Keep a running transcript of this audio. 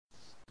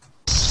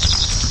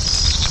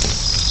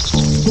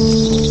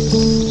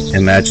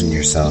Imagine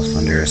yourself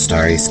under a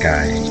starry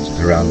sky,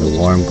 around the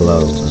warm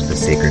glow of the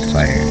sacred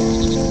fire.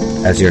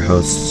 As your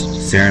hosts,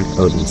 Sarenth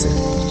Odinson,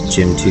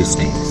 Jim Two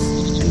Snakes,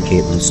 and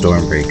Caitlin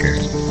Stormbreaker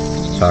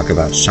talk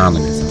about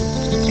shamanism,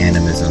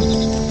 animism,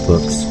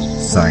 books,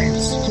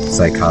 science,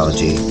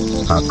 psychology,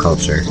 pop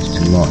culture,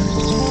 and more.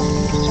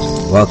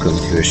 Welcome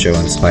to a show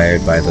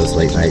inspired by those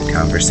late-night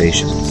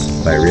conversations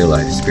by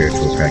real-life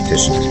spiritual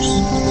practitioners.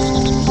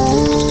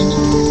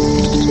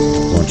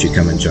 Won't you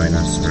come and join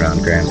us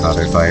around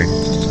Grandfather Fire?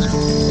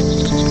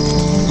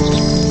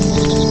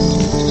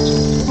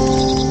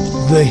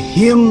 The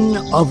Hymn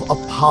of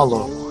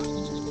Apollo.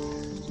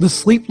 The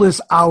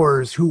sleepless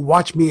hours who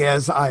watch me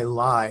as I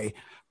lie,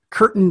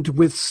 curtained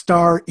with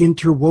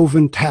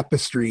star-interwoven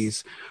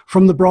tapestries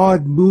from the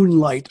broad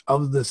moonlight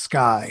of the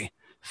sky,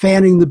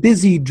 fanning the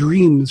busy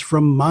dreams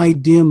from my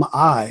dim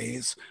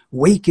eyes,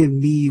 waken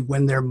me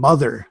when their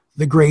mother,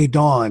 the gray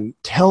dawn,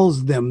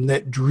 tells them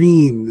that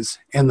dreams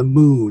and the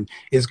moon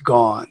is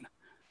gone.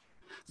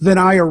 Then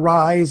I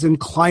arise, and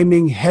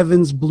climbing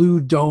heaven's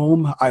blue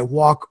dome, I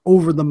walk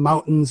over the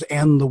mountains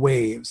and the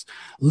waves,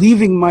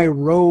 leaving my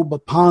robe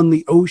upon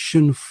the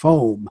ocean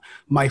foam.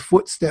 My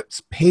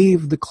footsteps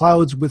pave the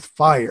clouds with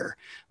fire.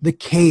 The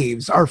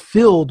caves are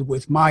filled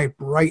with my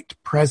bright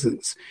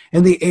presence,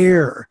 and the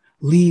air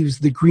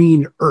leaves the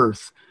green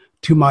earth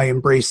to my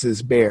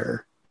embraces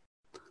bare.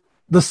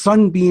 The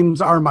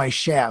sunbeams are my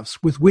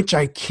shafts with which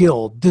I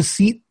kill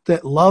deceit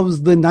that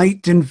loves the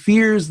night and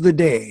fears the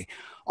day.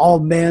 All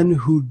men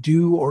who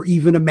do or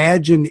even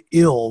imagine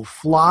ill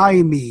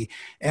fly me,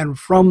 and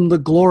from the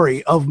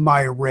glory of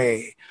my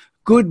ray,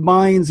 good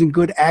minds and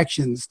good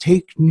actions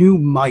take new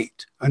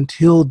might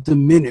until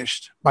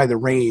diminished by the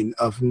reign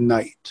of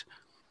night.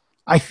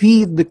 I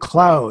feed the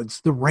clouds,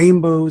 the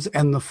rainbows,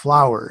 and the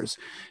flowers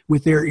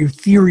with their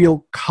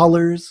ethereal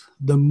colors,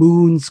 the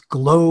moon's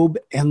globe,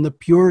 and the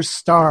pure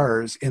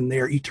stars in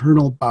their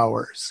eternal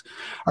bowers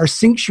are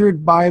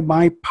cinctured by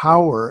my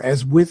power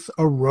as with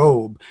a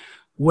robe.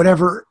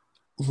 Whatever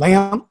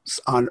lamps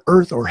on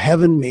earth or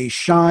heaven may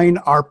shine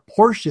are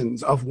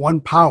portions of one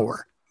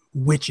power,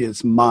 which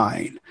is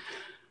mine.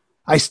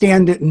 I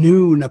stand at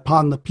noon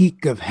upon the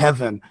peak of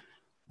heaven.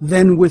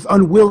 Then with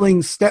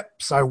unwilling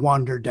steps I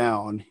wander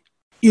down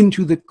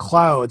into the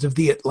clouds of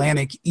the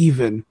Atlantic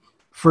even.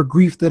 For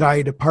grief that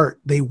I depart,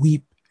 they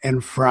weep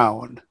and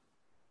frown.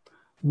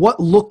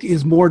 What look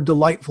is more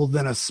delightful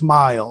than a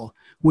smile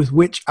with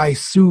which I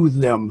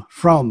soothe them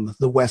from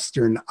the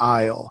Western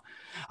Isle?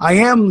 I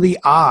am the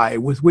eye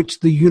with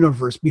which the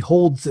universe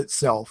beholds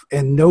itself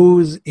and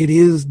knows it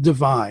is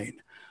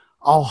divine.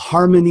 All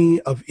harmony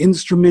of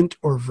instrument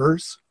or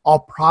verse, all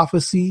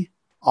prophecy,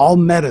 all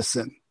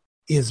medicine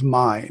is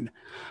mine.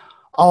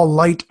 All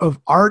light of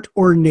art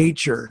or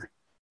nature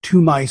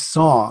to my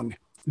song,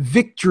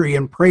 victory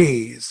and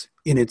praise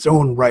in its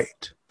own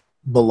right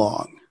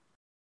belong.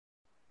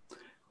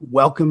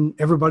 Welcome,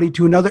 everybody,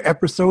 to another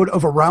episode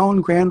of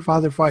Around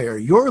Grandfather Fire.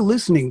 You're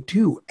listening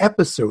to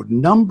episode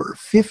number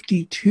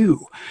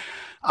 52.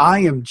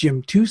 I am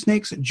Jim Two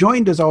Snakes,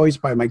 joined as always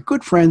by my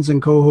good friends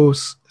and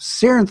co-hosts,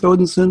 Sarenth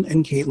Odinson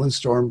and Caitlin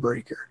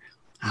Stormbreaker.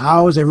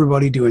 How's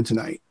everybody doing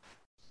tonight?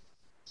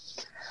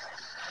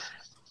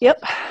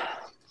 Yep.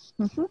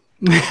 Mm-hmm.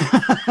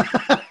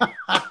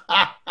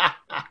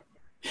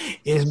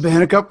 It's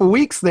been a couple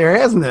weeks there,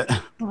 hasn't it?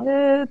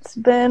 It's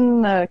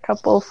been a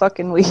couple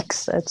fucking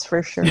weeks, that's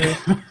for sure.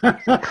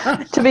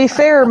 To be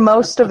fair,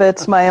 most of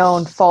it's my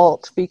own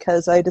fault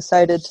because I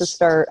decided to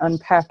start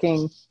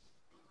unpacking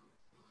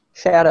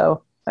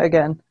Shadow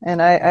again,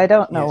 and I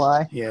don't know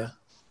why. Yeah,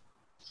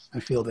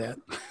 I feel that.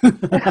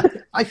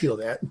 I feel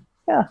that.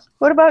 Yeah.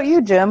 What about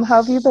you, Jim?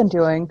 How have you been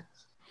doing?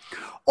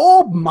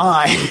 Oh,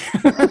 my.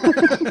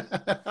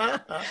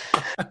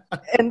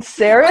 And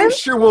Sarah? I'm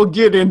sure we'll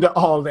get into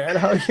all that.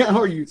 How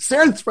are you?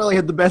 Sarah's probably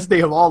had the best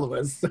day of all of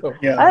us. So.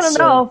 Yeah, I don't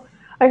know.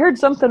 I heard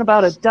something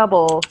about a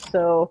double,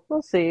 so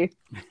we'll see.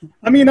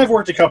 I mean, I've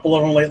worked a couple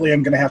of them lately.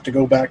 I'm going to have to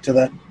go back to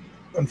that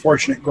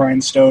unfortunate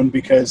grindstone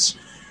because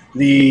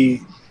the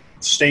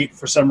state,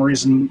 for some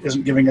reason,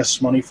 isn't giving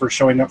us money for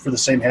showing up for the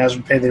same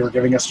hazard pay they were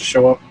giving us to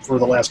show up for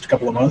the last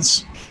couple of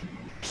months.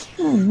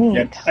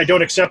 And I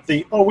don't accept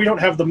we don't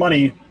have the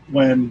money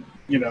when,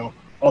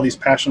 all these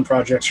passion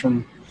projects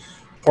from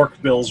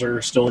pork bills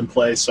are still in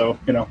play, so,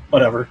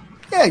 whatever.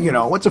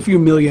 Yeah, what's a few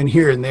million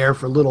here and there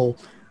for little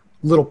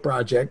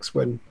projects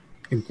when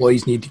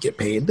employees need to get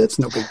paid? That's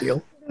no big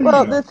deal.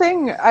 Well, the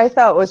thing I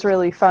thought was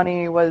really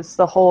funny was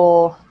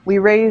we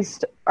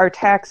raised our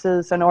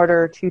taxes in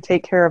order to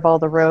take care of all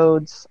the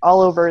roads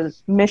all over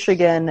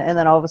Michigan, and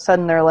then all of a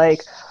sudden they're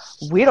like,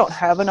 we don't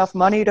have enough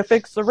money to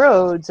fix the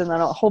roads. And then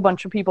a whole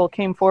bunch of people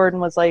came forward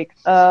and was like,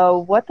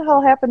 what the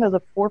hell happened to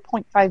the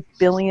 $4.5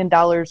 billion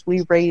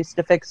we raised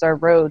to fix our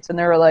roads? And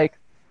they were like,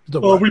 we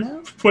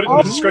put it in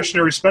the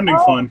discretionary spending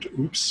fund.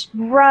 Oops.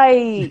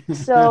 Right.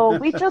 So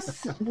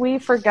we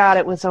forgot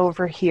it was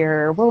over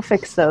here. We'll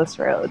fix those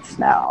roads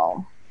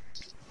now.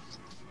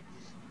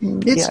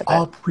 It's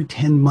all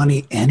pretend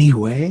money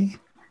anyway.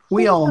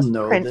 We all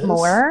know print this.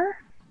 More.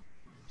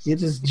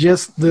 It is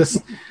just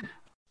this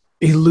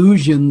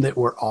illusion that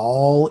we're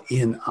all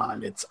in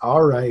on. It's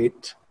all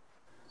right.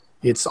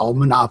 It's all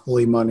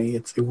monopoly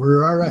money.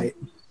 We're all right.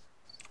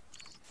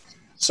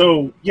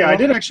 So, yeah, I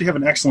did actually have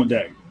an excellent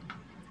day.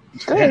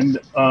 Good. And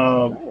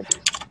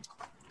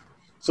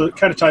so it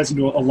kind of ties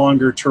into a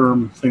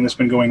longer-term thing that's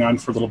been going on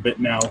for a little bit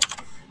now.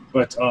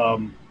 But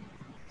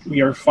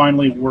we are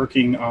finally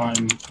working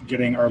on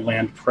getting our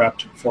land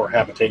prepped for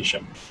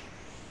habitation.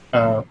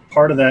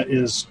 Part of that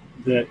is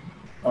that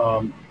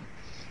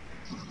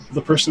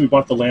the person we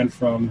bought the land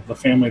from, the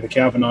family, the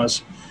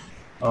Kavanaughs,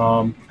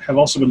 have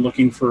also been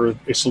looking for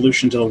a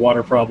solution to the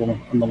water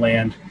problem on the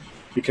land,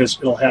 because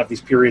it'll have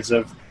these periods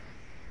of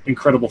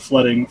incredible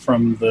flooding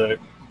from the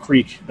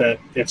creek that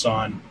it's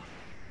on.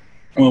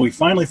 Well, we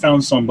finally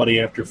found somebody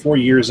after 4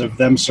 years of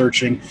them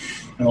searching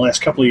and the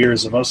last couple of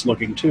years of us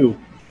looking too.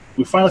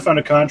 We finally found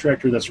a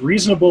contractor that's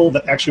reasonable,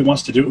 that actually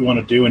wants to do what we want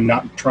to do and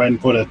not try and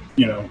put a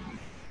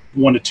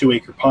 1 to 2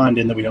 acre pond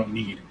in that we don't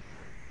need.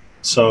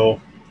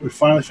 So we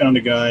finally found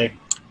a guy,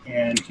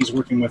 and he's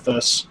working with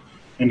us.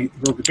 And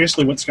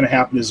basically what's going to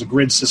happen is a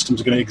grid system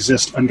is going to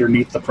exist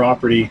underneath the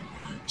property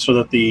so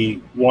that the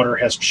water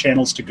has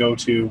channels to go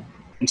to.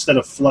 Instead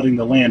of flooding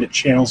the land, it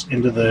channels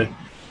into the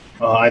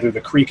either the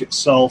creek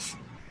itself.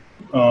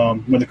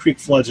 When the creek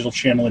floods, it'll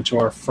channel into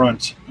our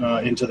front,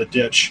 into the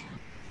ditch,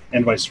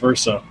 and vice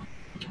versa.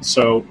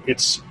 So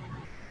it's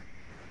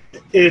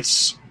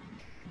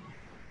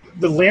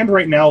the land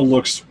right now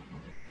looks,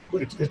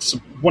 it's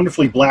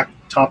wonderfully black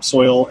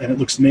topsoil, and it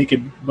looks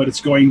naked, but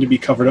it's going to be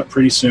covered up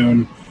pretty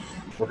soon.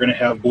 We're going to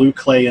have blue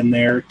clay in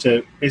there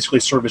to basically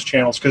serve as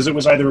channels, because it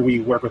was either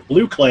we work with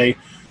blue clay,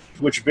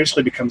 which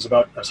basically becomes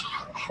about as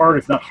hard,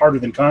 if not harder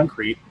than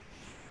concrete,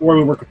 or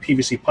we work with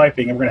PVC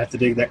piping, and we're going to have to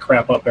dig that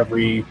crap up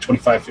every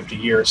 25, 50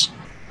 years.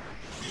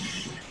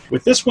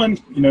 With this one,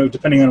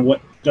 depending on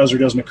what does or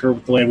doesn't occur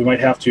with the land, we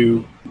might have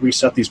to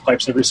reset these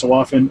pipes every so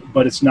often,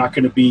 but it's not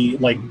going to be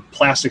like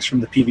plastics from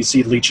the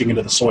PVC leaching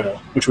into the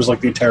soil, which was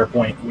like the entire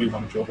point we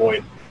wanted to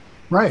avoid.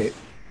 Right.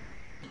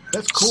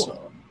 That's cool.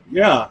 So,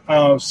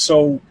 yeah.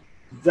 So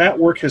that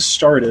work has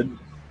started,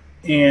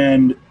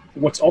 and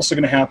what's also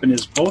going to happen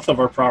is both of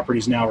our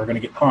properties now are going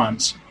to get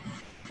ponds.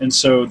 And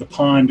so the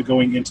pond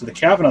going into the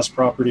Kavanaugh's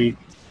property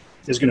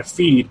is going to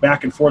feed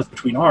back and forth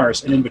between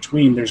ours, and in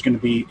between there's going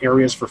to be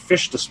areas for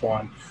fish to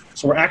spawn.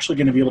 So we're actually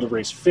going to be able to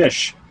raise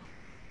fish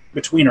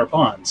between our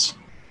ponds.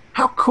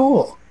 How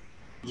cool.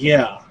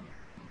 Yeah.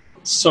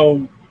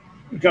 So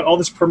we've got all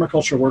this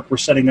permaculture work we're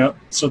setting up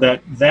so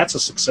that that's a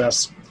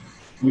success.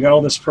 We got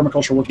all this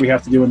permaculture work we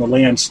have to do in the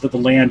land so that the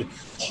land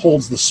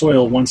holds the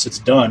soil once it's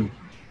done.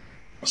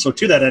 So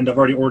to that end, I've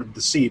already ordered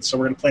the seeds. So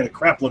we're going to plant a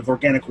crap load of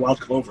organic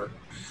wild clover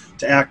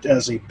to act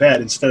as a bed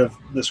instead of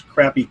this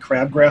crappy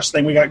crabgrass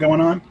thing we got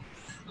going on.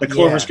 The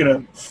clover's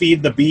going to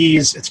feed the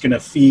bees. It's going to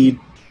feed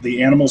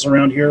the animals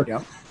around here.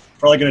 Yep.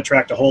 Probably going to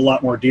attract a whole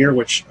lot more deer,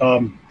 which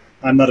I'm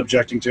not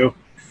objecting to.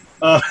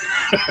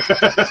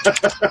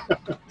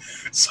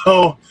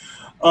 So,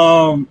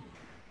 and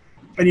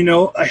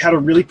I had a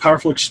really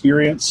powerful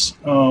experience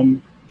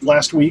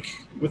last week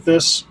with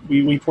this.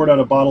 We poured out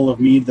a bottle of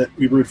mead that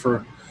we brewed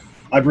for.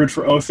 I brewed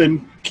for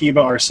Othin.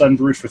 Kiba, our son,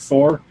 brewed for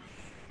Thor.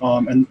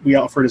 And we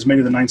offered as many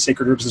of the 9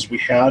 sacred herbs as we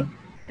had,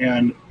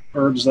 and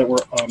herbs that were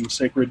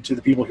sacred to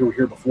the people who were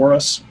here before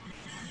us.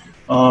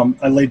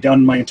 I laid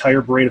down my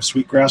entire braid of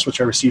sweetgrass,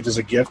 which I received as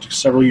a gift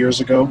several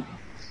years ago,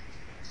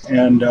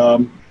 and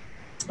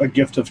a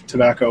gift of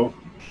tobacco.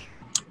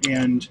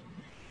 And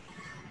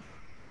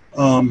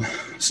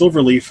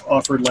Silverleaf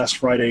offered last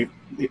Friday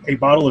a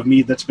bottle of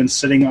mead that's been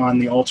sitting on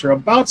the altar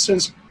about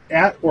since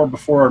at or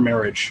before our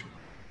marriage.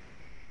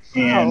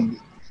 And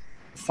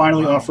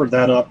finally offered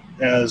that up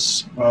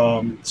as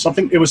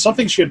something. It was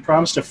something she had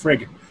promised to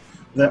Frigg,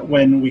 that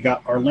when we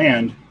got our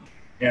land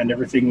and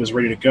everything was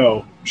ready to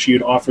go, she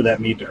would offer that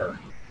mead to her.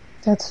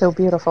 That's so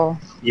beautiful.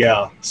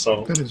 Yeah,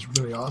 so that is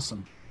really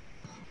awesome.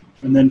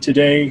 And then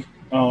today,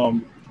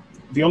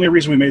 the only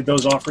reason we made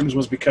those offerings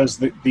was because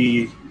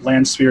the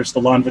land spirits,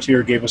 the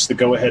Lanvatir, gave us the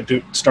go-ahead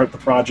to start the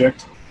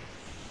project,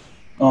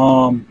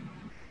 so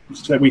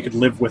that we could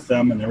live with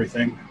them and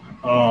everything.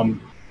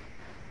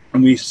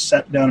 And we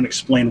sat down and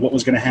explained what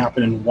was going to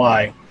happen and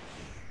why.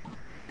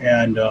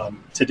 And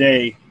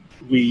today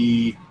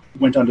we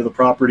went onto the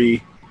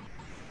property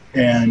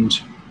and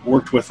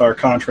worked with our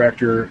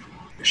contractor,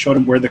 showed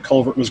him where the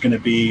culvert was going to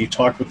be,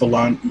 talked with the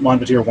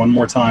Lanvatir one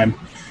more time,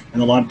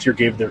 and the Lanvatir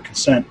gave their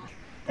consent.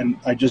 And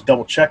I just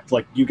double-checked,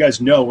 like, you guys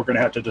know we're going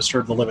to have to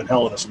disturb the living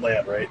hell of this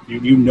land, right?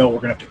 You know we're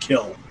going to have to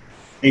kill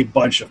a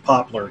bunch of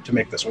poplar to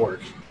make this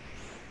work.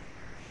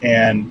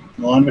 And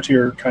the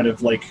Lanvatir kind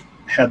of, like,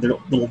 had their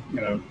little,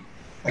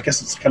 I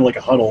guess it's kind of like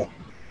a huddle,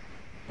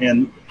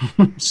 and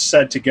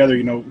said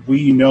together,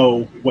 we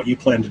know what you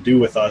plan to do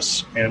with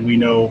us, and we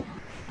know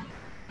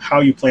how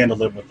you plan to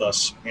live with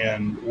us,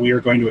 and we are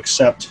going to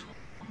accept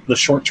the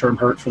short-term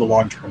hurt for the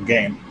long-term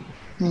gain.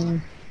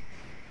 Mm.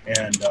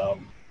 And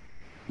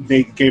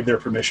they gave their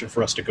permission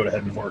for us to go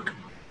ahead and work.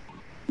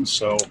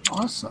 So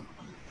awesome.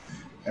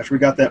 After we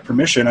got that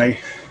permission, I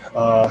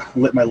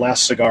lit my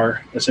last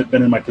cigar. This had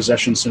been in my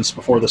possession since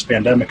before this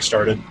pandemic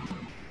started.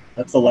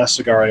 That's the last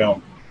cigar I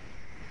own.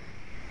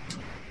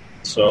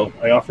 So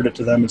I offered it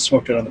to them and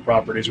smoked it on the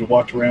properties. We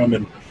walked around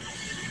and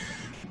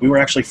we were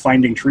actually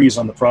finding trees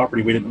on the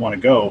property we didn't want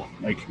to go,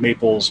 like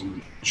maples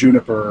and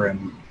juniper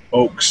and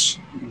oaks.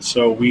 And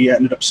so we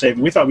ended up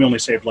saving, we thought we only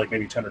saved like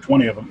maybe 10 or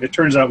 20 of them. It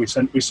turns out we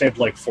saved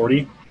like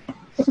 40.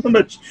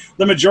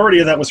 The majority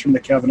of that was from the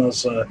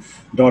Kavanaugh's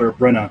daughter,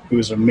 Brenna, who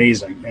is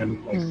amazing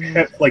and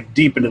like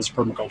deep into this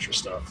permaculture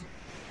stuff.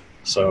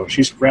 So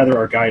she's rather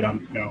our guide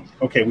on,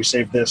 okay, we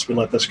saved this, we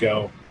let this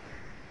go.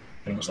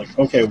 And it was like,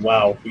 okay,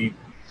 wow, we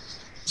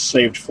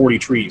saved 40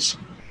 trees.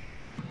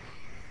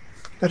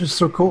 That is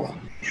so cool.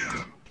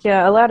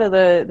 Yeah, a lot of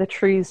the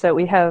trees that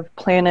we have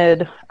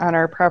planted on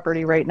our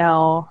property right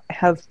now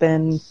have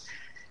been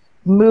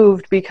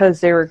moved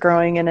because they were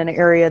growing in an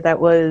area that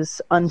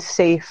was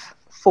unsafe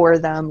for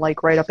them,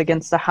 like right up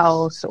against the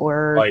house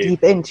or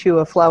deep into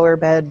a flower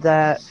bed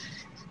that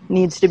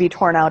needs to be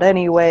torn out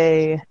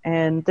anyway.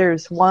 And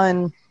there's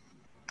one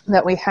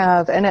that we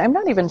have, and I'm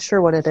not even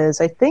sure what it is.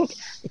 I think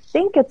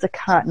it's a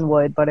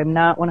cottonwood, but I'm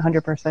not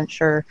 100%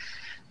 sure.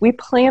 We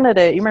planted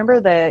it. You remember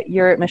that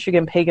year at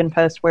Michigan Pagan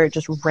Fest where it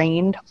just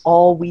rained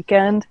all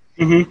weekend?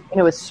 Mm-hmm. And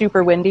it was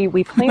super windy.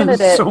 We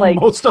planted it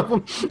most of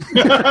them.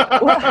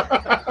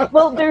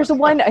 well, there's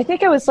one, I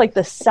think it was like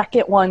the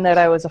second one that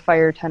I was a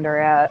fire tender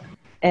at.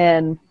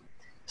 And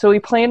so we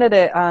planted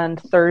it on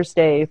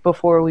Thursday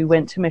before we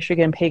went to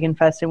Michigan Pagan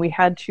Fest, and we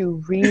had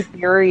to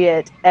rebury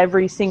it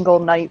every single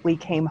night we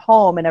came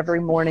home and every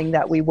morning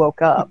that we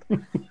woke up.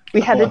 We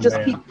had to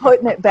just keep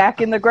putting it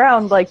back in the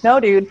ground like, no,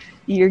 dude,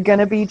 you're going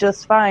to be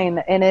just fine.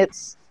 And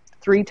it's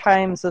 3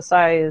 times the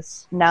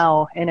size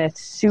now, and it's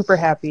super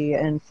happy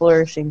and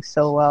flourishing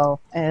so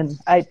well. And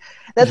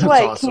that's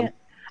why awesome.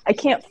 I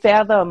can't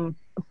fathom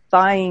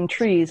buying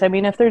trees. I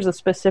mean, if there's a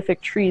specific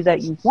tree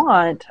that you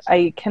want,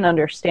 I can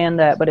understand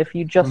that. But if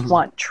you just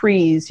want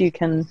trees, you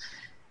can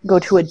go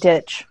to a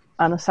ditch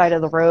on the side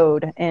of the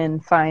road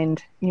and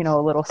find, a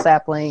little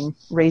sapling,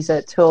 raise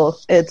it till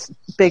it's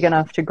big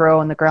enough to grow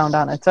in the ground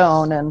on its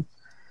own and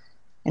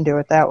do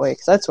it that way.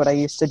 Because that's what I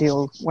used to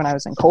do when I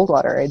was in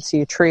Coldwater. I'd see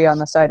a tree on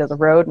the side of the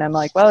road and I'm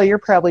like, well, you're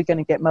probably going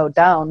to get mowed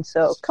down,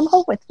 so come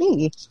home with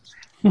me.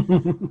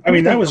 I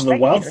mean, that was the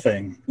wild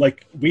thing.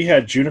 Like, we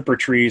had juniper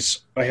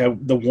trees. I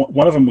have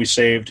one of them we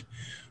saved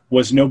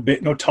was no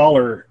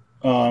taller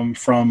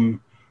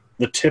from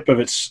the tip of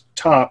its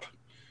top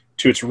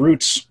to its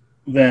roots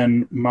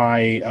than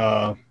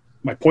my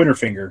pointer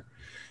finger,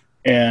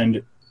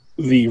 and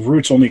the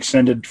roots only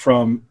extended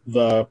from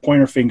the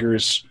pointer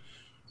finger's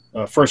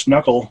first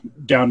knuckle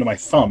down to my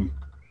thumb.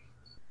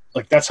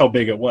 Like, that's how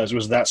big it was. It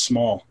was that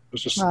small. It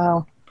was just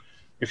wow.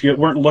 If you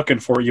weren't looking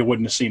for it, you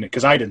wouldn't have seen it,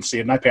 because I didn't see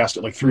it, and I passed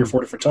it like 3 or 4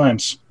 different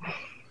times.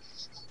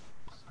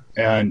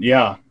 And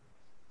yeah,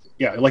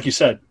 like you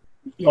said,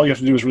 all you have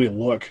to do is really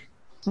look.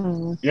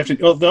 You have to.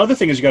 Well, the other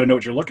thing is you got to know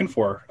what you're looking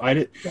for.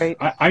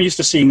 I'm used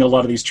to seeing a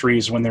lot of these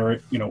trees when they're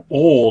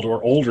old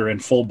or older in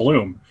full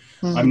bloom.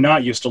 I'm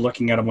not used to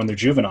looking at them when they're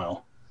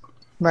juvenile.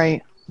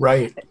 Right.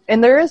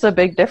 And there is a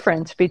big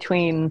difference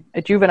between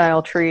a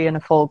juvenile tree and a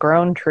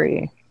full-grown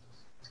tree.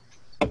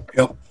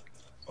 Yep.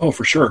 Oh,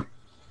 for sure.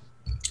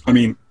 I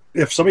mean,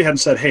 if somebody hadn't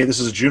said, "Hey, this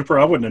is a juniper,"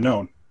 I wouldn't have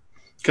known,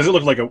 because it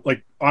looked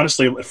like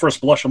honestly, at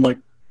first blush, I'm like,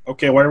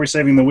 okay, why are we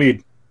saving the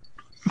weed?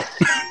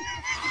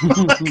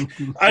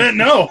 I didn't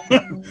know.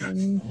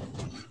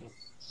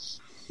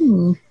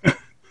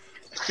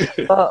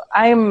 Well,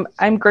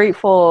 I'm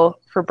grateful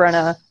for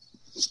Brenna,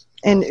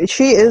 and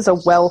she is a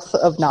wealth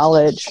of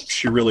knowledge.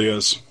 She really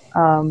is.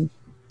 I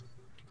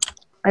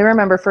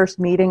remember first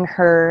meeting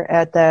her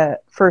at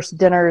that first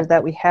dinner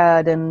that we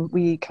had, and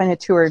we kind of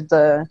toured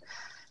the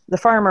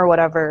farm or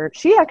whatever.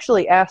 She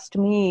actually asked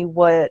me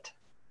what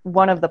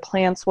one of the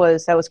plants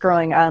was that was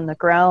growing on the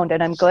ground,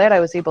 and I'm glad I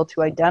was able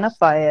to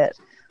identify it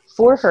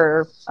for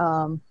her.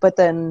 But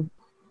then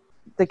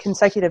the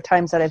consecutive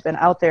times that I've been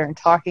out there and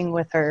talking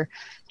with her,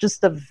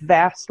 just the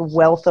vast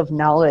wealth of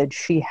knowledge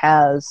she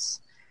has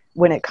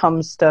when it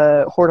comes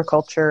to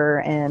horticulture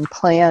and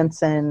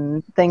plants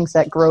and things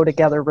that grow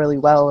together really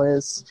well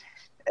is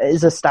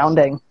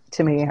astounding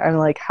to me. I'm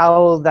like,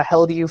 how the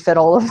hell do you fit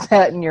all of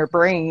that in your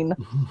brain?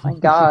 My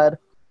God.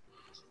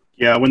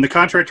 Yeah, when the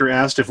contractor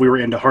asked if we were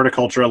into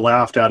horticulture, I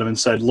laughed at him and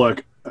said,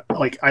 look,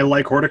 like, I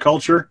like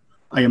horticulture.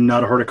 I am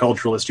not a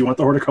horticulturalist. You want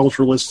the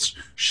horticulturalists?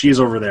 She's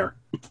over there.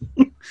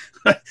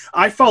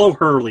 I follow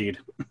her lead.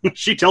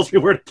 She tells me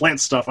where to plant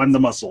stuff. I'm the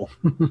muscle.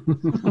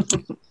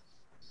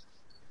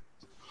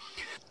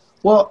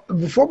 Well,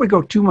 before we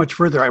go too much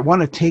further, I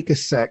want to take a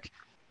sec.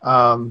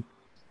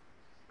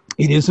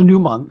 It is a new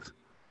month.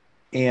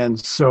 And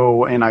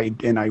so, and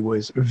I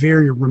was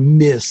very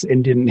remiss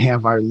and didn't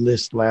have our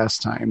list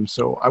last time.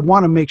 So I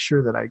want to make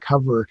sure that I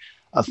cover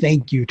a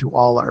thank you to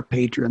all our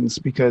patrons,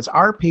 because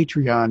our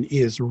Patreon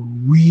is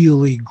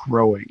really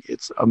growing.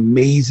 It's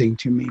amazing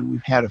to me.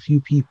 We've had a few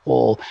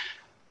people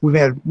we've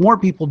had more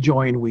people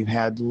join. We've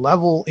had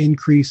level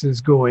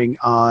increases going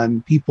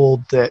on,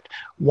 people that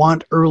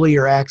want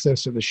earlier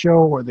access to the show,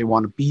 or they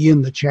want to be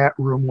in the chat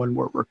room when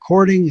we're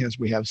recording, as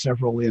we have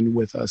several in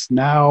with us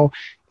now.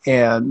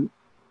 And,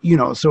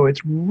 so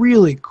it's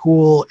really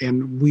cool,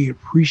 and we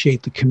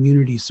appreciate the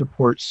community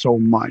support so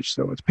much.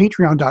 So it's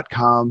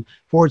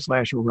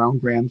patreon.com/Around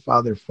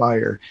Grandfather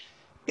Fire.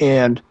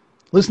 And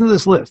listen to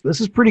this list.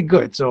 This is pretty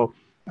good. So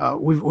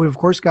we've of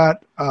course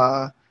got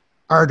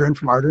Ardern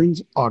from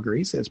Ardern's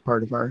Auguries as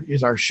part of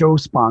our show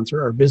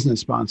sponsor, our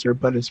business sponsor.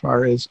 But as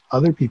far as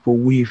other people,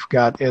 we've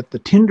got at the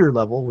Tinder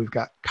level, we've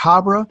got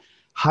Cabra,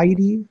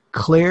 Heidi,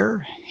 Claire,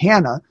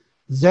 Hannah,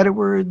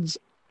 Zedwards,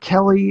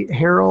 Kelly,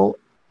 Harold,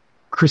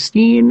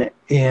 Christine,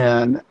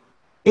 and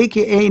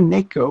AKA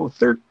Nico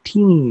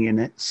 13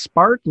 at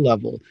Spark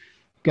level.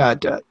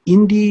 Got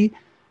Indy,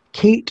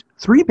 Kate,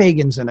 3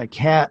 Pagans and a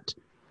Cat,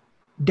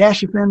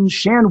 Dashifin,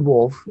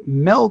 Shanwolf,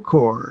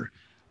 Melkor,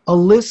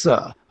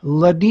 Alyssa,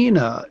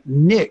 Ladina,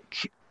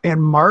 Nick,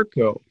 and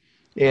Marco.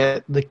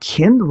 At the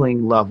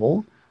Kindling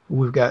level,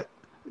 we've got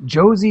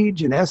Josie,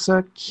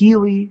 Janessa,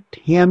 Keely,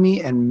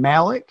 Tammy, and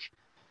Malik.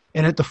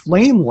 And at the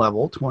Flame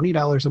level,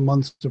 $20 a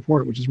month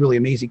support, which is really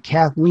amazing.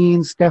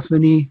 Kathleen,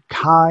 Stephanie,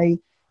 Kai,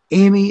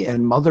 Amy,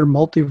 and Mother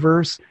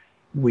Multiverse.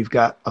 We've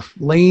got a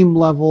Flame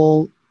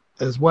level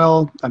as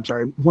well. I'm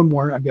sorry, one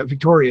more. I've got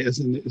Victoria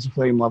is a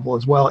Flame level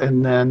as well.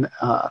 And then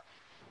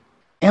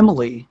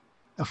Emily,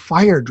 a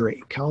Fire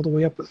Drake, all the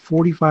way up at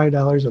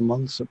 $45 a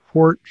month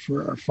support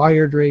for our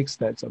Fire Drakes.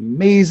 That's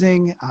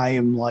amazing. I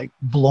am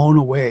blown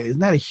away.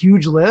 Isn't that a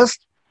huge list?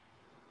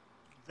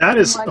 That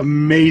is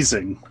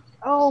amazing.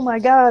 Oh my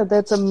God,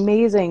 that's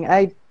amazing.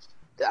 I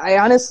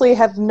honestly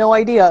have no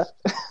idea.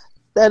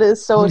 That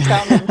is so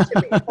astounding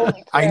to me. Holy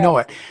crap. I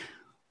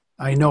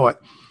know it.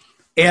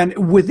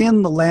 And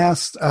within the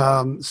last,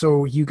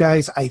 so you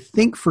guys, I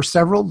think for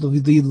several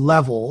of the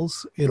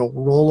levels, it'll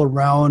roll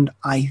around,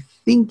 I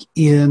think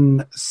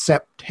in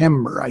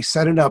September. I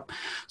set it up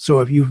so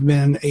if you've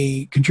been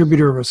a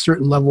contributor of a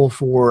certain level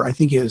for, I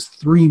think it is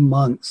 3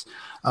 months,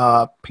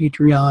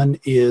 Patreon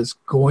is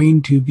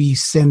going to be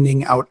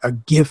sending out a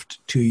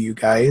gift to you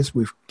guys.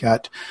 We've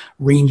got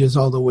ranges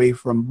all the way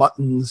from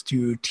buttons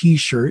to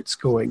t-shirts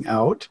going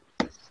out.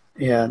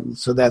 And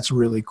so that's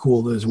really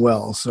cool as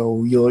well.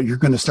 So you're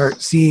going to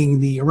start seeing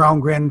the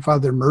Around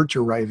Grandfather merch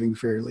arriving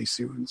fairly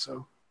soon.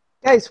 So,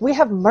 guys, we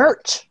have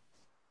merch.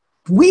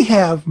 We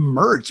have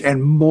merch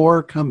and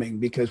more coming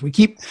because we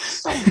keep.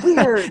 So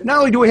weird. Not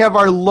only do we have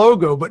our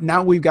logo, but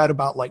now we've got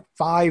about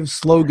 5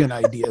 slogan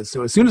ideas.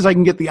 So as soon as I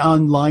can get the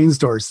online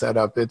store set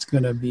up, it's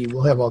going to be.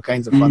 We'll have all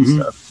kinds of fun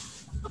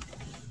stuff.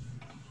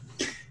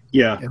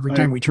 Yeah. Every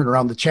time we turn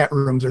around, the chat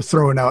rooms are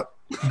throwing out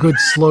good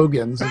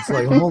slogans. It's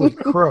like holy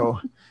crow.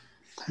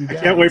 I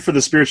can't wait for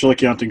the spiritual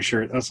accounting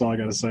shirt. That's all I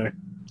got to say.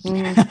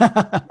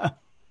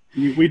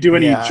 We do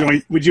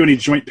any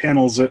joint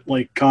panels at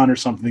con or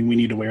something. We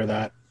need to wear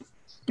that.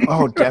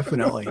 Oh,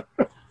 definitely.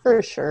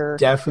 For sure.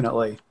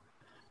 Definitely.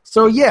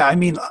 So, yeah, I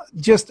mean,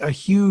 just a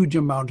huge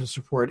amount of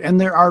support.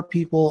 And there are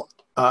people,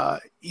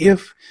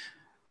 if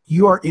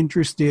you are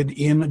interested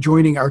in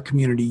joining our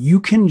community, you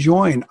can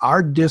join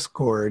our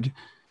Discord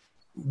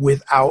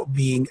without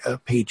being a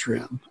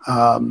patron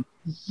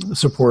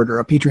supporter,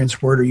 a Patreon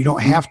supporter. You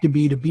don't have to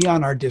be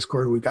on our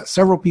Discord. We've got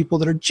several people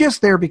that are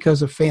just there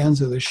because of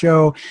fans of the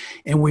show.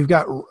 And we've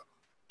got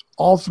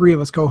all 3 of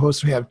us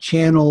co-hosts who have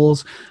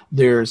channels.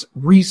 There's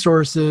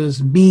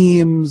resources,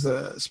 memes,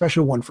 a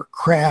special one for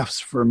crafts,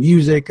 for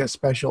music, a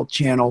special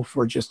channel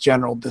for just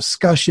general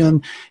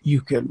discussion.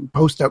 You can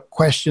post up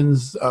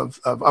questions of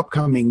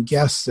upcoming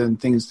guests and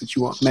things that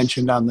you want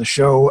mentioned on the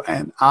show.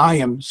 And I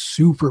am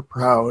super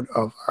proud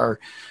of our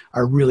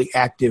really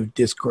active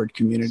Discord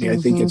community. I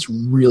think it's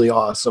really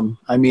awesome.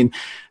 I mean,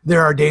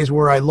 there are days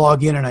where I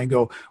log in and I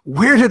go,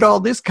 where did all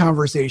this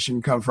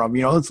conversation come from?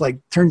 It's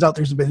turns out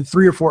there's been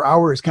 3 or 4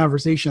 hours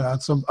conversation on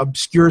some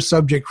obscure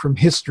subject from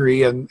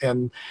history,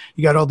 and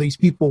you got all these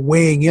people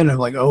weighing in. I'm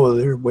like, oh,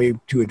 they're way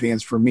too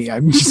advanced for me.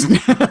 I'm just,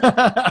 what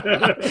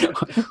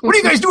are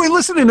you guys doing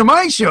listening to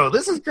my show?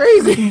 This is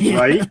crazy.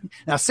 Right?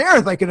 Now,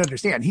 Sarah, I can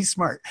understand. He's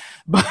smart.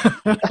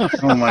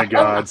 Oh, my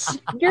God.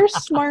 You're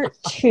smart,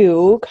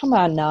 too. Come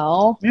on now.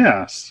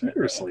 Yeah,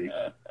 seriously.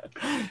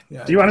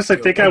 Yeah, do you honestly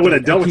think I would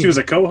have dealt with you as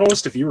a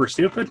co-host if you were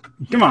stupid?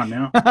 Come on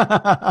now.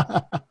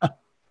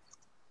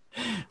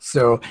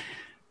 So,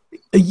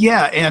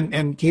 yeah,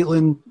 and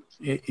Caitlin,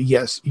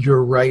 yes,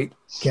 you're right,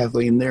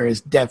 Kathleen. There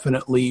is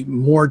definitely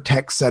more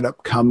tech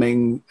setup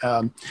coming.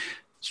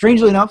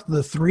 Strangely enough,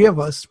 the 3 of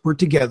us were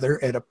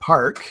together at a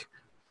park,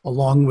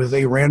 along with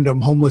a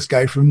random homeless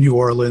guy from New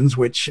Orleans,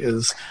 which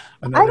is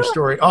another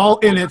story.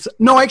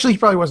 No, actually, he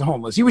probably wasn't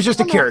homeless. He was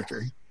just a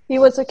character. He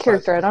was a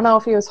character. I don't know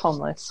if he was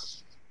homeless.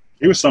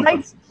 He was something.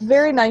 Nice,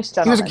 very nice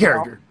gentleman. He was a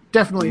character.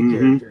 Definitely a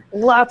character.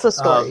 Lots of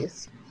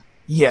stories.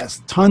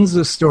 Yes, tons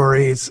of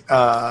stories.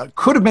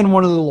 Could have been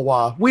one of the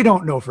Loa. We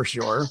don't know for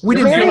sure. We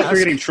You didn't feel like ask.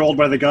 you're getting trolled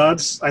by the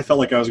gods? I felt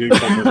like I was getting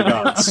trolled by the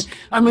gods.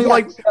 I mean,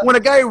 like when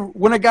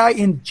a guy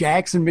in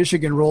Jackson,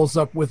 Michigan, rolls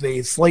up with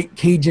a slight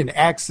Cajun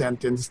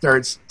accent and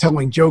starts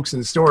telling jokes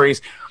and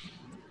stories.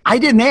 I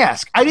didn't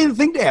ask. I didn't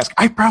think to ask.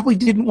 I probably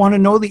didn't want to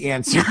know the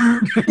answer.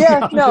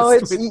 Yeah, no,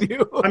 it's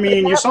I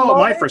mean, you saw what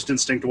my first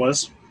instinct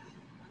was.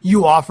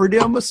 You offered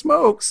him a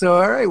smoke, so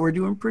all right, we're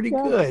doing pretty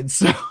good.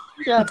 So,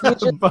 yeah, you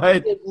just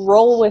but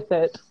roll with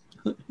it.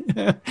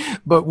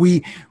 but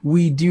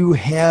we do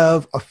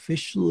have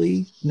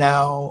officially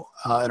now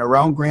an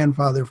Around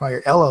Grandfather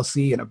Fire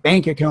LLC and a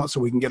bank account, so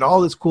we can get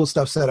all this cool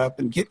stuff set up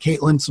and get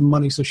Caitlin some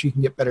money so she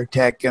can get better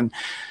tech, and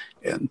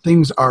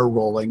things are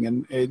rolling.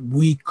 And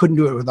we couldn't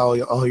do it without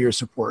all your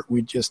support.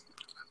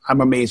 I'm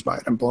amazed by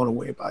it. I'm blown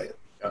away by it.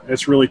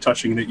 It's really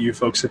touching that you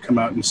folks have come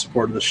out and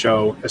supported the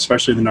show,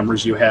 especially the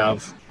numbers you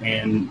have.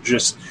 And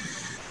just,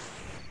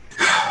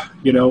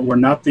 we're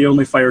not the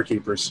only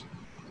firekeepers.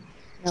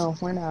 No,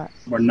 we're not.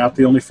 We're not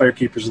the only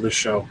firekeepers of this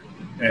show.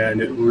 And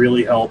it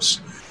really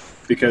helps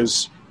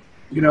because,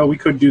 we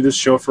could do this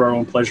show for our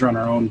own pleasure on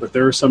our own, but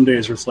there are some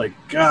days where it's like,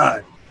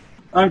 God,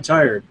 I'm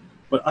tired,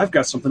 but I've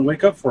got something to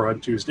wake up for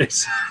on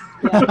Tuesdays.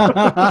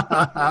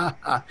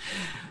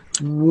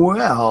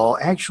 Well,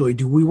 actually,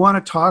 do we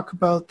want to talk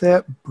about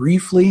that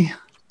briefly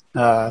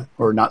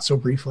or not so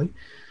briefly?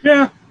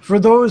 Yeah. For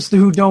those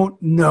who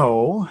don't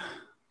know,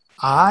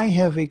 I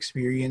have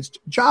experienced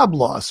job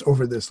loss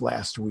over this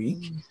last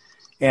week,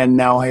 and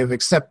now I have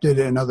accepted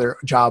another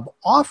job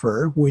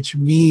offer, which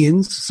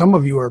means some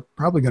of you are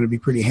probably going to be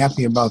pretty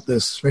happy about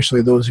this,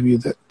 especially those of you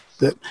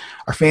that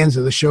are fans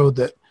of the show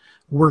that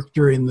work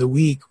during the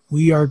week.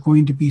 We are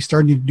going to be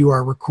starting to do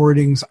our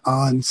recordings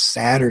on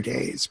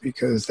Saturdays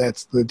because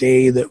that's the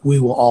day that we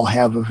will all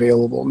have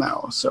available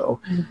now. So,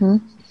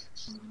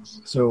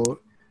 So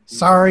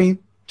sorry,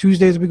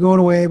 Tuesdays will be going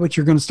away, but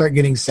you're going to start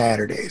getting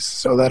Saturdays.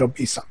 So that'll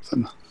be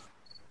something.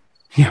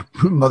 Yeah,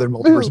 Mother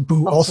Multiverse,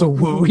 boo, also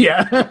woo,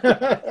 yeah.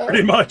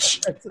 Pretty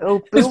much.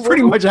 It's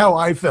pretty much how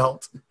I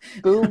felt.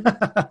 Boo.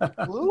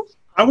 Boo.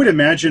 I would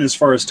imagine as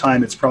far as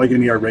time, it's probably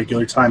going to be our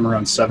regular time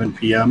around 7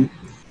 p.m.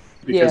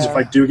 Because if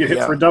I do get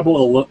hit for a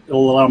double,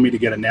 it'll allow me to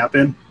get a nap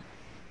in,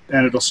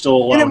 and it'll still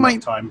allow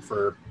enough time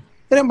for...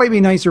 And it might be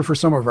nicer for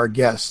some of our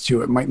guests,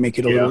 too. It might make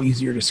it a little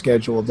easier to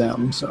schedule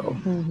them. So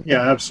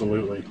yeah,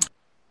 absolutely.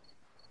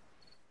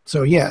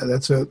 So yeah,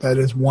 that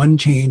is one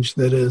change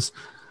that is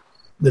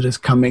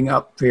coming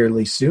up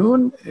fairly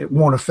soon. It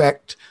won't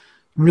affect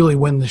really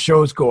when the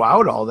shows go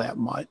out all that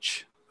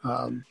much.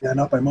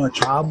 Not by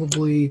much.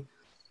 Probably,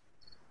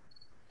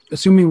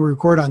 assuming we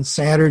record on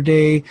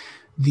Saturday,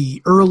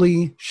 the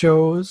early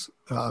shows,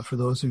 for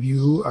those of you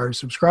who are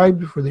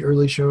subscribed for the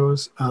early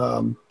shows,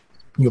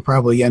 you'll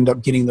probably end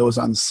up getting those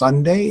on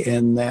Sunday,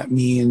 and that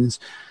means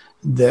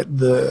that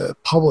the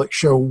public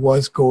show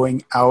was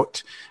going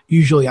out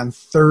usually on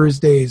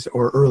Thursdays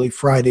or early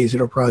Fridays.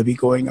 It'll probably be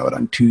going out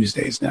on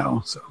Tuesdays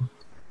now. So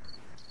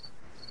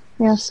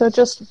yeah, so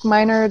just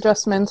minor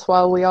adjustments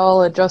while we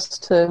all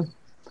adjust to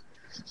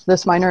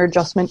this minor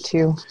adjustment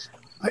too.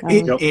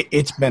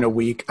 It's been a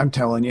week, I'm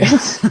telling you.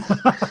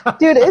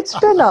 Dude, it's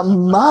been a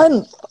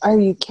month. Are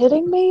you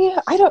kidding me?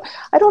 I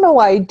don't know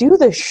why I do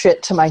this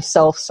shit to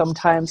myself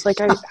sometimes. Like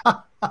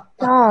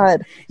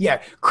God.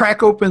 Yeah,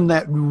 crack open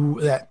that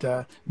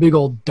big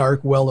old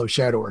dark well of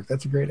shadow work.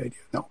 That's a great idea.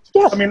 No.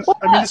 Yeah. I mean,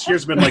 this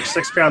year's been like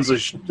 6 pounds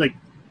of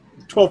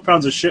 12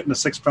 pounds of shit in a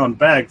 6-pound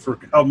bag for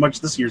how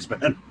much this year's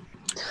been.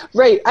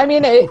 Right. I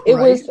mean, it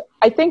was.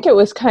 I think it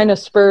was kind of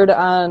spurred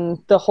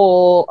on the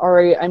whole. All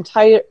right,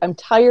 I'm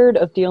tired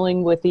of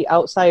dealing with the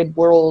outside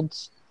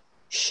world's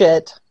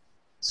shit.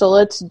 So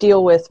let's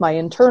deal with my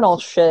internal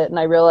shit. And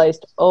I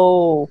realized,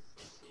 oh,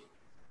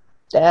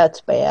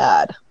 that's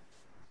bad.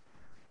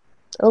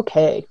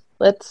 Okay,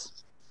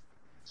 let's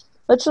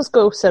just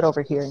go sit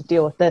over here and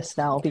deal with this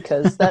now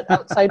because that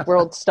outside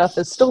world stuff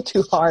is still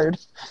too hard.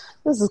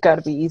 This has got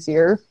to be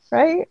easier,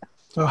 right?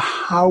 So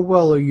how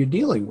well are you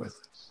dealing with it?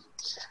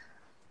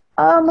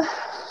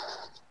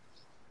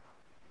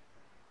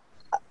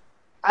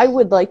 I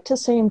would like to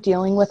say I'm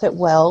dealing with it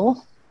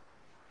well,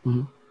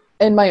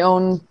 in my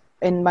own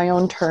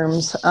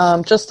terms.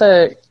 Just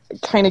to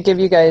kind of give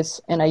you guys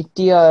an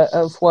idea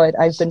of what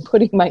I've been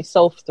putting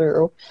myself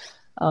through.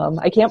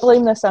 I can't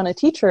blame this on a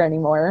teacher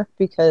anymore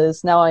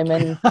because now I'm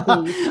in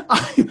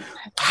the...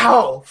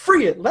 How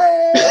free at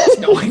last?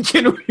 No, I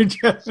can't.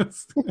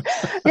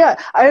 Yeah,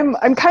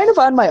 I'm kind of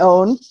on my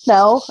own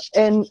now,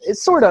 and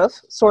it's sort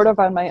of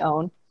on my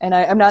own. And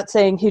I'm not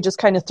saying he just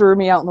kind of threw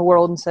me out in the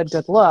world and said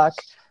good luck.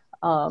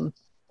 No,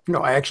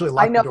 I actually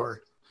locked the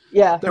door.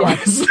 Yeah.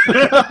 Was... He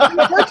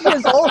took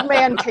his old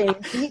man cane,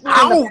 beat me in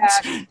the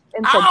back,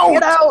 and said,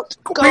 "Get out,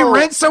 go. Pay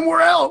rent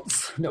somewhere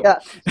else." No. Yeah.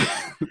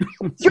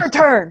 It's your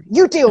turn.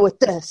 You deal with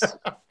this.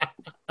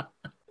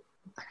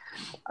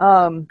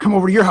 Come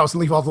over to your house and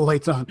leave all the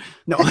lights on.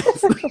 No.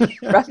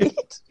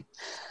 Right.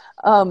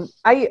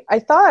 I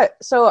thought,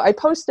 so I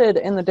posted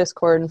in the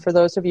Discord, and for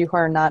those of you who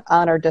are not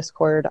on our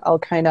Discord, I'll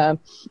kind of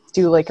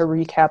do like a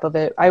recap of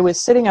it. I was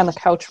sitting on the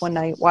couch one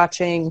night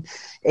watching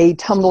a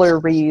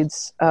Tumblr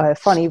Reads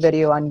funny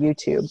video on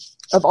YouTube,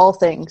 of all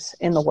things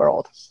in the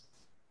world.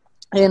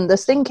 And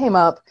this thing came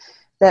up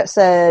that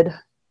said,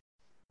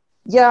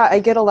 yeah, I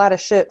get a lot of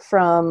shit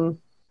from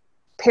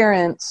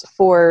parents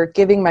for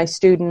giving my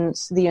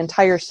students the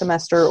entire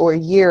semester or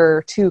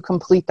year to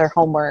complete their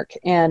homework.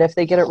 And if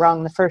they get it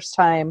wrong the first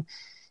time,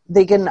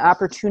 they get an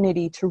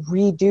opportunity to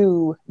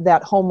redo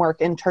that homework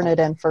and turn it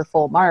in for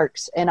full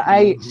marks. And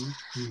I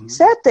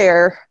sat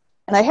there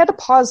and I had to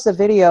pause the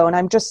video, and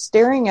I'm just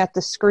staring at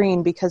the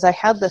screen because I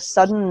had this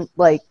sudden,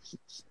 like,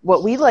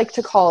 what we like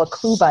to call a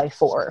clue by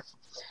four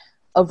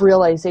of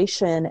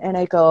realization. And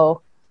I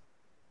go,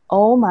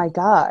 oh my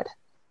God,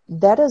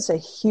 that is a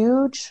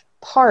huge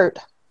part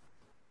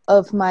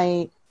of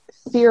my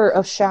fear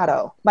of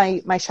shadow,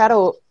 my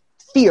shadow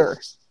fear,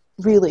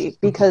 really,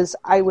 because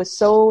I was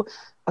so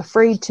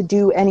afraid to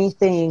do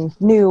anything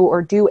new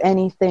or do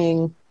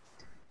anything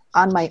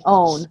on my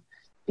own,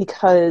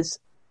 because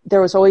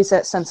there was always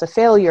that sense of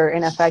failure.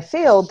 And if I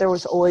failed, there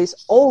was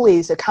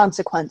always a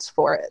consequence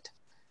for it.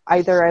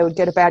 Either I would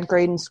get a bad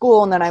grade in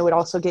school, and then I would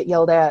also get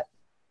yelled at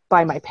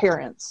by my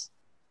parents.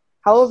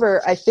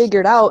 However, I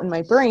figured out in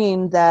my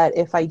brain that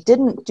if I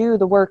didn't do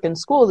the work in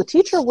school, the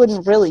teacher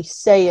wouldn't really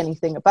say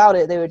anything about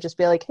it. They would just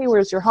be like, hey,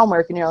 where's your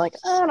homework? And you're like,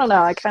 I don't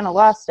know, I kind of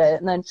lost it.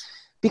 And then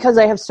because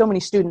I have so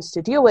many students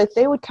to deal with,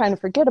 they would kind of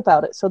forget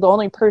about it. So the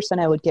only person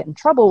I would get in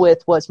trouble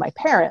with was my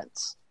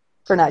parents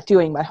for not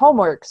doing my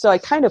homework. So I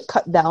kind of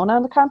cut down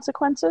on the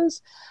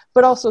consequences,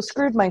 but also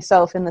screwed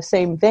myself in the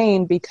same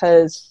vein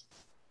because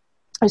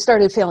I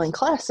started failing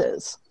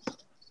classes,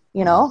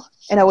 you know,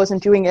 and I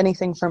wasn't doing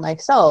anything for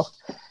myself.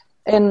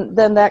 And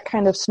then that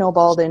kind of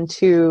snowballed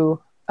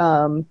into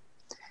my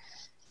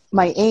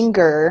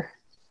anger.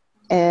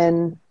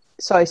 And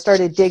so I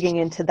started digging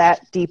into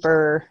that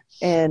deeper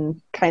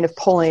and kind of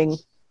pulling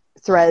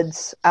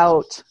threads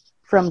out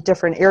from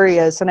different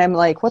areas. And I'm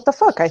like, what the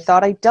fuck? I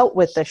thought I dealt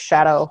with this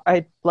shadow.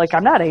 I'm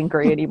not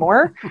angry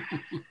anymore.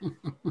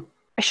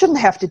 I shouldn't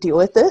have to deal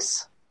with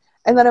this.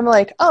 And then I'm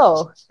like,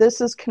 oh,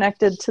 this is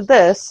connected to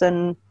this,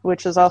 and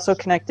which is also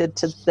connected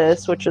to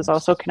this, which is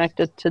also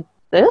connected to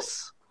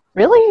this.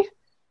 Really?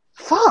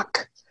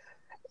 Fuck.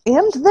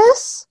 And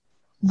this?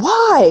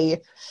 Why?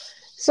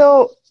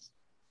 So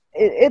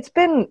it's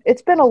been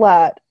a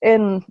lot,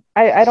 and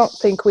I don't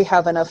think we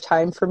have enough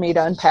time for me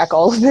to unpack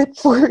all of it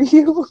for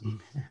you.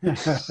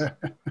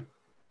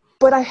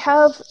 But I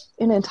have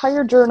an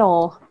entire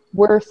journal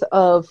worth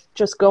of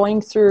just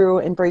going through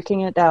and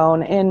breaking it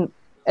down. And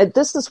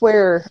this is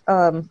where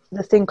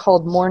the thing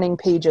called morning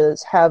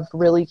pages have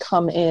really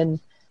come in,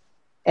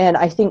 and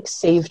I think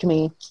saved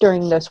me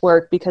during this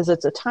work, because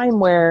it's a time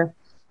where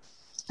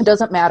it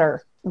doesn't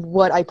matter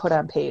what I put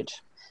on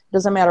page. It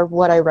doesn't matter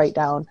what I write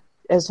down,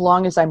 as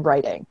long as I'm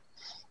writing.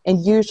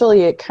 And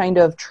usually it kind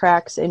of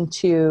tracks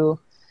into,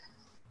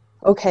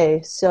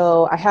 okay,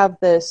 so I have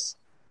this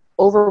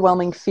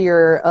overwhelming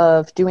fear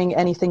of doing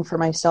anything for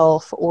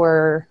myself,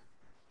 or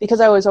because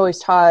I was always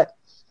taught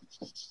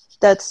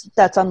that's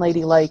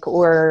unladylike,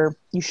 or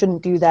you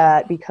shouldn't do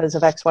that because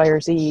of X, Y,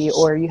 or Z,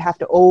 or you have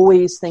to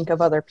always think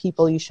of other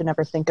people. You should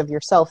never think of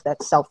yourself.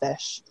 That's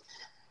selfish.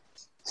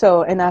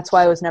 So, and that's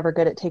why I was never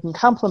good at taking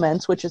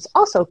compliments, which is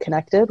also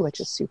connected,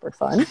 which is super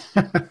fun.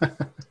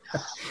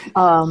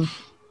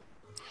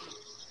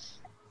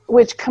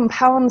 Which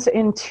compounds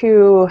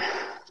into,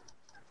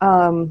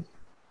 oh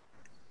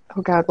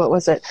God, what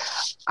was it?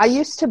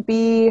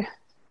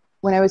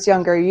 When I was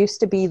younger, I used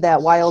to be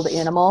that wild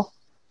animal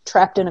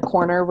trapped in a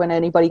corner. When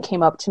anybody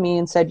came up to me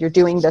and said, you're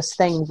doing this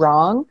thing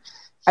wrong,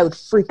 I would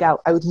freak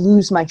out. I would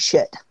lose my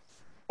shit.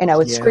 And I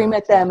would scream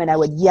at them, and I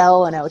would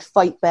yell, and I would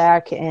fight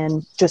back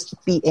and just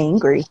be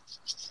angry.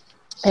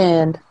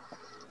 And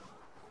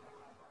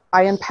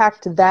I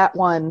unpacked that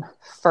one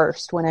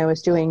first when I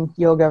was doing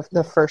yoga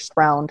the first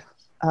round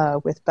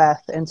with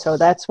Beth. And so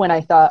that's when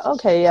I thought,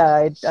 okay,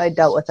 yeah, I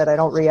dealt with it. I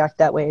don't react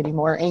that way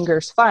anymore.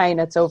 Anger's fine.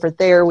 It's over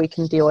there. We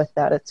can deal with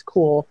that. It's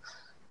cool.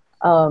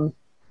 And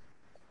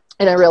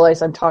I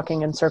realize I'm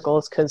talking in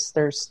circles because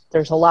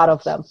there's a lot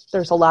of them.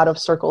 There's a lot of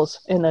circles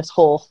in this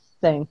whole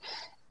thing.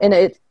 And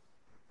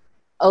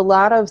a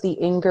lot of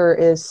the anger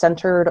is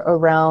centered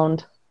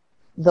around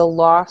the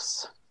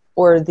loss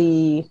or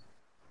the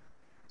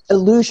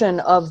illusion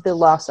of the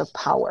loss of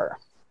power.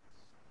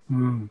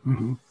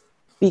 Mm-hmm.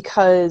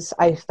 Because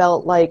I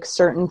felt like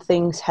certain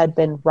things had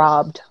been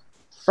robbed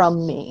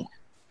from me.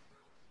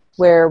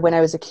 Where when I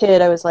was a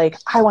kid, I was like,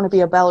 I want to be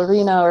a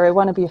ballerina, or I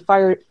want to be a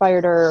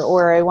firefighter,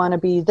 or I want to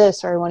be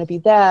this, or I want to be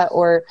that,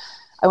 or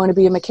I want to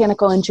be a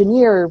mechanical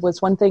engineer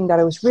was one thing that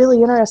I was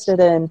really interested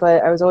in,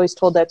 but I was always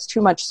told that's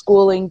too much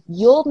schooling.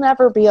 You'll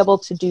never be able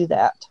to do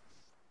that.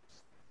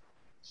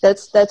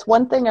 That's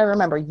one thing I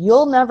remember.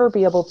 You'll never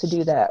be able to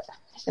do that.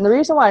 And the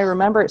reason why I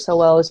remember it so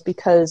well is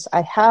because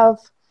I have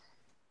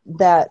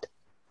that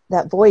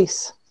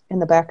voice in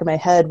the back of my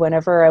head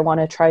whenever I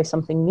want to try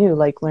something new,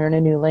 like learn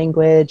a new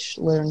language,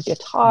 learn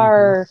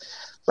guitar,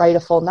 write a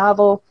full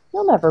novel.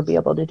 You'll never be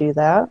able to do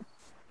that.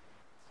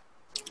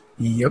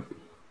 Yep.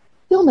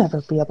 You'll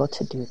never be able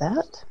to do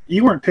that.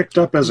 You weren't picked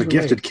up as a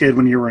gifted kid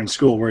when you were in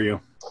school, were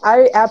you?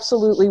 I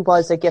absolutely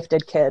was a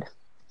gifted kid.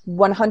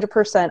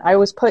 100%. I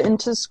was put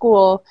into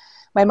school.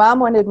 My mom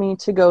wanted me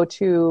to go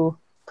to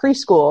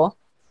preschool,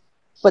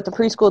 but the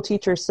preschool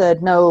teacher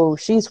said, no,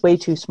 she's way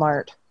too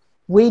smart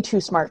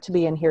to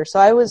be in here. So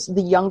I was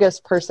the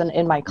youngest person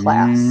in my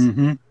class.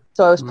 Mm-hmm.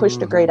 So I was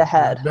pushed a grade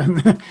ahead.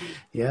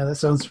 Yeah, that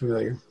sounds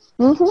familiar.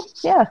 Mm-hmm.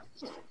 Yeah.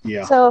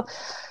 Yeah. So,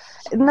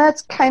 and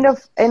that's kind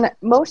of, and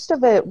most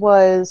of it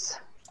was,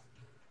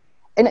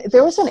 and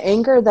there was an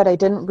anger that I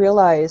didn't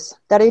realize,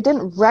 that I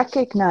didn't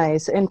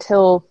recognize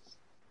until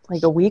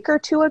like a week or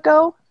two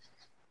ago.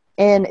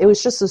 And it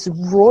was just this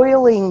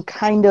roiling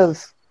kind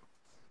of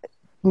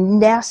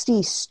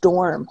nasty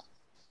storm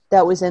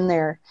that was in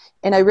there.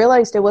 And I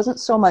realized it wasn't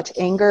so much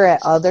anger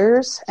at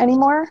others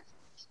anymore.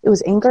 It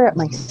was anger at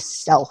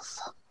myself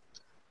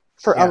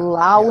for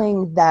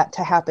allowing that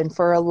to happen,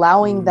 for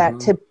allowing that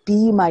to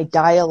be my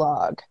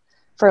dialogue,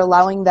 for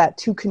allowing that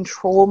to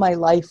control my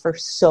life for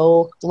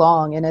so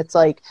long. And it's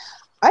like,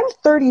 I'm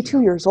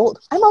 32 years old.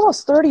 I'm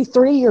almost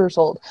 33 years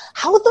old.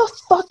 How the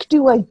fuck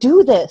do I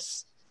do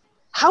this?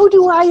 How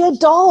do I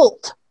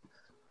adult?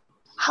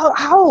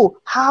 How?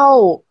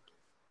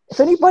 If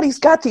anybody's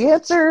got the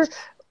answer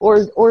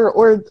or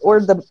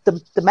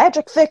the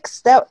magic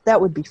fix,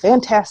 that would be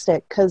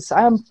fantastic, because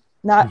I'm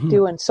not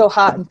doing so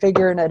hot and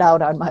figuring it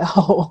out on my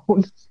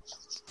own.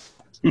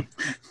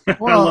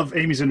 Well, I love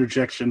Amy's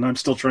interjection. I'm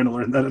still trying to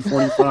learn that at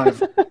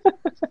 45.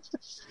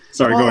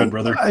 Sorry, go ahead,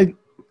 brother.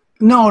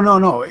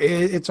 No.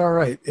 It's all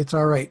right. It's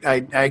all right.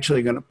 I'm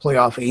actually going to play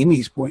off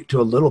Amy's point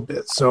to a little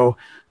bit. So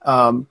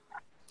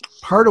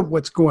part of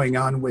what's going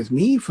on with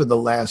me for the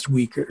last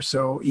week or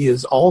so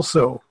is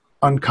also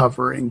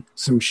uncovering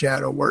some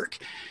shadow work.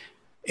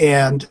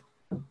 And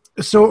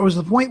so it was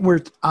the point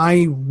where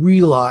I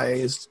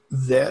realized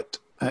that,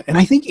 and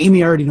I think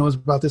Amy already knows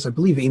about this. I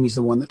believe Amy's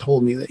the one that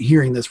told me that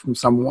hearing this from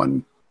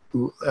someone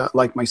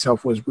like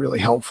myself was really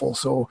helpful.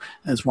 So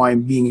that's why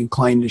I'm being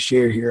inclined to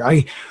share here.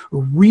 I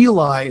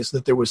realized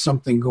that there was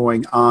something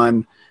going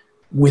on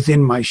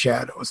within my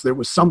shadows. There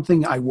was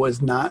something I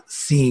was not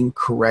seeing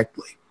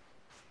correctly.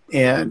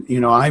 And,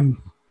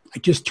 I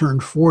just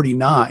turned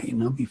 49.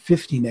 I'll be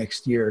 50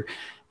 next year.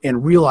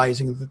 And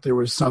realizing that there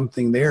was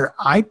something there,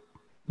 I've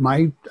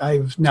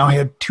now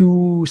had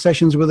 2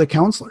 sessions with a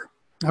counselor.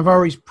 I've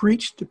always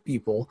preached to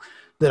people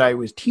that I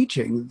was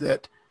teaching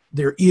that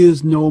there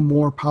is no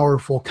more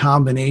powerful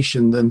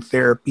combination than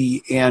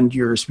therapy and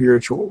your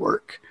spiritual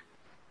work.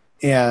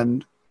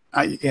 And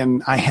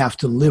I have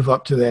to live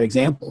up to that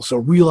example. So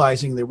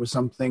realizing there was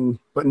something,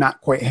 but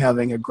not quite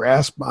having a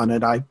grasp on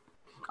it, I'm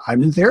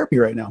in therapy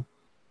right now.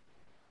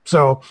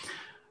 So,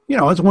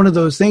 it's one of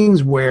those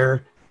things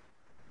where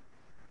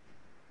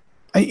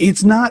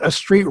it's not a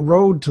straight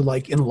road to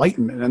like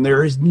enlightenment, and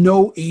there is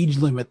no age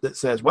limit that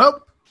says,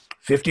 well,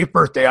 50th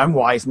birthday, I'm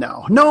wise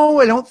now. No,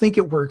 I don't think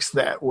it works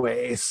that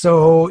way.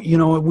 So,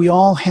 we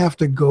all have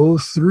to go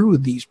through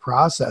these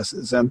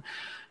processes. And,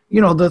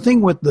 the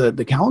thing with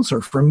the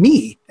counselor, for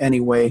me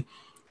anyway,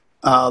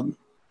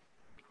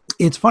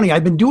 it's funny.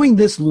 I've been doing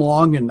this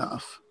long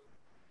enough,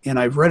 and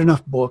I've read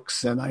enough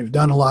books, and I've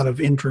done a lot of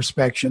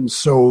introspection.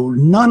 So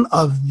none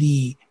of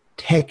the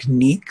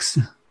techniques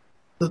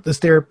that this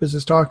therapist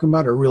is talking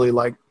about are really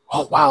like,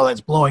 oh, wow, that's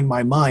blowing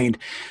my mind.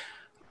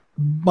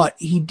 But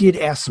he did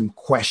ask some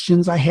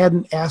questions I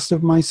hadn't asked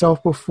of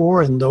myself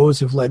before, and those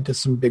have led to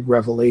some big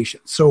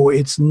revelations. So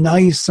it's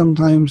nice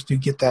sometimes to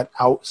get that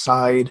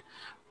outside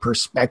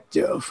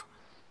perspective,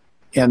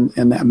 and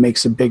that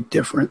makes a big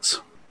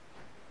difference.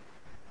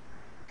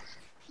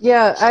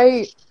 Yeah,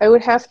 I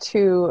would have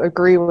to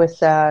agree with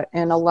that.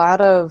 And a lot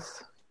of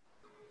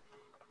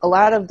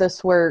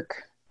this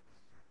work,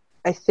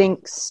 I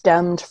think,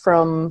 stemmed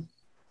from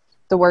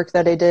the work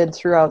that I did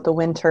throughout the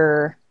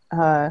winter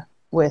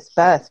with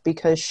Beth,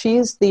 because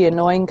she's the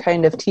annoying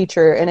kind of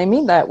teacher, and I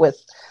mean that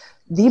with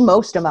the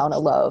most amount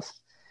of love.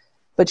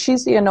 But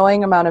she's the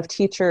annoying amount of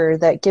teacher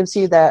that gives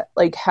you that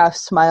like half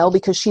smile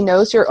because she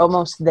knows you're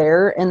almost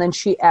there, and then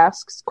she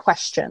asks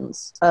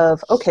questions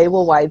of, okay,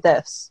 well, why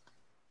this?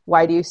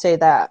 Why do you say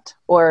that?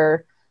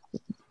 Or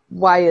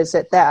why is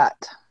it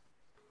that?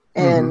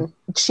 And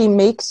she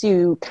makes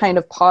you kind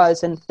of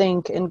pause and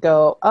think and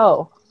go,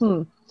 oh,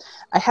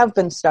 I have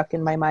been stuck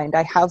in my mind.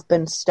 I have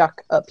been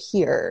stuck up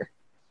here.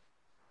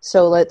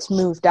 So let's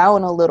move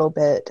down a little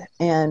bit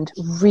and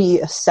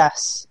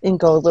reassess and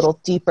go a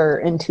little deeper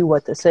into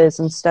what this is,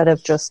 instead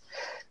of just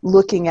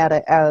looking at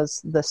it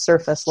as the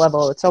surface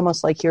level. It's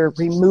almost like you're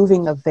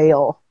removing a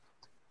veil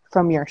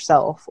from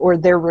yourself, or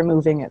they're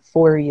removing it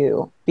for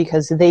you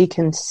because they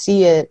can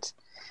see it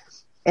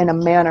in a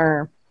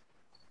manner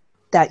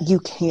that you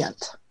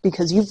can't,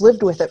 because you've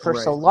lived with it for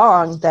so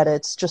long that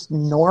it's just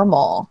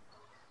normal.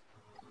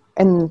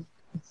 And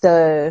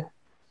the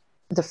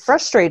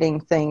frustrating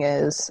thing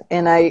is,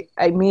 and I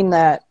mean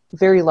that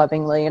very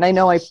lovingly, and I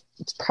know I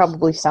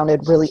probably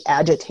sounded really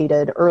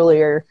agitated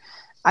earlier,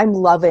 I'm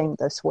loving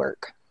this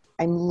work.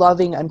 I'm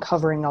loving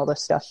uncovering all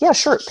this stuff. Yeah,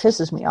 sure, it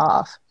pisses me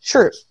off.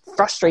 Sure, it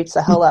frustrates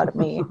the hell out of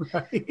me.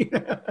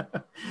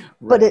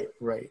 But it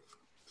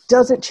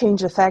doesn't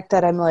change the fact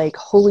that I'm like,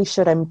 holy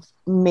shit, I'm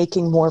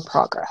making more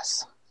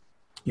progress.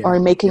 Yeah. Or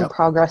I'm making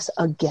progress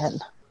again.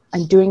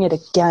 I'm doing it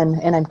again,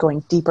 and I'm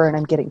going deeper, and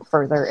I'm getting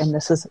further, and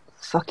this is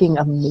fucking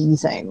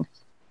amazing.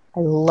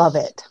 I love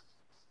it.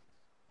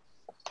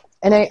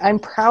 And I'm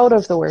proud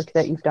of the work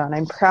that you've done.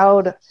 I'm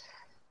proud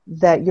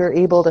that you're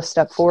able to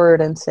step forward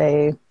and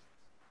say,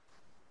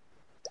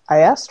 I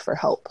asked for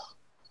help.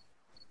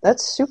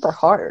 That's super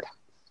hard.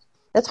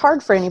 That's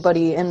hard for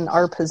anybody in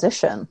our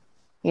position.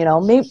 You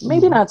know,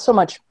 maybe not so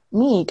much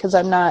me, because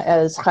I'm not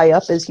as high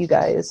up as you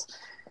guys.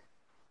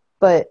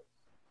 But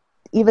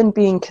even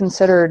being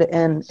considered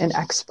an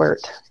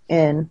expert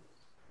in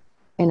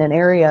an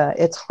area,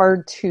 it's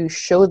hard to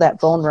show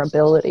that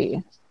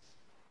vulnerability,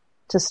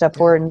 to step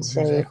forward and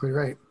say, exactly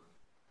right.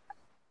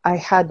 I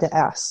had to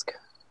ask.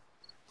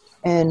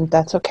 And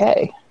that's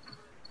okay.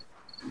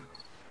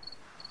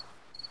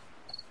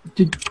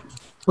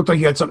 Looked like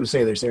you had something to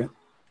say there, Sarah.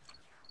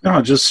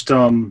 No, just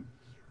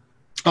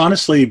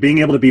honestly, being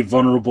able to be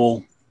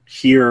vulnerable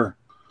here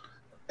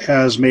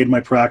has made my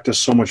practice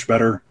so much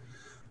better.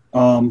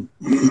 You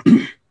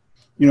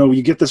know,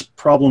 you get this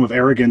problem of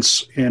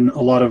arrogance in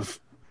a lot of,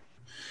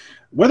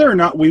 whether or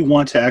not we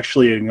want to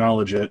actually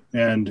acknowledge it.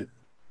 And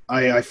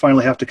I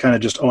finally have to kind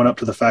of just own up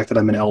to the fact that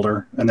I'm an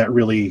elder, and that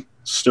really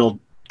still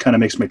kind of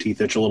makes my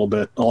teeth itch a little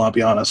bit. I'll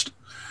be honest.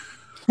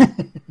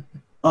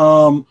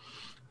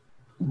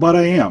 But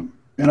I am,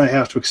 and I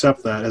have to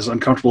accept that, as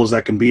uncomfortable as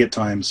that can be at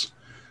times.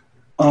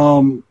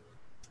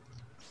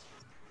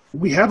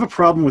 We have a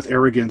problem with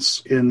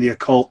arrogance in the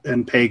occult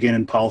and pagan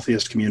and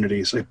polytheist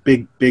communities. A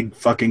big, big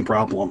fucking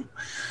problem.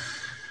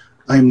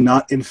 I'm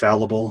not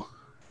infallible.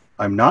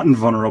 I'm not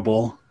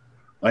invulnerable.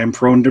 I am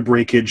prone to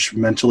breakage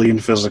mentally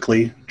and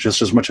physically,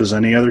 just as much as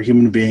any other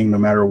human being, no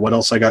matter what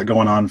else I got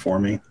going on for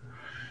me.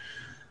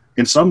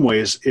 In some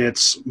ways,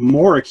 it's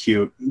more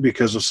acute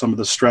because of some of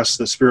the stress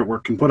that spirit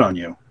work can put on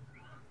you.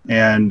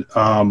 And,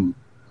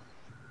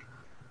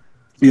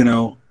 you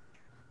know,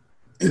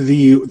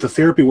 the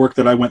therapy work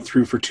that I went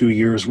through for 2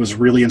 years was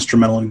really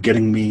instrumental in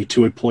getting me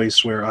to a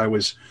place where I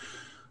was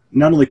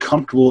not only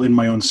comfortable in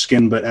my own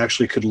skin, but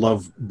actually could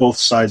love both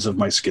sides of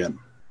my skin.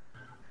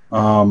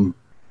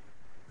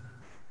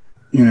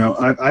 You know,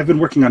 I've been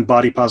working on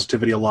body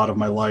positivity a lot of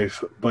my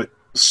life, but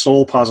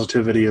soul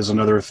positivity is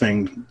another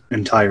thing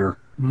entire.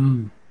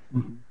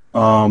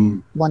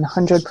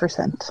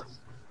 100%.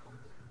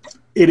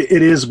 It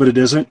is, but it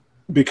isn't,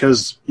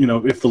 because, you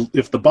know,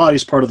 if the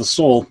body's part of the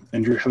soul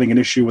and you're having an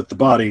issue with the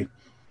body,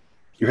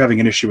 you're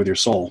having an issue with your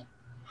soul.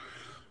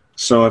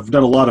 So I've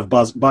done a lot of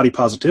body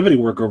positivity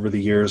work over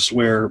the years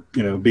where,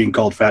 you know, being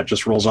called fat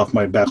just rolls off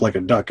my back like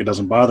a duck. It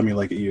doesn't bother me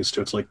like it used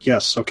to. It's like,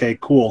 yes, okay,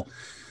 cool.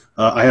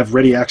 I have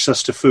ready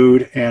access to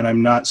food, and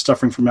I'm not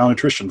suffering from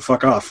malnutrition.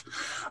 Fuck off.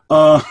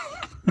 My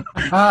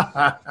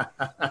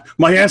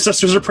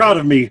ancestors are proud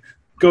of me.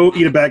 Go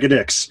eat a bag of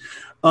dicks.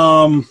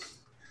 You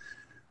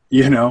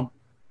know.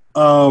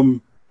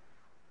 But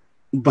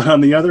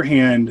on the other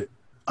hand,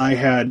 I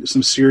had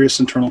some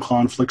serious internal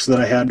conflicts that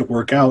I had to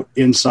work out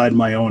inside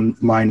my own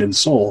mind and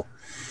soul.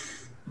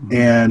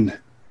 And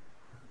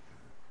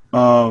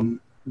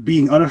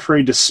being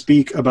unafraid to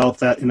speak about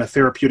that in a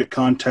therapeutic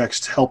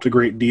context helped a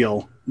great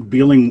deal.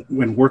 Dealing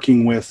and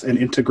working with and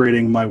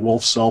integrating my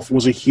wolf self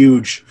was a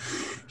huge,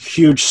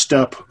 huge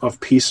step of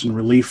peace and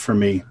relief for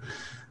me,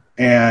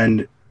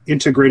 and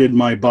integrated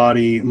my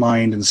body,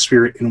 mind, and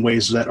spirit in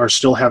ways that are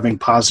still having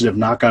positive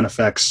knock-on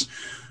effects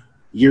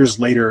years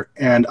later.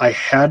 And I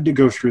had to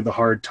go through the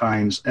hard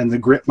times and the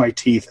grit my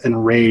teeth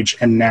and rage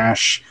and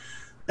gnash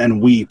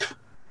and weep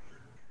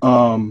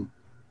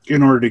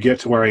in order to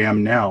get to where I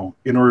am now,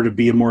 in order to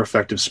be a more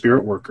effective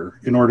spirit worker,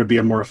 in order to be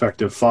a more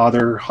effective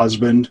father,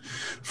 husband,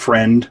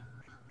 friend,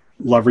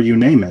 lover, you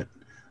name it.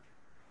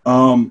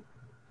 And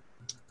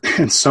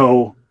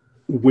so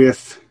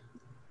with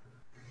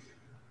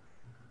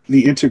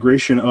the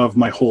integration of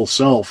my whole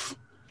self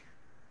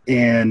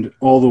and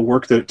all the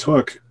work that it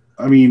took,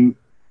 I mean,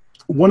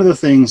 one of the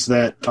things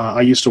that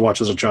I used to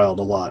watch as a child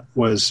a lot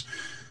was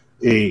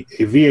a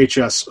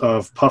VHS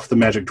of Puff the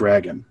Magic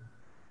Dragon.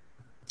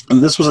 And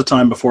this was a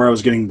time before I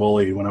was getting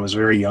bullied, when I was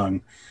very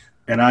young,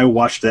 and I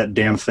watched that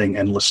damn thing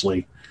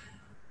endlessly.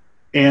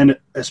 And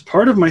as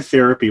part of my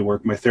therapy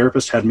work, my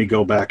therapist had me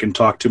go back and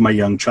talk to my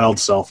young child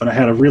self, and I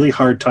had a really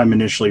hard time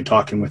initially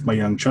talking with my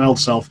young child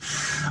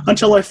self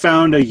until I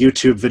found a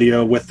YouTube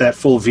video with that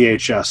full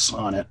VHS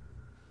on it.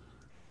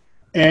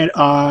 And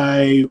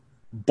I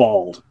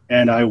bawled,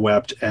 and I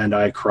wept, and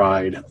I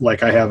cried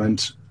like I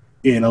haven't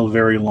in a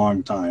very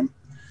long time.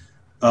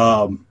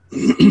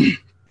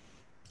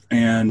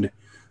 And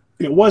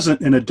it wasn't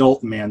an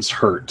adult man's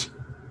hurt.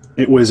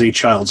 It was a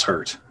child's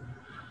hurt.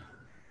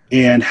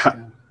 And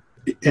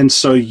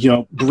so, you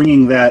know,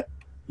 bringing that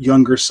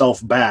younger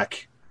self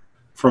back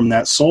from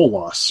that soul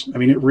loss. I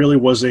mean, it really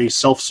was a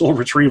soul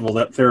retrieval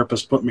that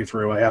therapist put me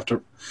through. I have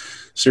to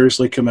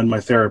seriously commend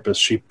my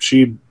therapist.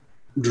 She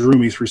drew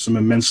me through some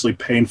immensely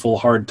painful,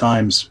 hard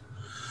times.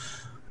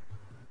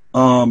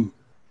 But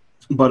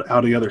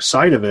out of the other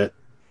side of it,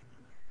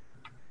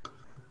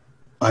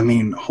 I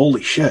mean,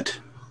 holy shit.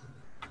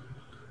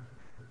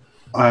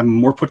 I'm a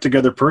more put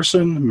together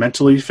person,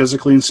 mentally,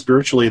 physically, and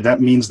spiritually.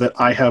 That means that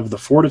I have the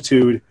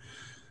fortitude,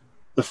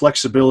 the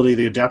flexibility,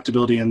 the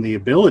adaptability, and the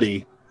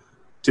ability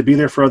to be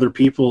there for other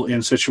people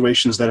in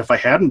situations that if I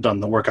hadn't done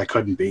the work, I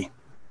couldn't be.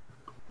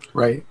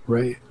 Right.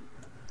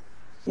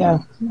 Yeah,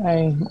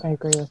 I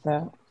agree with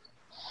that.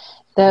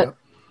 That,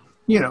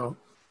 you know,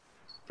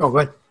 oh, go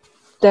ahead.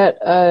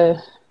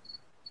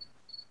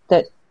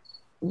 That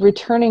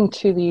returning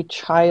to the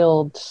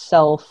child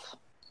self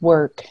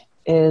work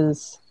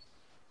is,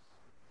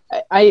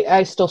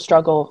 I still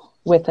struggle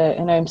with it,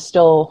 and I'm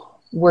still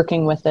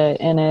working with it,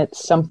 and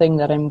it's something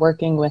that I'm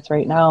working with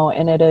right now,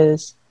 and it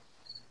is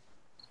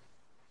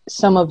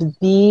some of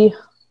the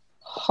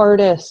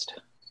hardest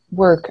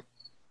work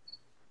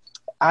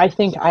I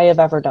think I have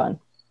ever done,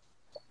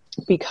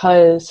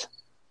 because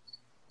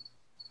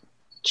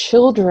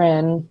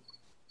children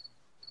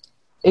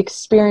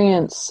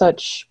experience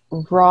such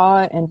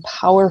raw and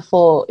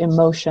powerful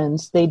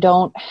emotions. They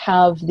don't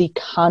have the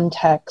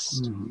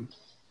context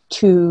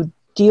to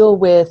deal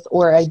with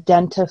or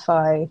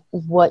identify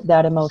what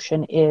that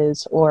emotion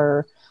is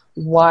or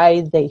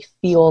why they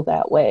feel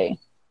that way.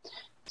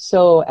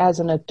 So as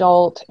an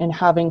adult, and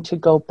having to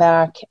go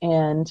back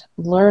and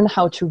learn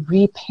how to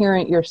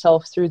reparent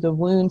yourself through the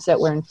wounds that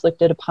were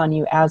inflicted upon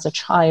you as a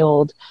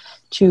child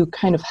to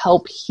kind of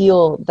help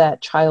heal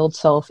that child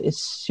self is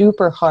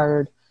super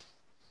hard,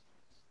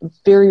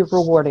 very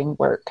rewarding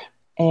work.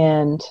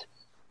 And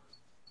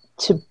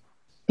to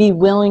be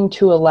willing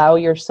to allow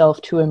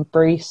yourself to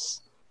embrace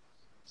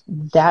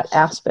that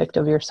aspect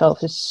of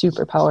yourself is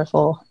super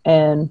powerful.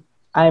 And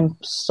I'm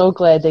so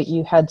glad that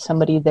you had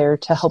somebody there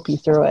to help you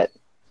through it,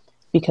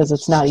 because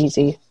it's not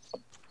easy.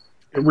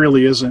 It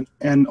really isn't.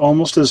 And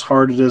almost as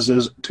hard as it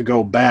is to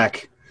go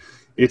back,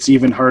 it's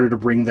even harder to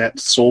bring that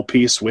soul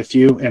piece with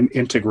you and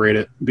integrate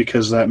it,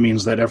 because that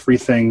means that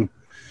everything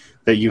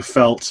that you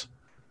felt,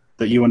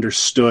 that you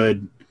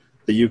understood,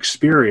 that you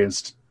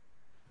experienced,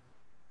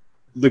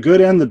 the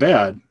good and the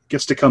bad,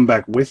 gets to come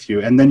back with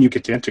you, and then you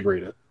get to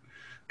integrate it.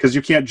 Because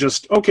you can't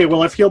just, okay,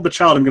 well, I've healed the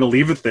child, I'm going to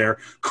leave it there.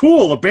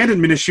 Cool,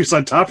 abandonment issues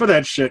on top of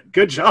that shit.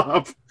 Good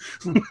job.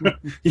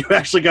 You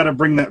actually got to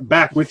bring that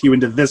back with you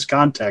into this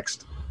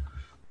context.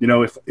 You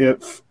know,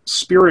 if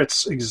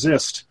spirits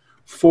exist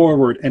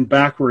forward and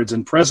backwards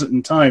and present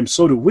in time,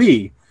 so do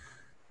we.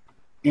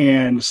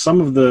 And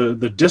some of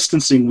the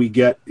distancing we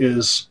get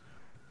is,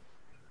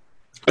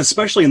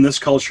 especially in this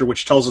culture,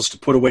 which tells us to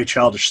put away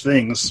childish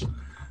things,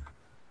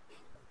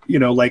 you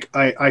know, like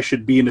I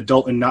should be an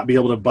adult and not be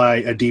able to buy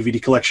a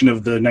DVD collection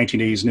of the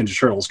 1980s Ninja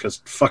Turtles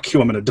because fuck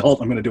you, I'm an adult,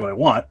 I'm going to do what I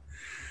want.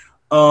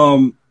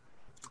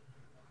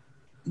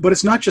 But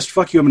it's not just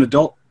fuck you, I'm an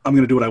adult, I'm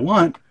going to do what I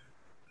want.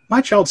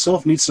 My child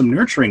self needs some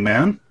nurturing,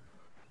 man.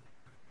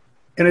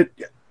 And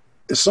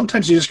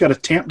sometimes you just got to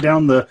tamp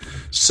down the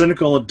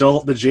cynical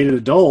adult, the jaded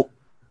adult,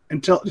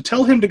 and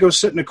tell him to go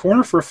sit in a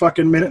corner for a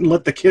fucking minute and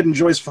let the kid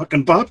enjoy his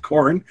fucking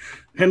popcorn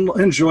and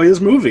enjoy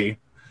his movie.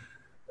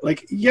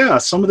 Like, yeah,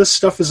 some of this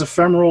stuff is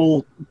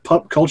ephemeral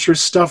pop culture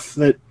stuff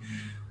that,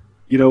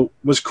 you know,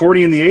 was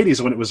corny in the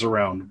 80s when it was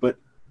around. But,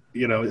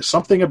 you know,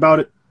 something about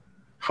it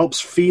helps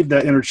feed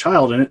that inner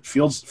child, and it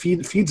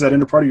feeds that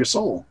inner part of your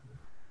soul.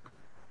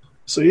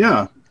 So,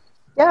 yeah.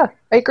 Yeah,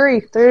 I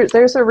agree.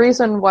 There's a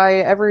reason why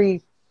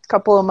every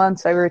couple of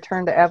months I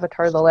return to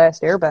Avatar: The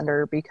Last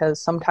Airbender,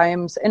 because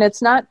sometimes, and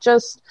it's not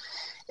just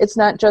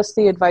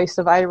the advice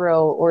of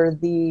Iroh or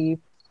the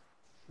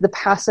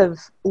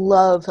passive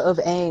love of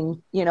Aang,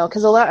 you know,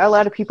 because a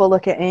lot of people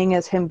look at Aang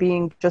as him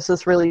being just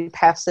this really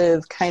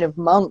passive kind of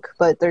monk,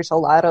 but there's a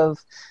lot of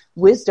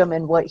wisdom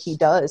in what he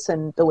does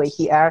and the way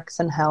he acts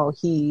and how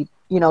he,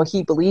 you know,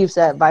 he believes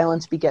that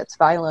violence begets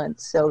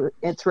violence. So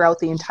throughout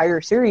the entire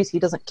series, he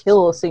doesn't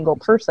kill a single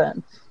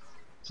person.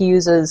 He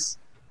uses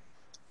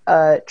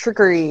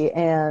trickery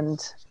and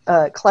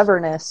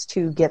cleverness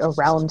to get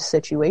around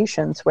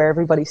situations where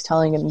everybody's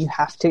telling him you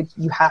have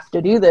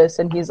to do this,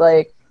 and he's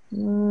like,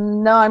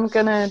 no, I'm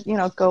gonna, you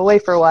know, go away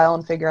for a while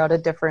and figure out a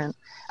different.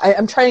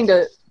 I'm trying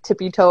to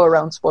tippy-toe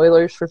around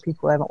spoilers for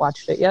people who haven't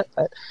watched it yet,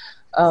 but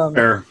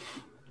fair.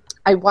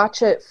 I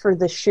watch it for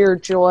the sheer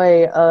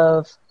joy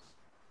of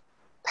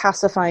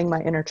pacifying my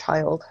inner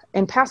child.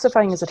 And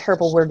pacifying is a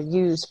terrible word to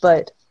use,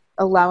 but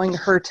allowing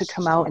her to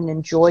come out and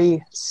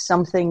enjoy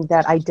something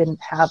that I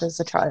didn't have as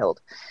a child.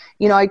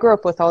 You know, I grew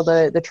up with all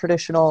the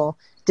traditional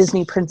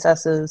Disney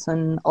princesses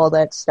and all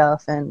that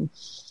stuff, and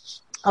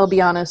I'll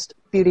be honest,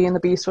 Beauty and the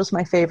Beast was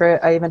my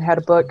favorite. I even had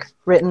a book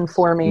written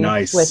for me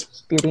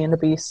with Beauty and the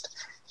Beast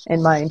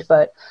in mind.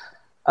 But,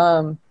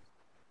 you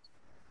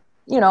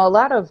know, a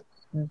lot of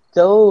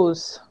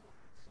those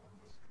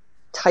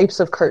types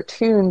of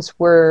cartoons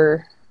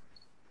were,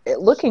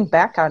 looking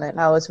back on it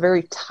now, is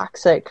very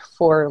toxic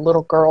for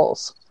little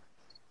girls.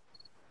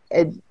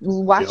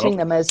 watching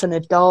them as an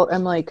adult,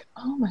 I'm like,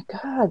 oh my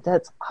God,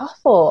 that's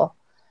awful.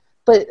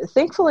 But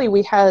thankfully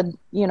we had,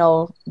 you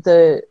know,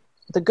 the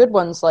good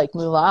ones like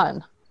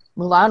Mulan.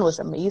 Mulan was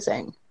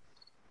amazing.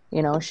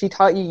 You know, she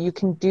taught you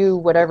can do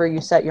whatever you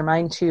set your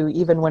mind to,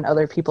 even when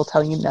other people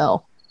tell you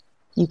no,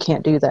 you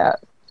can't do that.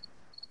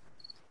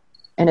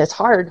 And it's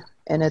hard,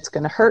 and it's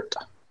going to hurt,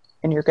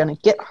 and you're going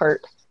to get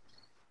hurt,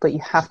 but you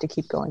have to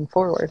keep going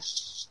forward.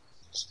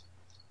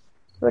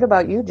 What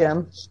about you,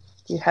 Jim?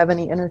 Do you have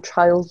any inner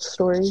child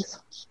stories?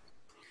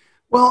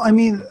 Well, I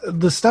mean,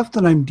 the stuff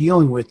that I'm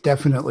dealing with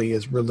definitely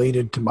is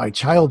related to my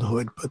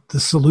childhood, but the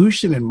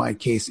solution in my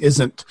case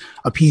isn't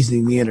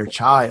appeasing the inner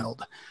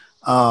child.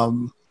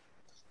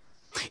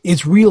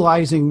 It's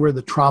realizing where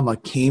the trauma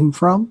came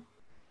from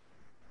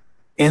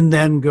and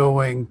then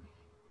going,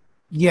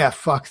 yeah,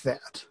 fuck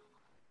that.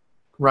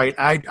 Right?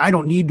 I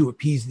don't need to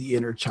appease the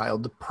inner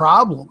child. The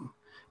problem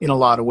in a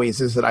lot of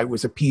ways is that I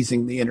was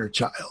appeasing the inner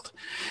child.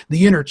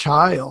 The inner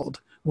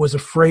child was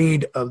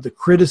afraid of the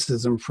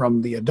criticism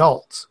from the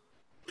adults.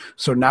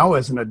 So now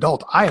as an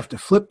adult, I have to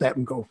flip that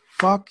and go,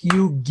 fuck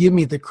you, give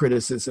me the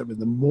criticism. And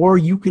the more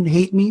you can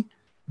hate me,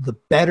 the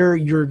better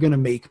you're going to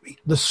make me,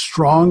 the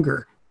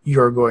stronger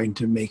you're going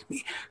to make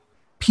me.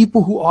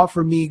 People who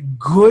offer me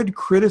good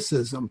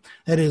criticism,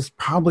 that is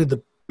probably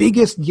the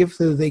biggest gift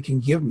that they can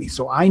give me.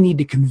 So I need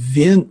to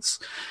convince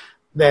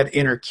that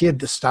inner kid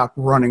to stop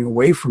running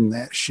away from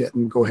that shit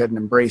and go ahead and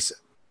embrace it.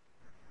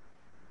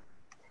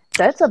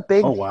 That's a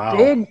big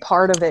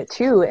part of it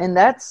too. And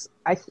that's,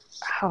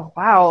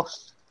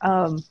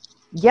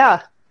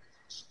 yeah,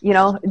 you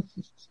know,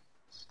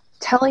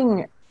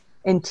 telling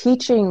and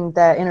teaching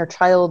that inner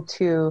child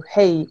to,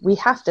 hey, we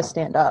have to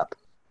stand up,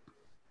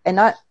 and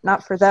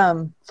not for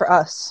them, for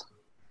us.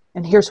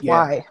 And here's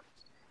why.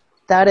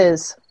 That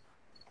is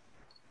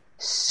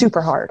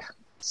super hard.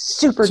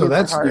 Super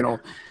duper hard. So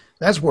that's,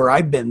 that's where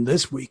I've been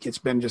this week. It's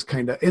been just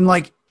kind of, and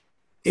like,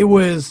 it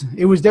was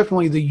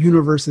definitely the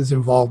universe's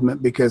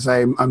involvement, because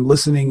I'm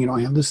listening,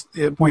 I have this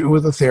appointment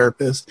with a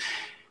therapist,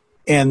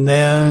 and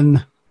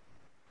then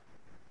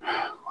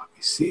let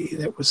me see,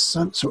 that was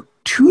so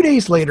 2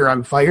 days later,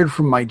 I'm fired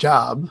from my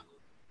job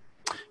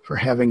for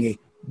having a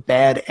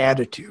bad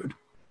attitude.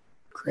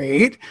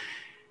 Great.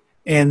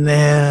 And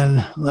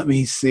then let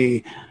me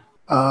see,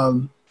 a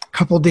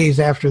couple of days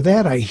after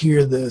that, I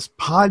hear this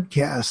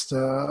podcast.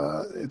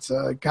 It's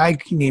a guy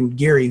named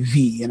Gary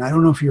V. And I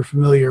don't know if you're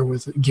familiar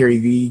with Gary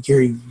V.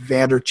 Gary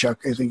Vaynerchuk,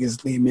 I think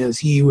his name is.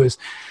 He was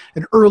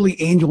an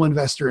early angel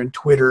investor in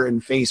Twitter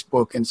and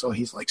Facebook. And so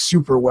he's like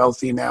super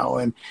wealthy now.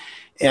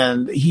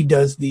 And he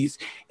does these,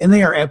 and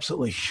they are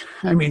absolutely,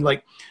 I mean,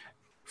 like,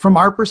 from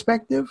our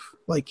perspective,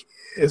 like,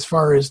 as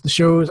far as the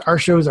shows, our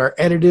shows are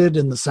edited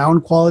and the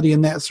sound quality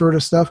and that sort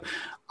of stuff,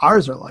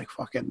 ours are like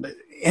fucking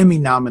Emmy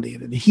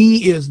nominated.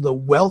 He is the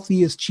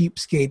wealthiest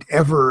cheapskate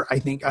ever, I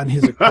think, on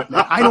his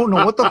equipment. I don't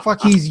know what the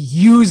fuck he's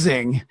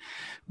using,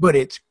 but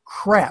it's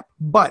crap.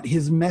 But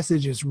his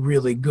message is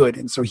really good.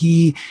 And so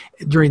he,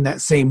 during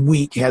that same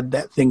week, had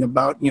that thing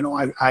about,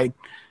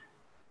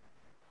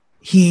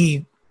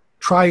 he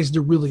tries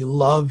to really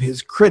love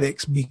his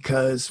critics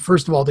because,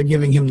 first of all, they're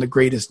giving him the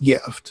greatest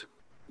gift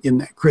in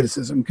that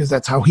criticism, because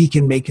that's how he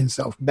can make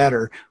himself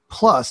better.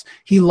 Plus,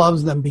 he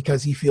loves them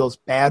because he feels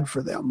bad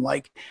for them.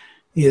 Like,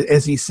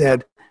 as he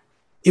said,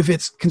 if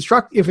it's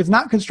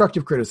not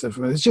constructive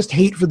criticism, it's just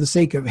hate for the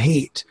sake of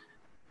hate,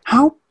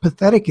 how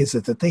pathetic is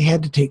it that they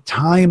had to take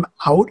time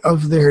out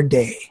of their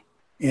day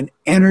and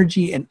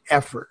energy and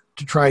effort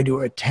to try to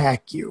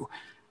attack you?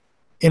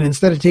 And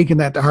instead of taking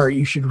that to heart,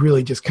 you should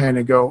really just kind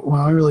of go,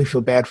 well, I really feel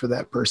bad for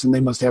that person.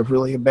 They must have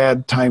really a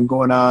bad time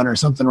going on, or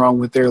something wrong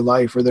with their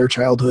life or their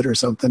childhood or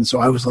something. So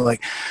I was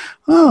like,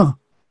 oh,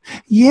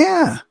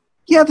 yeah,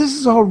 this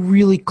is all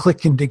really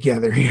clicking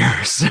together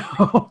here.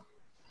 So,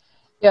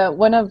 yeah,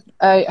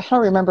 I don't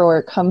remember where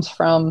it comes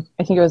from.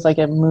 I think it was like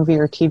a movie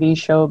or TV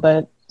show,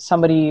 but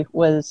somebody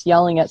was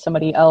yelling at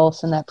somebody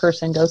else, and that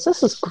person goes,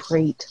 "This is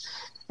great."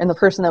 And the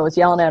person that was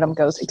yelling at him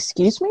goes,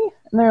 "Excuse me?"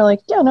 And they're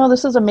like, "Yeah, no,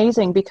 this is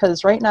amazing,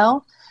 because right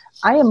now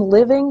I am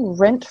living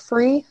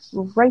rent-free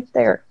right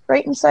there,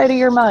 right inside of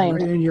your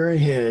mind. Right in your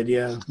head,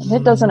 yeah. And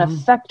it doesn't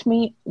affect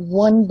me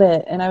one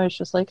bit." And I was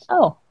just like,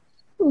 oh,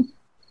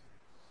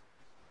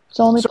 it's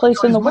the only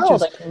place in the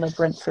world I can live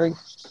rent-free.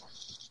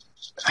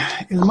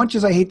 As much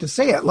as I hate to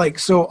say it, like,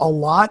 so a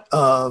lot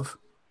of,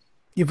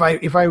 if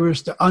I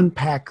was to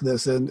unpack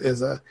this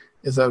as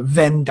a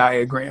Venn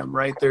diagram,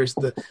 right? There's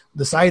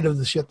the side of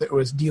the shit that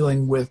was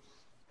dealing with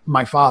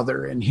my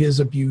father and his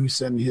abuse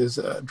and his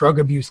drug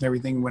abuse and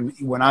everything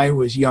when I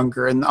was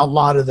younger. And a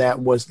lot of that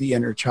was the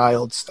inner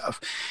child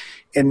stuff.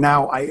 And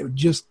now I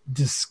just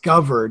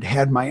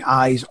had my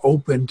eyes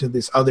open to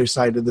this other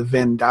side of the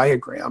Venn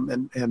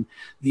diagram. And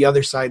the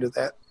other side of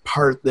that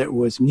part that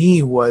was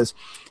me was,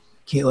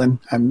 Caitlin,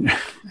 I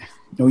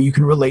know you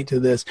can relate to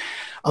this,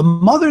 a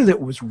mother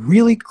that was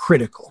really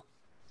critical,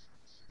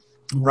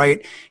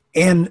 right?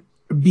 And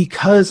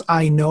because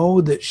I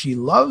know that she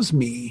loves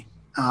me,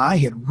 I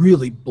had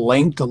really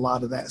blanked a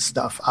lot of that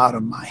stuff out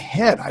of my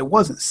head. I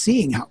wasn't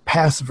seeing how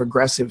passive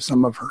aggressive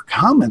some of her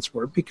comments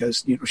were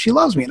because, she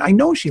loves me and I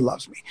know she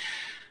loves me.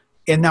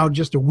 And now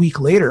just a week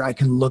later, I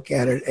can look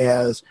at it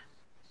as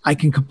I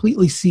can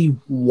completely see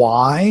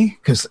why,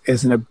 because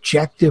as an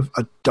objective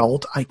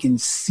adult, I can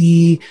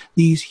see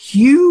these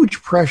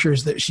huge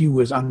pressures that she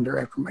was under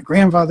after my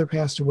grandfather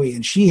passed away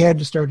and she had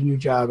to start a new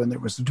job and there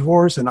was a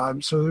divorce.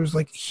 And so there's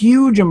like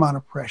huge amount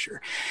of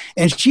pressure.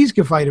 And she's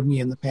confided me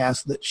in the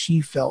past that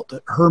she felt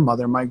that her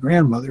mother, my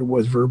grandmother,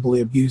 was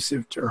verbally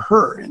abusive to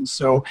her. And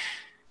so,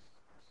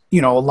 a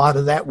lot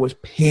of that was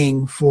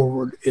paying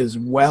forward as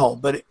well.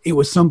 But it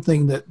was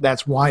something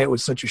that's why it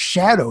was such a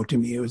shadow to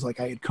me. It was like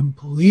I had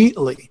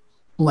completely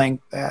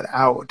blanked that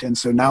out. And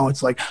so now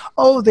it's like,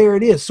 oh, there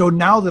it is. So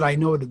now that I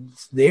know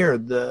it's there,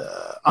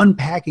 the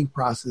unpacking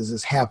process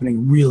is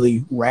happening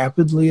really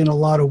rapidly in a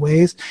lot of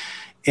ways.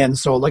 And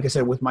so, like I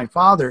said, with my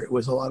father, it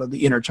was a lot of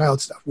the inner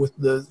child stuff. With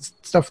the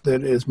stuff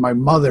that is my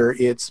mother,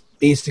 it's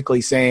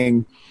basically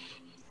saying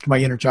to my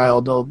inner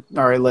child, all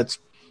right, let's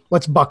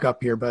buck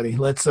up here, buddy.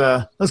 Let's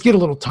get a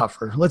little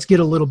tougher. Let's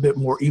get a little bit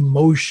more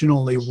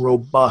emotionally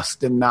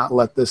robust and not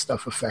let this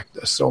stuff affect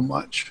us so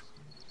much.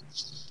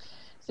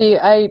 See,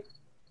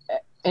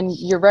 and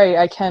you're right,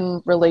 I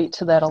can relate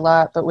to that a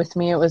lot, but with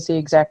me it was the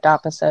exact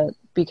opposite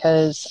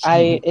because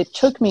it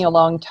took me a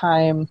long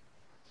time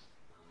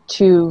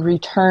to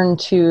return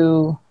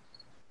to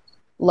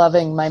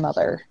loving my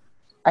mother.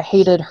 I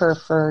hated her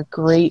for a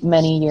great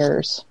many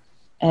years.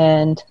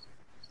 And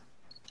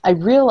I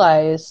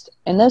realized,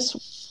 and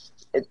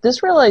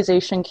this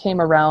realization came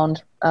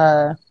around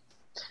the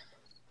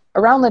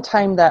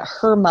time that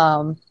her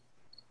mom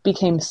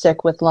became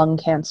sick with lung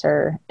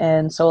cancer.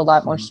 And so a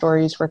lot more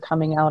stories were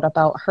coming out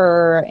about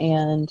her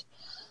and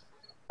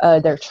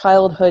their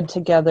childhood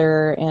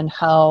together and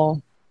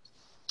how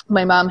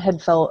my mom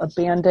had felt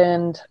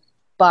abandoned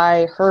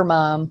by her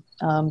mom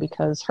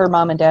because her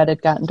mom and dad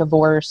had gotten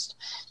divorced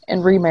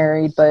and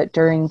remarried. But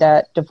during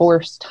that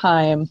divorce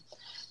time,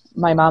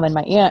 my mom and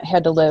my aunt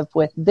had to live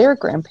with their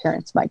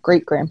grandparents, my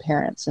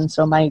great-grandparents. And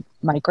so my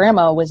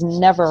grandma was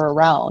never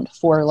around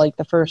for like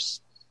the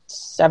first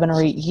 7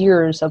 or 8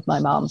 years of my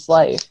mom's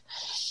life.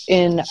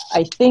 And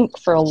I think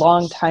for a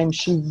long time,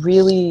 she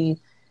really,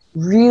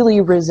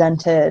 really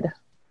resented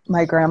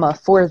my grandma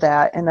for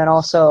that. And then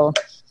also,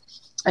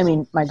 I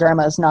mean, my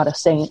grandma is not a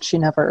saint. She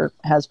never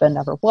has been,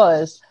 never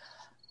was,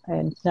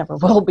 and never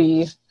will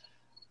be.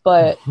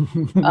 But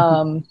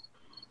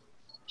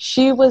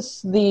she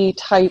was the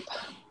type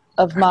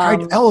of mom. I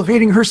tried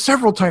elevating her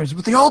several times,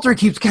 but the altar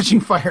keeps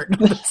catching fire.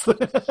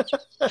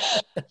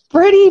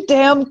 Pretty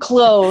damn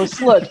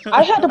close. Look,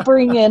 I had to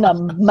bring in a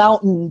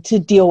mountain to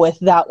deal with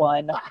that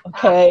one.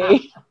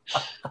 Okay.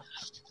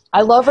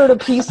 I love her to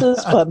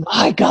pieces, but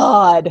my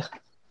God.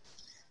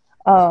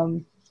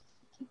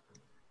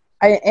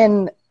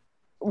 And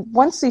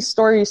once these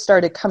stories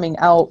started coming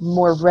out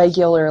more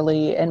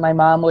regularly and my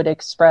mom would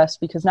express,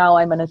 because now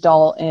I'm an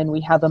adult and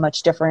we have a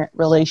much different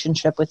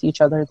relationship with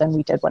each other than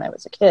we did when I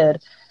was a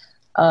kid.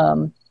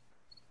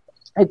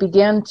 I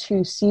began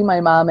to see my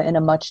mom in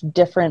a much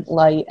different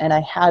light, and I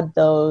had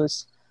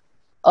those,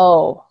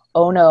 oh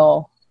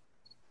no,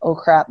 oh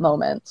crap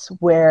moments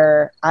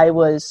where I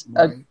was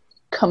a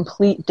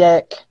complete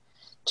dick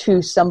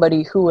to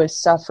somebody who was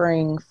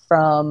suffering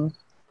from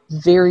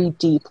very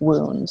deep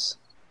wounds.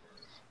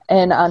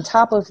 And on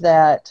top of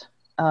that,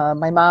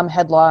 my mom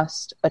had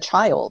lost a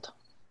child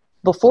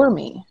before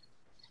me.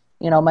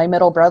 My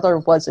middle brother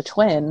was a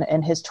twin,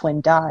 and his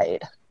twin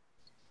died.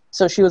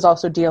 So she was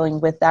also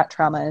dealing with that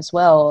trauma as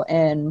well.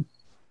 And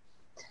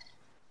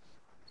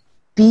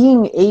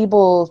being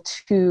able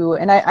to,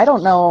 and I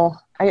don't know,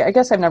 I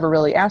guess I've never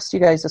really asked you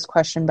guys this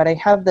question, but I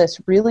have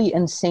this really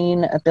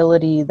insane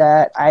ability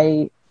that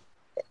I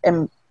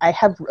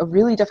have a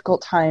really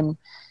difficult time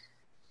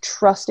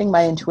trusting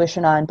my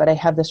intuition on, but I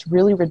have this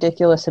really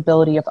ridiculous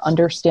ability of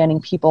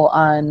understanding people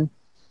on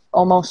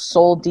almost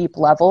soul deep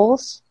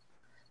levels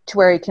to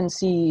where I can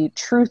see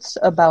truths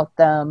about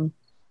them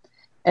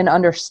and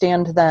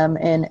understand them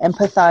and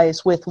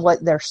empathize with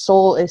what their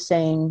soul is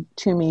saying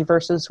to me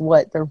versus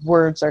what their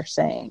words are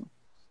saying.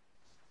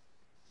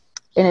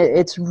 And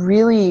it's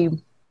really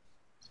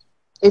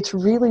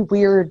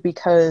weird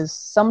because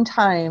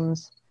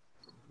sometimes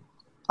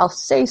I'll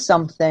say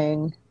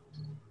something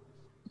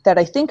that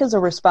I think is a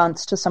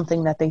response to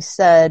something that they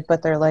said,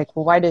 but they're like,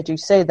 well, why did you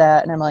say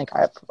that? And I'm like,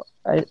 I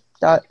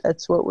thought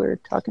that's what we're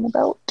talking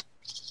about.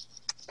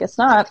 Guess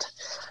not.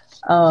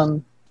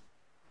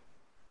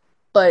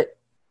 But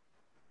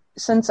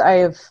since I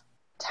have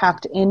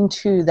tapped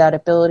into that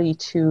ability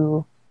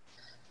to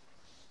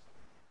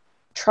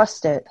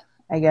trust it,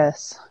 I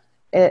guess,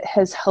 it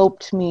has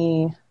helped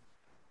me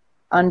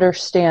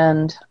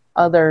understand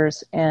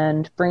others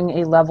and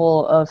bring a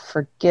level of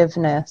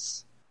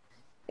forgiveness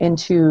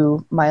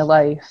into my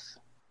life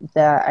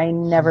that I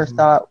never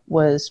thought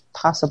was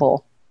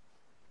possible.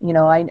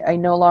 I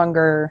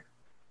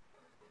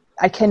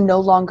can no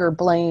longer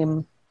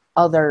blame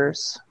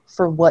others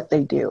for what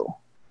they do.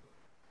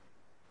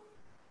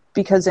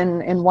 because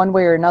in one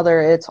way or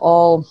another, it's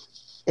all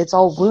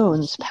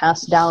wounds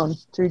passed down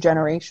through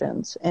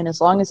generations. And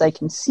as long as I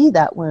can see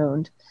that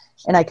wound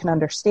and I can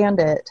understand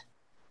it,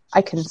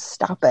 I can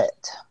stop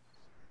it.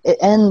 It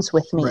ends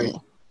with me. Right.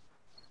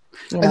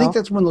 You know? I think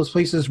that's one of those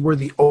places where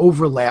the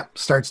overlap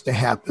starts to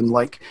happen.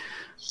 Like,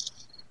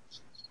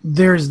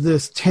 there's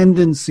this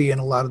tendency in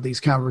a lot of these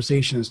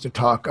conversations to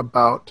talk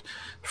about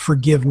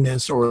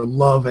forgiveness or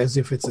love as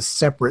if it's a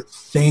separate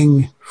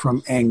thing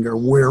from anger,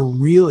 where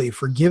really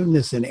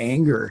forgiveness and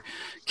anger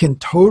can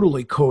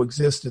totally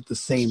coexist at the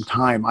same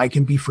time. I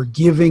can be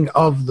forgiving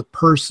of the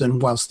person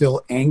while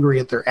still angry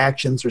at their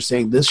actions, or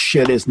saying this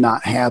shit is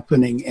not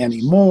happening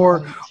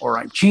anymore, or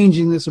I'm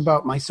changing this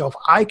about myself.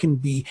 I can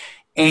be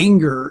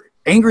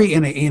angry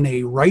in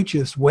a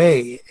righteous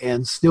way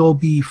and still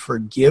be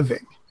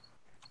forgiving.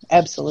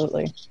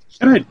 Absolutely.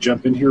 Can I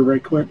jump in here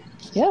right quick?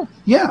 Yeah.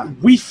 Yeah,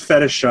 We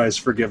fetishize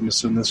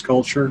forgiveness in this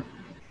culture.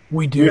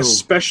 we do. We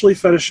especially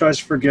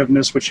fetishize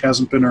forgiveness which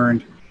hasn't been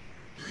earned.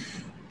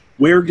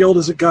 Weregild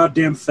is a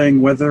goddamn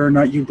thing, whether or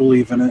not you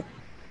believe in it.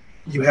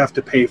 You have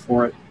to pay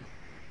for it.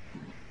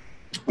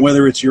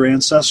 Whether it's your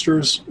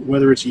ancestors,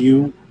 whether it's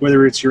you,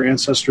 whether it's your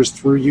ancestors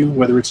through you,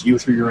 whether it's you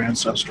through your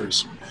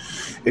ancestors.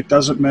 It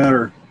doesn't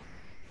matter.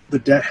 The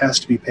debt has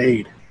to be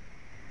paid.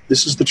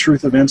 This is the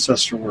truth of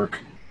ancestor work.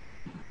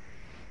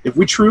 If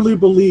we truly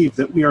believe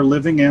that we are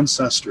living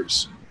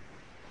ancestors,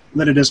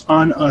 that it is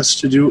on us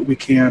to do what we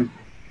can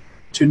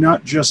to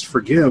not just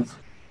forgive,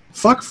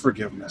 fuck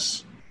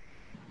forgiveness.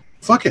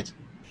 Fuck it.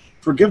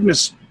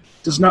 Forgiveness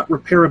does not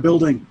repair a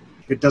building.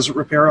 It doesn't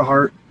repair a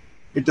heart.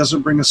 It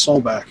doesn't bring a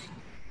soul back.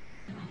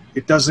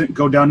 It doesn't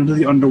go down into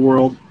the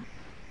underworld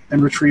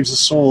and retrieves a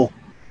soul.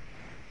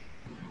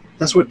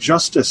 That's what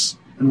justice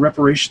and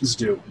reparations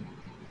do.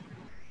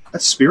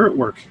 That's spirit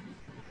work.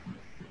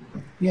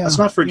 Yeah, That's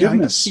not forgiveness. Yeah, I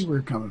can see where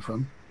you're coming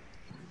from.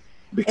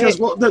 Because,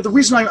 well, the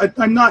reason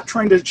I'm not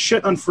trying to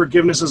shit on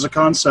forgiveness as a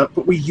concept,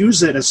 but we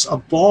use it as a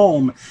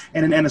balm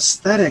and an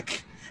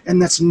anesthetic, and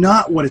that's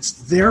not what it's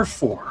there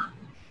for.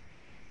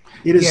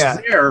 It is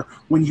there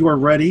when you are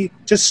ready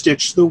to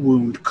stitch the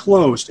wound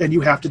closed, and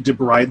you have to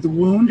debride the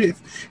wound,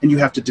 and you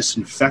have to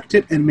disinfect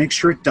it and make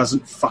sure it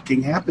doesn't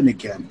fucking happen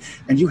again.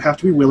 And you have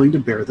to be willing to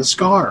bear the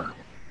scar.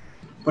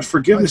 But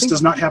forgiveness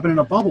does not happen in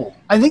a bubble.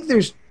 I think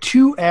there's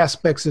two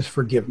aspects of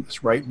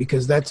forgiveness, right?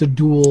 Because that's a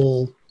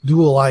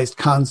dualized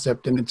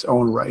concept in its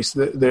own right.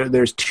 So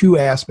there's two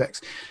aspects.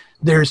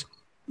 There's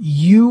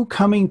you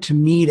coming to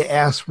me to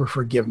ask for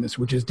forgiveness,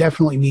 which is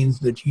definitely means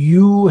that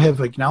you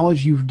have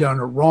acknowledged you've done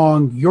a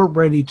wrong. You're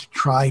ready to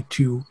try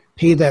to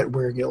pay that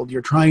weregild.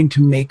 You're trying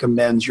to make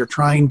amends. You're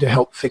trying to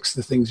help fix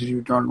the things that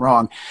you've done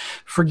wrong.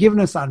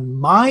 Forgiveness on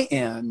my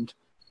end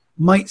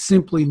might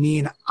simply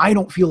mean I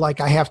don't feel like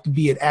I have to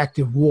be at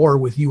active war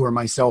with you or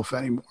myself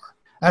anymore.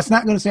 That's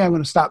not going to say I'm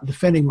going to stop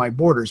defending my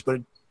borders, but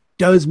it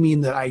does mean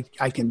that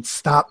I can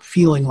stop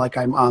feeling like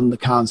I'm on the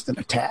constant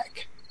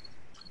attack.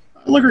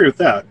 I'll agree with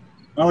that.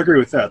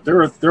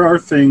 There are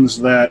things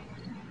that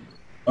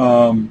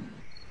that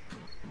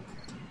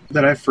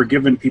I've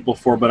forgiven people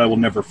for, but I will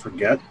never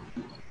forget.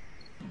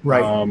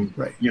 Right.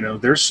 Right. You know,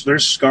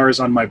 there's scars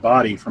on my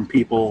body from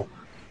people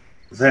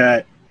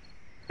that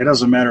it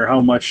doesn't matter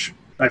how much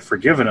I've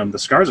forgiven them, the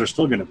scars are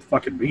still going to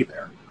fucking be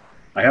there.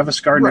 I have a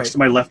scar next to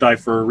my left eye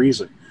for a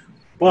reason.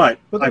 But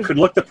I could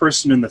look the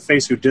person in the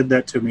face who did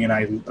that to me,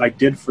 and I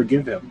did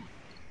forgive him.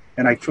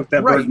 And I took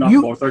that burden off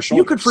both our shoulders.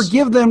 You could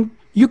forgive them.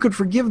 You could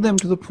forgive them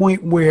to the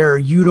point where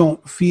you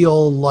don't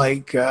feel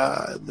like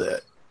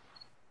that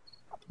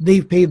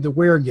they've paid the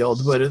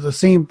weregild, but at the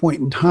same point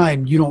in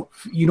time, you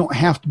don't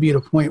have to be at a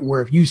point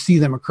where if you see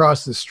them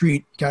across the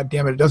street, God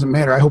damn it doesn't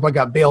matter. I hope I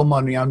got bail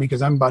money on me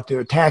because I'm about to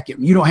attack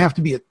him. You don't have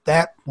to be at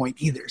that point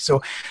either.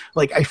 So,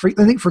 like I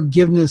think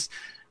forgiveness,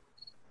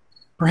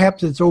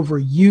 perhaps it's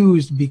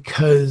overused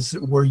because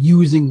we're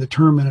using the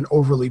term in an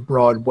overly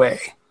broad way.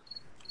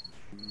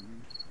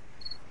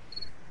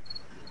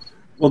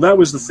 Well, that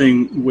was the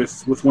thing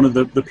with one of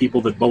the people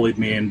that bullied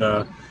me, and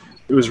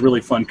it was really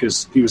fun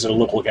because he was at a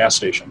local gas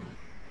station.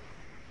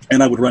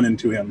 And I would run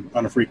into him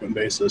on a frequent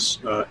basis.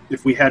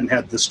 If we hadn't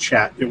had this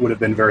chat, it would have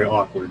been very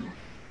awkward.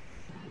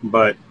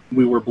 But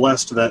we were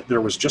blessed that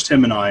there was just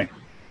him and I,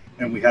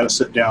 and we had to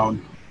sit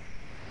down.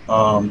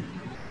 And,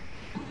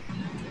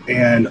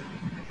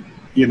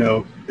 you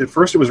know, at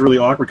first it was really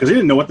awkward because he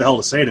didn't know what the hell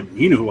to say to me.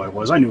 He knew who I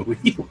was. I knew who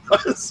he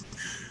was.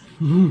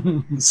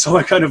 So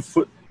I kind of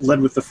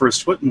led with the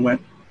first foot and went,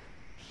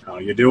 "How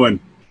you doing?"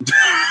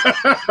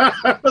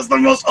 That's the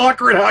most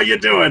awkward "how you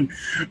doing?"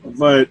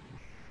 But,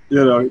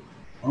 you know,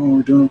 "Oh,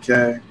 we're doing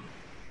okay.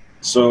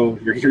 So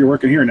you're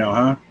working here now,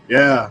 huh?"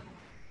 "Yeah."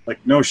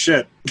 Like, no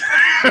shit.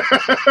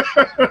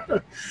 You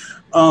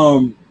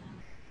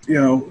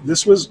know,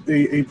 this was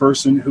a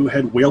person who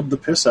had wailed the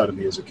piss out of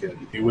me as a kid.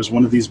 He was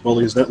one of these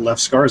bullies that left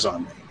scars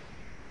on me.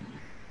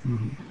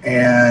 Mm-hmm.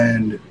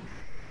 And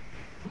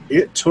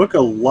it took a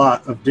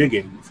lot of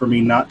digging for me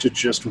not to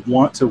just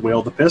want to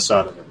wail the piss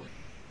out of him.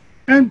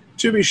 And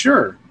to be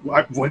sure,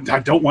 I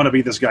don't want to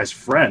be this guy's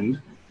friend.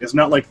 It's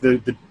not like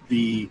the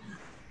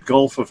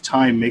gulf of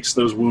time makes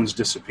those wounds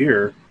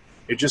disappear.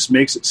 It just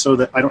makes it so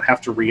that I don't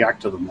have to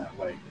react to them that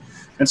way.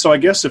 And so I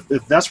guess if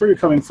that's where you're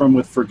coming from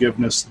with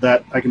forgiveness,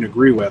 that I can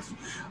agree with.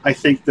 I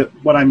think that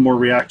what I'm more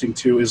reacting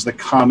to is the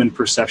common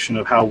perception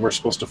of how we're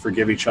supposed to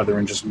forgive each other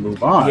and just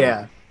move on.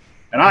 Yeah.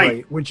 And I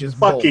which is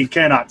fucking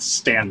cannot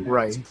stand that.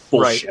 Right.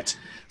 Bullshit. Right.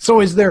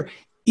 So is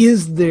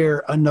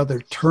there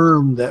another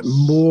term that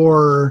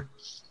more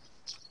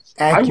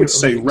accurately I would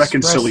say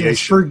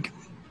reconciliation.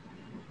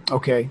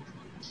 Okay.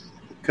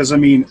 Because, I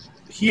mean,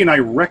 he and I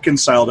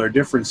reconciled our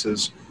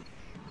differences,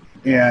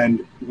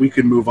 and we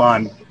could move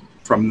on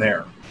from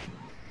there.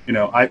 You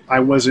know, I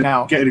wasn't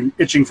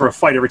itching for a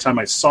fight every time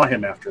I saw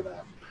him after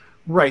that.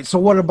 Right. So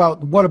what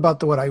about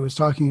what I was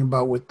talking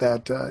about with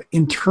that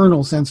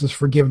internal sense of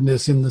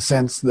forgiveness, in the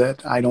sense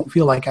that I don't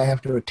feel like I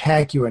have to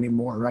attack you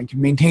anymore. I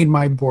can maintain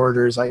my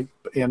borders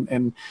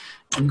and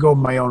go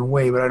my own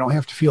way, but I don't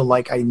have to feel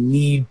like I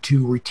need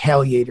to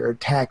retaliate or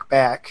attack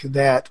back.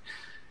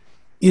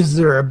 Is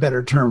there a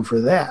better term for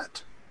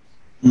that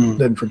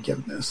than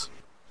forgiveness?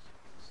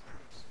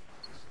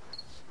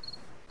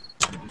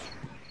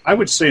 I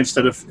would say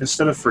instead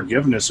of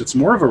forgiveness, it's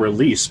more of a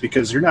release,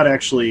 because I'm not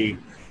actually,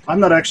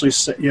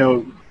 you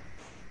know,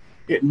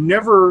 it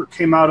never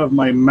came out of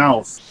my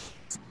mouth,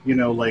 you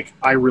know, like,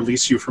 I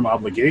release you from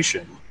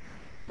obligation.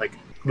 Like,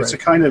 it's a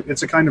kind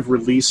of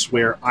release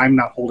where I'm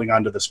not holding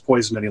on to this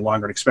poison any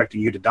longer and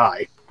expecting you to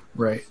die.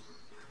 Right.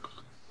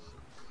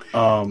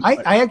 I'm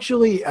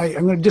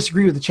going to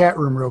disagree with the chat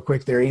room real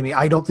quick there, Amy.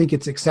 I don't think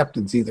it's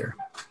acceptance either.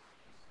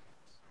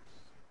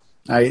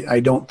 I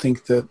don't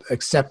think that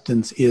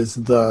acceptance is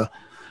the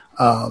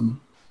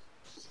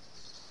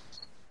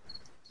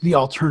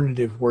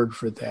alternative word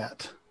for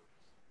that.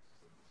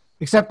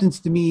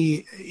 Acceptance to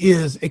me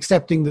is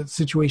accepting that the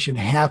situation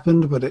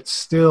happened, but it's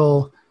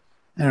still,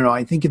 I don't know,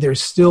 I think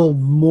there's still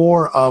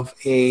more of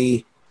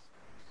a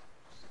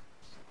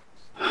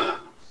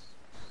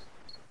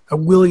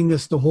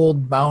willingness to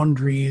hold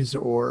boundaries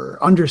or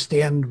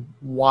understand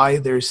why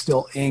there's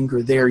still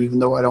anger there, even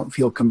though I don't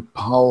feel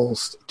compelled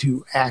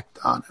to act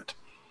on it.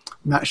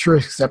 I'm not sure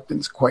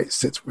acceptance quite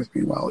sits with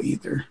me well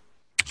either.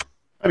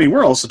 I mean,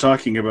 we're also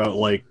talking about,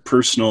 like,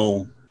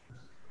 personal,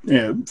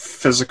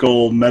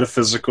 physical,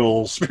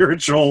 metaphysical,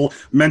 spiritual,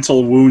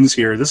 mental wounds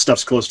here. This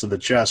stuff's close to the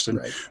chest, and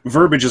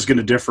verbiage is going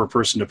to differ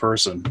person to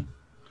person.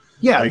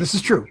 Yeah, like, this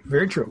is true.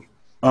 Very true.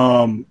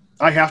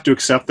 I have to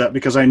accept that,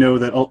 because I know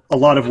that a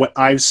lot of what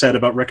I've said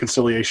about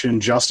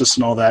reconciliation, justice,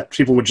 and all that,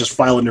 people would just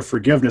file into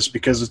forgiveness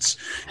because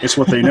it's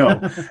what they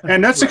know,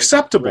 and that's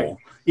acceptable,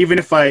 even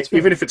if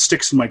it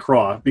sticks in my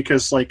craw,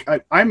 because, like,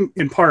 I'm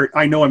in part,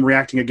 I know I'm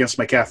reacting against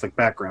my Catholic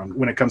background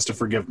when it comes to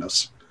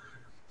forgiveness.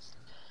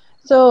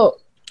 So,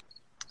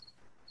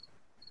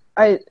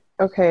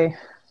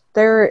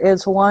 there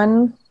is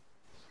one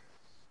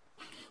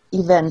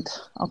event,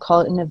 I'll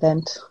call it an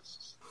event,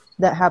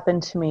 that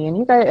happened to me, and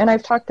you guys, and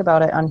I've talked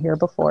about it on here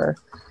before,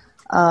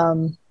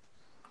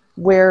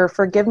 where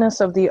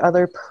forgiveness of the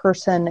other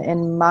person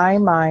in my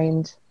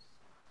mind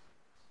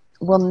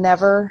will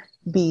never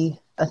be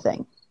a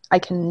thing. I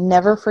can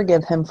never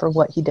forgive him for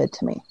what he did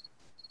to me.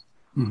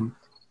 Mm-hmm.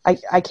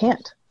 I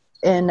can't.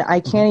 And I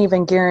can't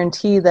even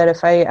guarantee that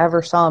if I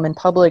ever saw him in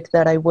public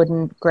that I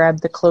wouldn't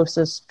grab the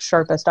closest,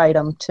 sharpest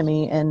item to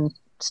me and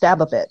stab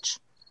a bitch.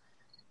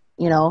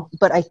 You know,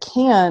 but I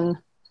can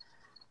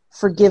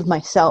forgive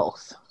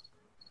myself,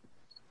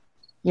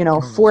 you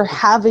know, for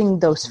having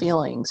those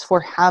feelings,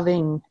 for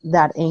having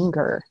that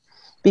anger.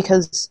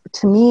 Because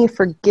to me,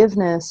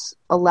 forgiveness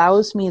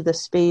allows me the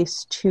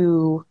space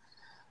to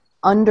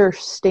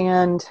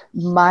understand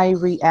my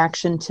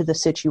reaction to the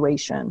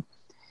situation.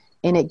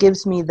 And it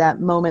gives me that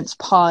moment's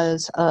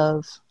pause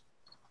of,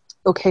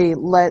 okay,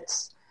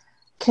 let's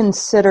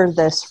consider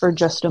this for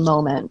just a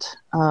moment.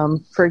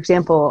 For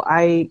example,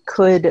 I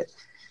could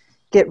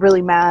get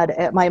really mad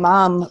at my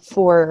mom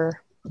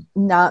for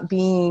not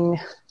being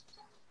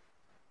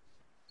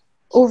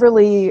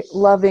overly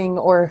loving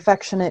or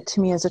affectionate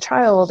to me as a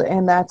child,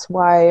 and that's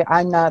why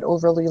I'm not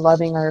overly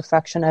loving or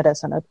affectionate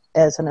as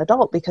an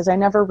adult, because I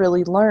never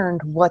really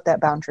learned what that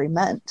boundary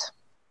meant.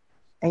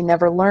 I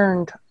never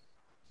learned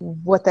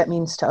what that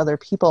means to other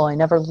people. I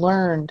never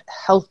learned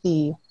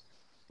healthy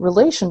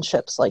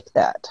relationships like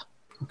that.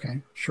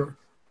 Okay, sure.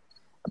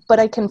 But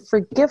I can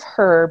forgive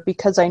her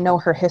because I know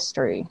her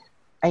history.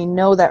 I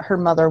know that her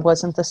mother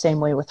wasn't the same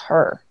way with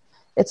her.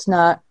 It's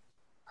not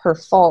her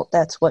fault.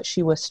 That's what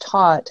she was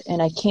taught.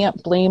 And I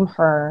can't blame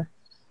her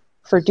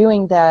for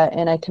doing that.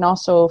 And I can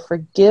also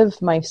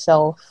forgive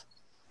myself.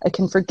 I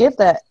can forgive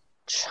that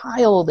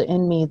child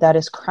in me that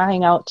is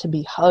crying out to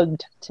be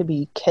hugged, to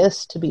be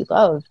kissed, to be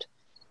loved.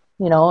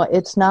 You know,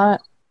 it's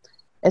not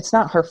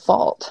her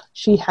fault.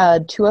 She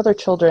had 2 other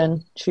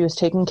children she was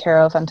taking care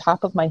of on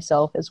top of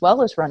myself, as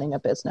well as running a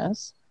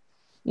business.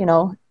 You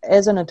know,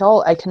 as an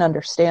adult, I can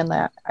understand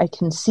that. I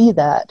can see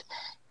that.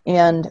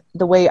 And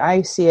the way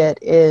I see it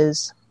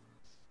is,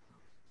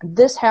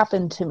 this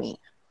happened to me.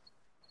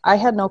 I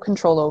had no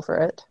control over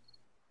it.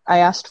 I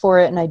asked for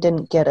it and I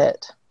didn't get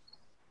it.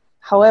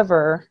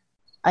 However,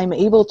 I'm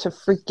able to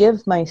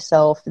forgive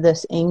myself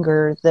this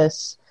anger,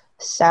 this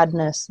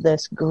sadness,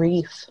 this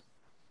grief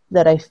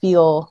that I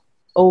feel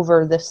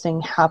over this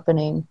thing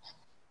happening.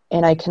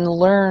 And I can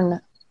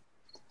learn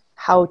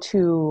how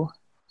to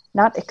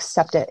not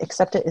accept it.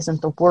 Accept it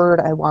isn't the word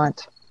I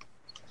want.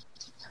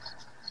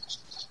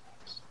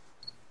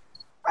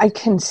 I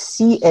can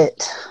see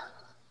it,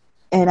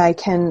 and I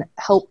can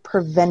help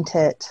prevent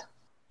it,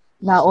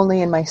 not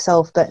only in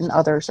myself, but in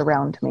others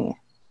around me.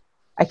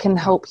 I can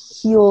help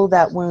heal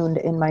that wound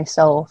in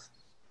myself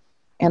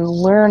and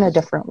learn a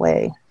different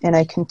way, and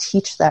I can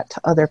teach that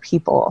to other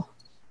people.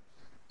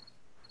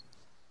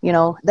 You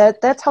know,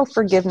 that's how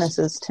forgiveness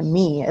is to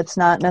me. It's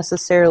not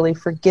necessarily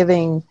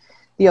forgiving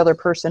the other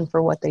person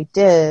for what they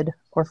did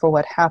or for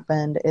what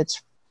happened.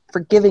 It's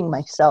forgiving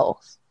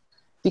myself,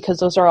 because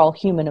those are all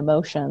human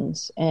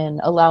emotions,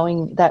 and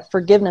allowing that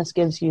forgiveness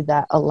gives you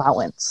that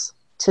allowance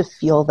to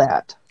feel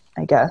that,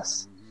 I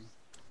guess.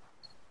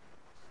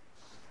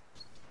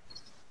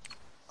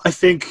 I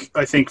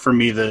think for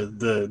me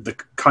the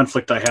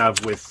conflict I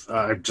have with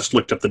I just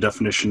looked up the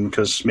definition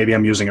because maybe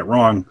I'm using it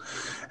wrong,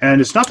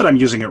 and it's not that I'm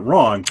using it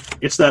wrong.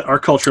 It's that our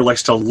culture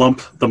likes to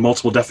lump the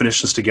multiple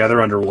definitions together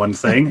under one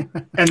thing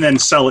and then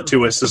sell it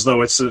to us as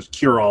though it's a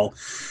cure-all,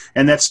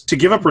 and that's to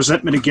give up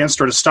resentment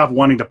against or to stop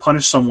wanting to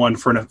punish someone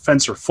for an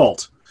offense or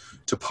fault,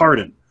 to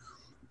pardon,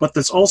 but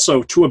that's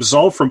also to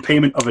absolve from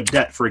payment of a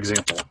debt, for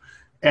example,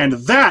 and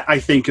that I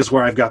think is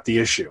where I've got the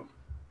issue.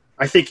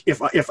 I think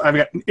if I've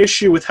got an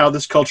issue with how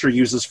this culture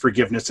uses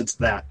forgiveness, it's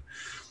that.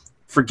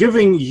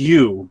 Forgiving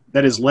you,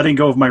 that is letting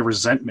go of my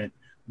resentment,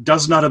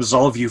 does not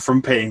absolve you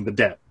from paying the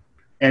debt.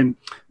 And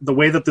the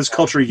way that this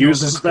culture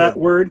uses that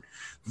word,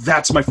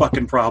 that's my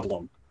fucking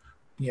problem.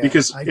 Yeah,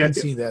 because I can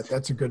see that.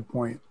 That's a good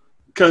point.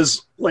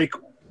 Because, like,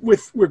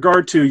 with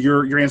regard to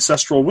your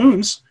ancestral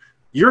wounds,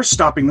 you're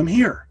stopping them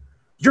here.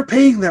 You're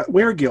paying that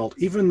wear guilt,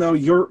 even though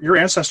your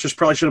ancestors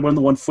probably should have been the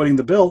one footing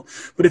the bill.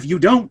 But if you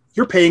don't,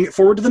 you're paying it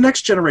forward to the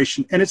next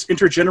generation, and it's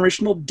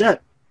intergenerational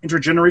debt,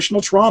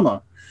 intergenerational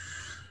trauma.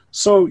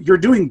 So you're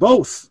doing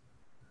both,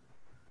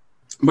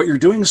 but you're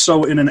doing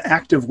so in an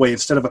active way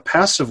instead of a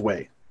passive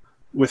way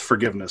with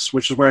forgiveness,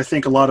 which is where I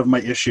think a lot of my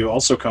issue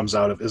also comes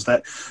out of, is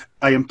that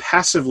I am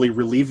passively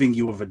relieving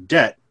you of a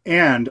debt,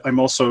 and I'm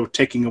also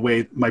taking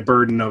away my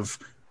burden of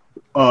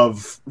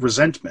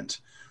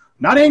resentment.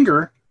 Not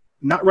anger,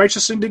 not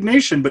righteous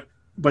indignation,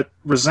 but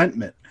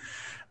resentment.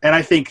 And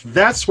I think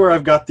that's where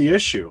I've got the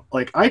issue.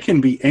 Like, I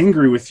can be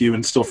angry with you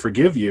and still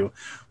forgive you,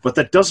 but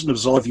that doesn't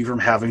absolve you from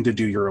having to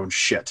do your own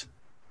shit.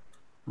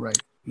 Right.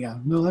 Yeah.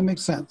 No, that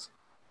makes sense.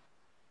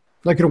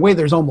 Like, in a way,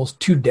 there's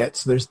almost two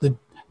debts. There's the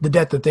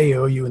debt that they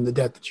owe you and the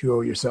debt that you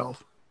owe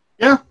yourself.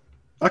 Yeah,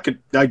 I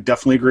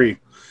definitely agree.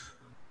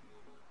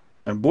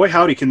 And boy,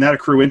 howdy, can that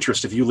accrue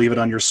interest if you leave it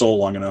on your soul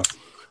long enough.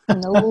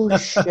 No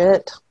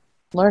shit.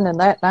 Learning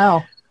that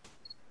now.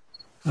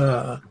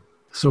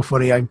 So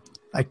funny. I'm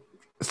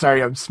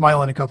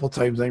smiling a couple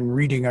times. I'm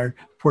reading our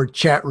poor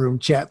chat room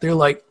chat. They're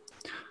like,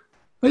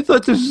 I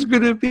thought this was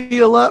going to be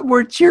a lot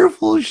more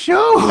cheerful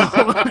show.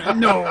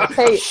 No.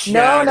 Hey,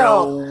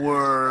 no.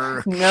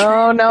 Work.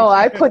 No.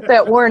 I put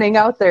that warning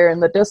out there in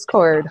the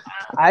Discord.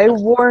 I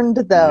warned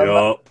them.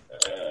 Yup.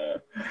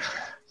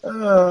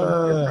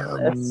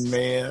 Oh,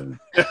 man.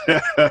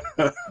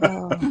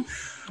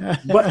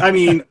 But I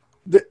mean,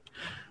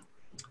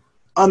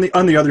 on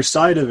the other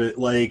side of it,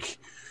 like,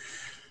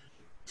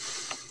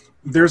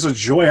 there's a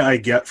joy I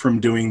get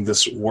from doing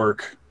this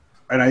work,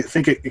 and I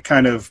think it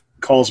kind of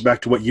calls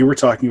back to what you were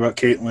talking about,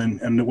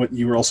 Caitlin, and what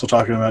you were also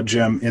talking about,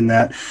 Jim, in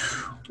that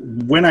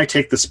when I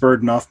take this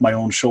burden off my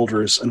own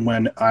shoulders, and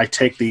when I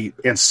take the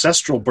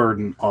ancestral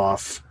burden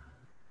off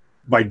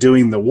by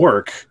doing the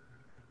work,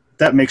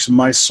 that makes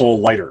my soul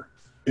lighter.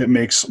 It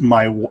makes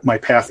my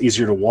path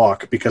easier to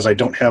walk, because I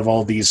don't have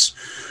all these,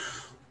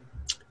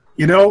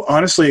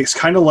 honestly, it's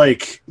kind of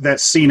like that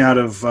scene out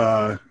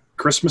of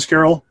Christmas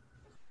Carol,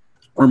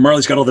 where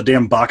Marley's got all the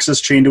damn boxes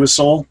chained to his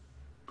soul,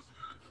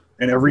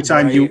 and every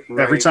time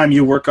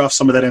you work off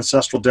some of that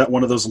ancestral debt,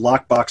 one of those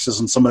lock boxes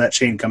and some of that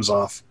chain comes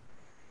off.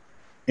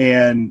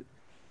 And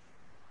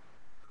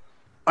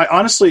I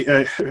honestly,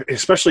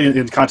 especially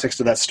in context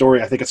of that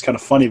story, I think it's kind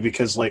of funny,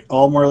 because like,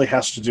 all Marley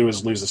has to do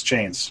is lose his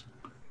chains.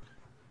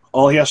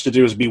 All he has to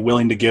do is be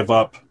willing to give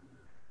up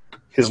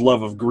his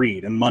love of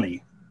greed and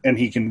money, and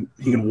he can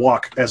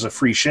walk as a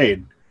free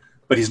shade,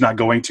 but he's not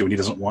going to, and he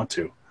doesn't want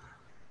to.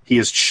 He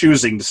is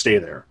choosing to stay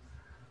there.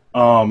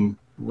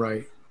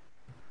 Right.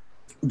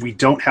 We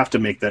don't have to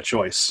make that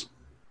choice.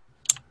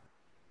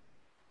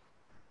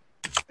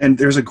 And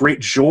there's a great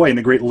joy and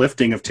a great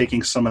lifting of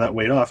taking some of that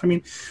weight off. I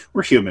mean,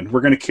 we're human.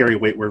 We're going to carry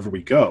weight wherever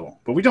we go.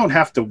 But we don't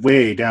have to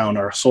weigh down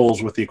our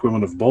souls with the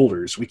equivalent of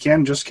boulders. We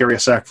can just carry a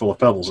sack full of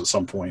pebbles at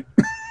some point.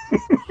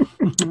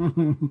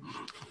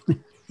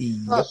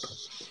 Yep.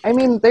 I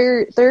mean,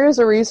 there is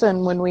a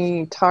reason when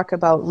we talk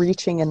about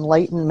reaching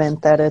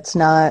enlightenment that it's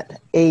not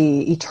a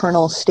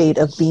eternal state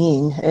of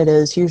being. It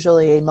is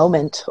usually a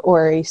moment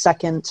or a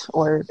second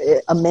or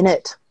a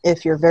minute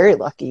if you're very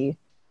lucky.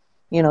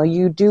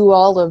 You do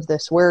all of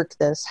this work,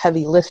 this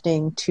heavy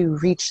lifting to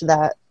reach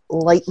that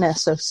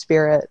lightness of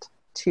spirit,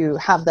 to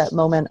have that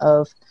moment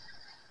of,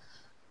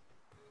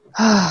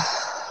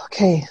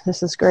 okay,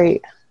 this is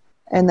great.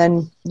 And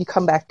then you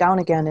come back down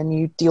again and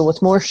you deal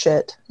with more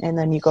shit. And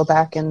then you go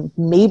back and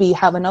maybe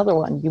have another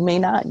one. You may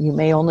not. You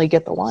may only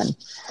get the one.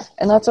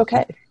 And that's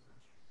okay.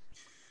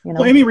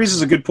 Well, Amy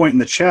raises a good point in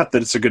the chat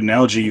that it's a good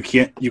analogy. You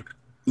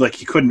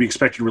couldn't be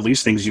expected to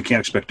release things. You can't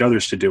expect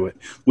others to do it.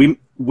 We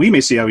may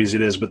see how easy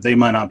it is, but they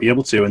might not be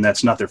able to, and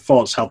that's not their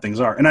fault. It's how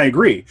things are. And I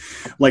agree.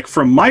 Like,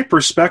 from my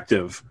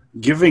perspective,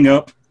 giving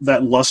up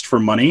that lust for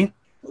money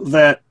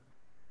that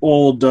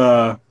old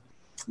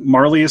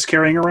Marley is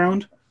carrying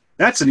around,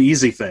 that's an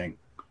easy thing.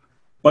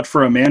 But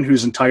for a man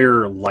whose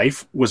entire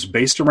life was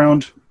based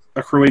around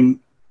accruing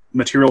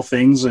material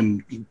things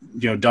and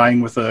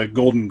dying with a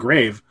golden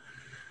grave,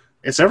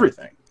 it's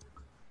everything.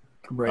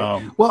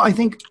 Right. Well, I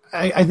think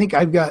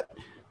I've got,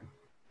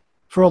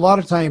 for a lot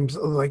of times,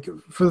 like,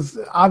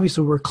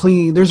 obviously we're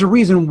clean. There's a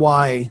reason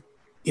why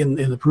in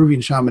the Peruvian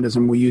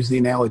shamanism we use the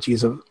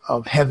analogies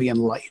of heavy and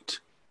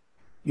light.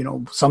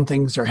 Some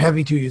things are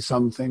heavy to you,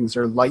 some things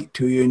are light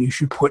to you, and you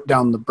should put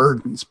down the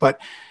burdens. But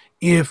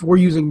if we're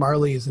using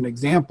Marley as an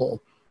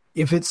example,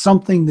 if it's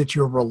something that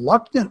you're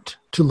reluctant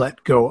to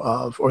let go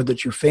of, or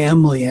that your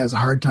family has a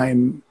hard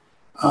time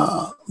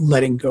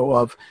letting go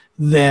of,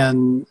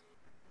 then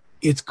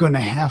it's going to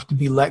have to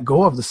be let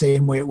go of the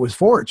same way it was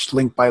forged,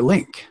 link by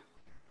link.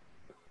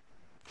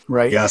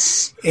 Right?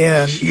 Yes.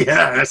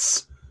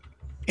 Yes.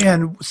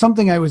 And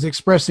something I was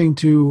expressing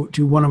to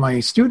one of my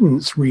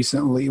students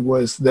recently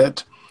was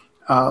that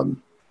a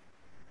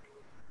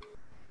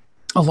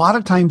lot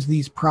of times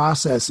these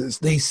processes,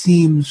 they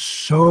seem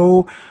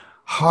so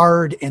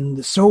hard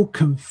and so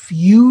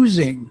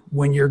confusing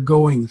when you're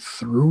going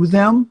through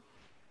them.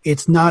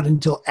 It's not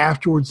until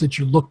afterwards that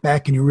you look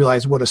back and you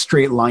realize what a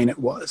straight line it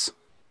was.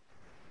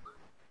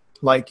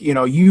 Like,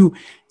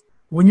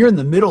 when you're in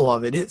the middle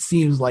of it, it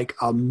seems like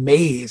a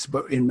maze,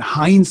 but in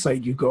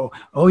hindsight you go,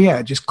 oh yeah,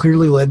 it just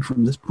clearly led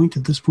from this point to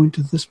this point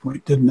to this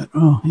point, didn't it?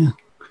 Oh yeah.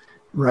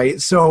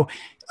 Right. So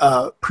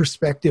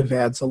perspective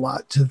adds a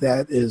lot to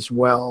that as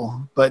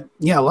well. But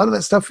yeah, a lot of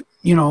that stuff,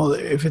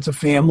 if it's a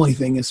family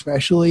thing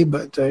especially,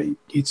 but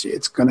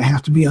it's going to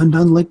have to be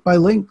undone link by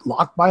link,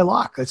 lock by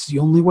lock. That's the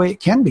only way it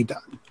can be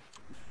done.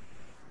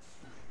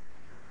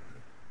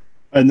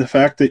 And the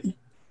fact that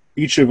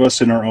each of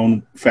us in our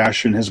own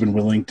fashion has been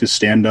willing to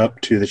stand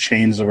up to the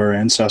chains of our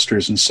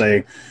ancestors and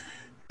say,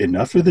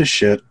 enough of this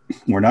shit.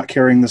 We're not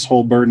carrying this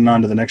whole burden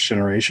on to the next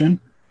generation.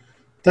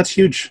 That's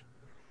huge.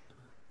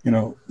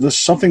 This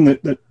something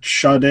that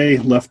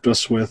Sade left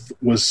us with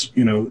was,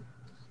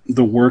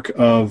 the work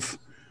of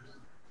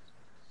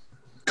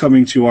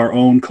coming to our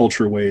own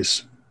culture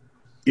ways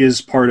is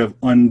part of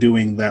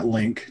undoing that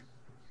link.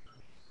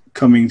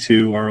 Coming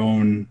to our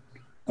own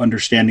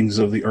understandings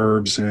of the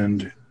herbs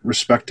and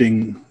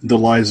respecting the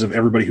lives of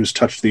everybody who's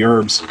touched the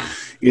herbs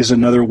is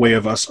another way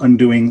of us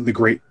undoing the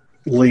great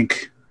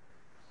link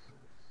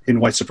in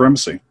white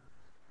supremacy.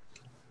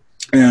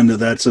 And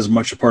that's as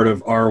much a part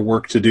of our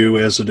work to do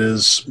as it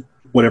is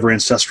whatever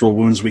ancestral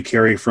wounds we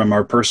carry from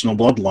our personal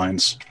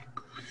bloodlines.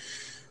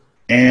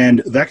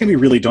 And that can be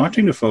really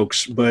daunting to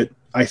folks, but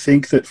I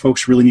think that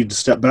folks really need to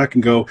step back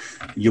and go,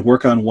 you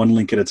work on one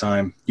link at a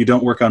time. You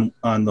don't work on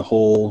the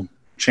whole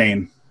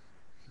chain.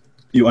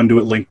 You undo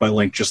it link by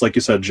link, just like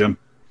you said, Jim.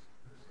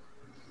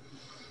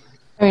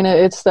 I mean,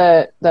 it's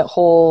that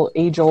whole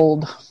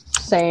age-old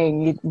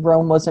saying,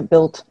 Rome wasn't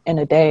built in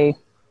a day.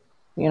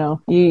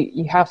 You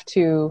have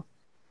to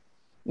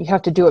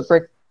do it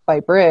brick by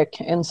brick,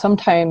 and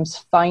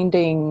sometimes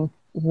finding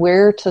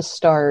where to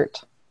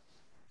start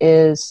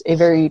is a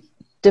very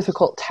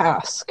difficult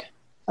task.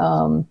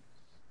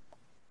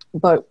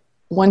 But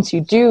once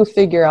you do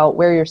figure out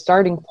where your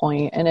starting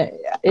point, and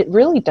it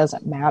really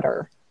doesn't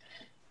matter.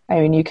 I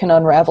mean, you can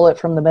unravel it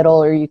from the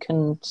middle, or you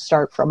can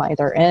start from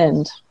either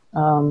end.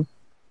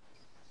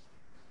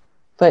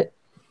 But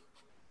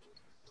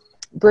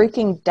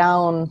breaking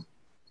down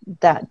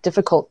that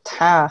difficult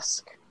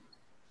task,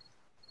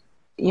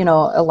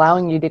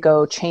 allowing you to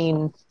go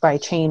chain by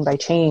chain by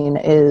chain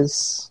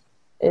is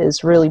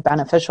really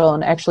beneficial,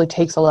 and actually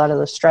takes a lot of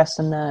the stress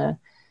and the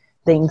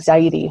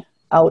anxiety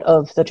out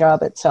of the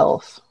job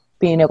itself.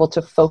 Being able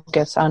to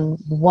focus on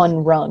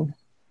one rung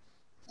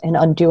and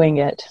undoing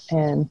it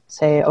and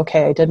say,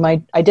 okay, I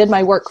did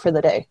my work for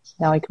the day.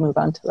 Now I can move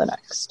on to the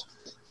next.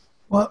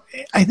 Well,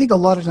 I think a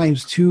lot of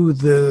times too,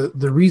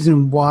 the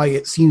reason why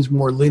it seems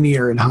more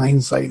linear in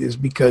hindsight is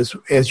because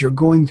as you're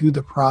going through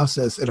the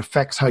process, it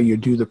affects how you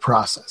do the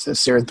process. As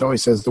Sarah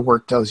always says, the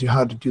work tells you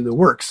how to do the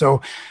work.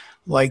 So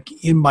like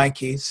in my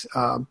case,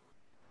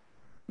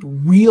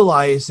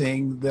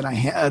 realizing that I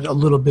had a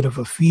little bit of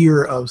a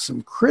fear of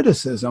some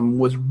criticism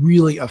was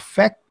really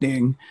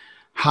affecting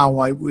how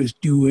I was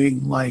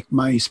doing like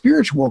my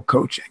spiritual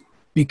coaching,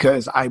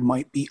 because I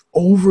might be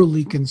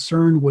overly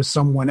concerned with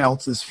someone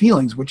else's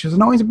feelings, which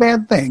isn't always a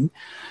bad thing.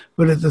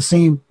 But at the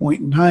same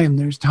point in time,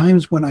 there's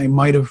times when I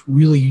might have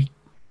really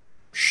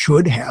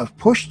should have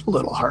pushed a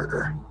little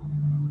harder.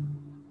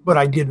 but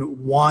I didn't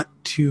want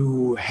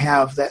to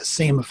have that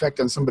same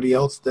effect on somebody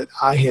else that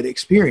I had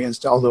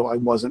experienced, although I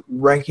wasn't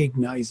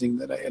recognizing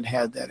that I had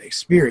had that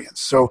experience.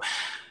 So,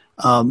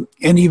 and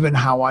even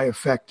how I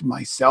affect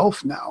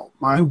myself now,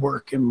 my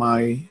work and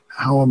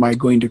how am I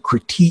going to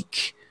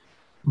critique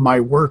my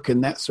work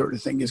and that sort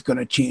of thing is going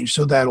to change.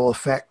 So that'll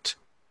affect,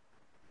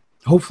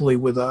 hopefully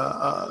with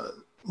a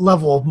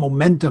level of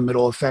momentum,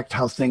 it'll affect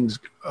how things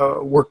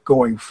work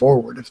going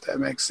forward, if that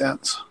makes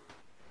sense.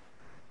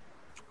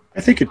 I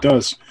think it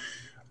does.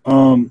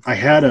 I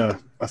had a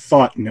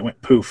thought and it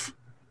went poof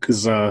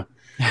because it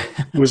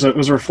was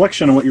a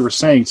reflection on what you were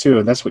saying too,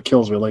 and that's what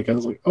kills me. Like I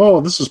was like,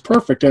 "Oh, this is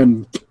perfect,"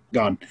 and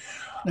gone.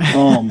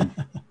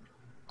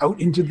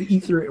 Out into the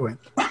ether it went.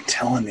 I'm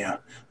telling you,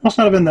 must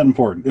not have been that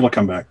important. It'll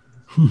come back.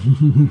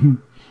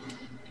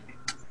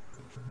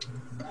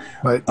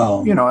 But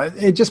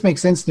it just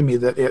makes sense to me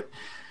that it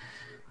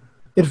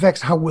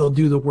affects how we'll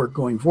do the work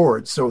going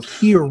forward. So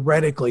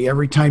theoretically,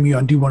 every time you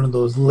undo one of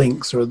those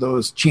links or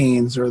those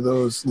chains or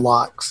those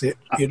locks, it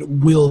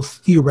will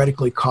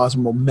theoretically cause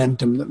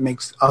momentum that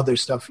makes other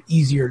stuff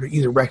easier to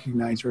either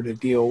recognize or to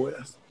deal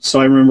with.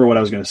 So I remember what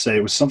I was going to say.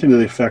 It was something to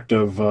the effect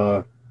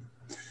of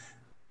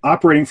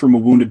operating from a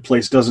wounded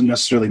place doesn't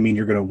necessarily mean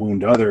you're going to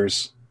wound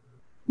others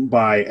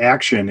by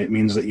action. It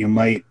means that you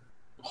might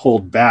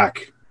hold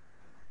back,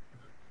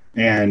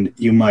 and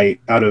you might,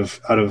 out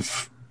of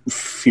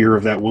fear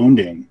of that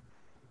wounding,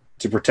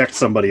 to protect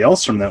somebody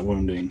else from that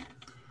wounding,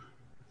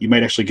 you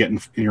might actually get in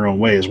your own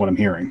way, is what I'm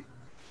hearing.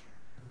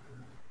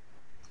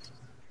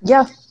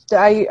 Yeah,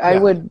 I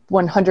would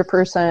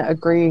 100%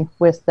 agree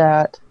with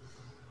that,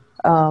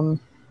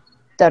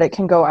 that it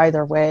can go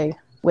either way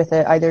with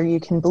it. Either you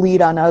can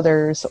bleed on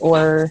others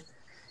or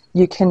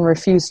you can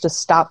refuse to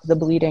stop the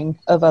bleeding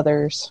of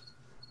others.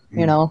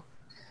 You know,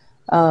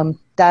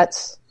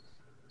 that's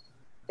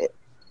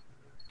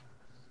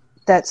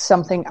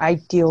something I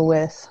deal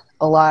with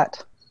a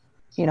lot.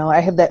 You know, I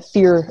have that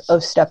fear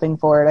of stepping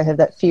forward. I have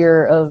that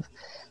fear of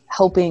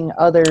helping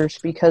others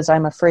because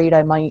I'm afraid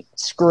I might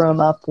screw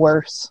them up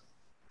worse,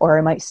 or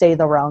I might say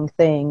the wrong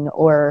thing,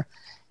 or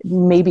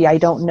maybe I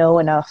don't know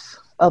enough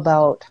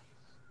about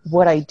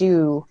what I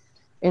do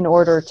in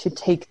order to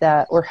take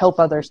that or help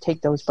others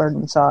take those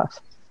burdens off.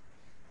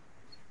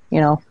 You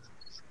know,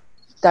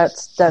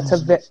 that's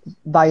a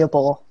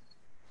viable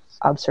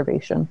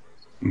observation.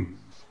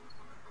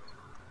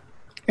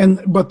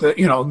 But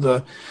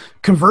the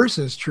converse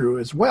is true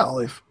as well.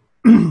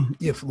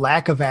 If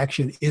lack of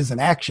action is an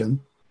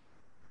action,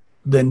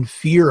 then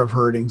fear of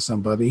hurting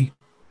somebody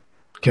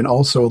can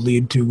also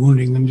lead to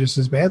wounding them just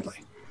as badly.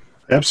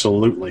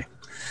 Absolutely.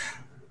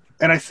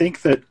 And I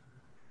think that,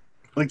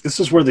 like, this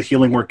is where the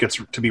healing work gets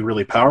to be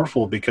really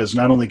powerful, because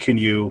not only can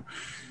you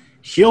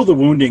heal the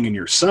wounding in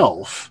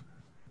yourself,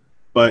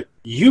 but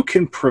you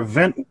can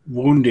prevent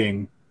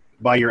wounding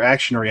by your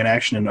action or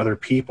inaction in other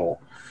people.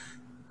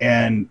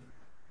 And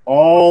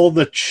all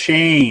the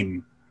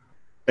chain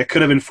that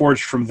could have been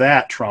forged from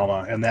that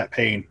trauma and that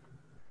pain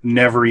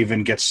never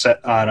even gets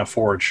set on a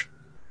forge.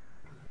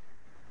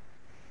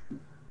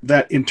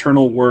 That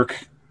internal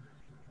work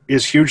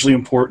is hugely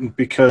important,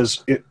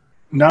 because it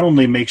not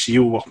only makes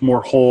you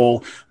more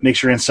whole,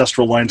 makes your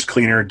ancestral lines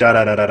cleaner,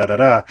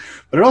 but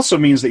it also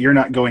means that you're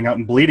not going out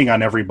and bleeding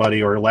on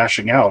everybody or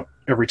lashing out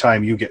every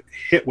time you get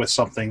hit with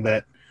something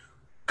that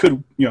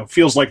could,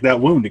 feels like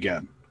that wound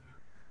again.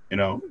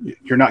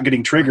 You're not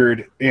getting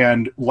triggered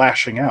and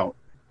lashing out.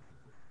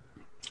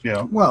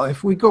 Well,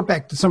 if we go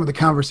back to some of the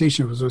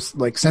conversations with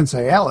like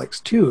Sensei Alex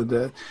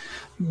too,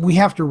 we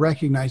have to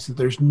recognize that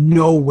there's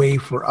no way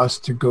for us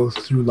to go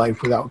through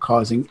life without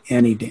causing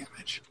any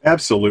damage.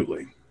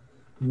 Absolutely.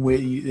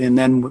 And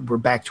then we're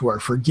back to our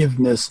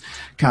forgiveness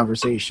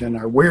conversation,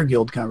 our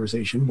Weregild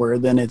conversation, where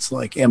then it's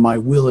like, am I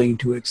willing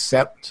to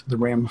accept the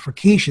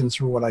ramifications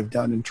for what I've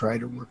done and try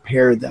to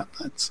repair them?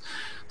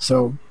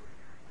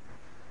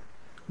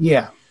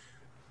 Yeah.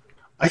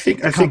 I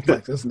think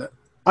that, isn't it?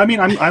 I mean,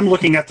 I'm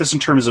looking at this in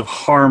terms of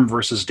harm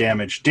versus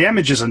damage.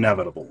 Damage is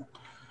inevitable,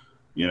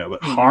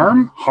 but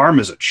harm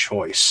is a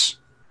choice.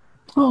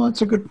 Oh,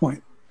 that's a good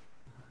point.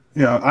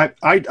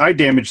 I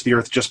damage the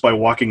earth just by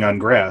walking on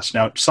grass.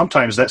 Now,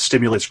 sometimes that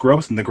stimulates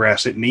growth in the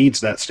grass. It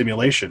needs that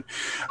stimulation.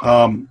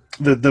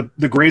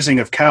 The grazing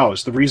of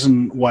cows, the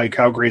reason why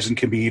cow grazing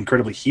can be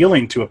incredibly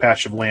healing to a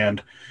patch of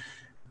land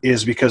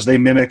is because they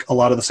mimic a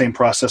lot of the same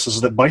processes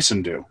that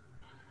bison do.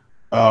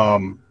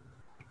 When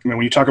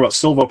you talk about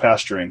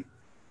silvopasturing,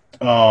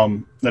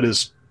 that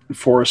is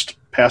forest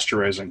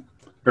pasteurizing,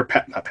 or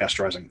not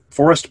pasteurizing,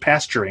 forest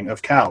pasturing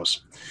of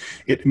cows.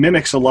 It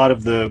mimics a lot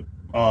of the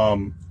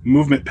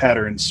movement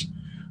patterns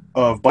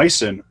of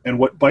bison, and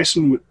what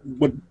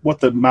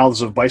the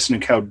mouths of bison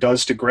and cow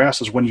does to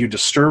grass is when you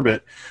disturb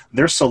it,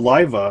 their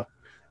saliva,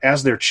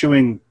 as they're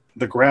chewing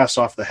the grass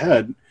off the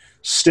head,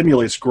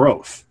 stimulates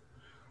growth.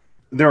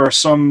 There are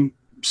some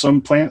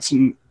plants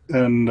and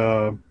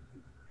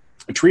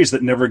trees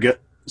that never get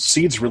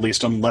seeds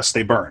released unless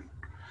they burn.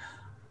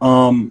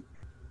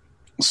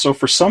 So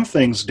for some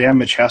things,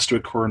 damage has to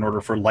occur in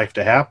order for life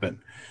to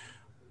happen.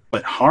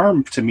 But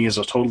harm, to me, is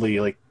a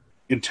totally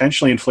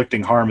intentionally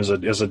inflicting harm is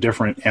a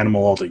different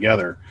animal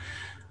altogether.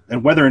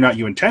 And whether or not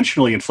you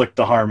intentionally inflict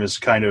the harm is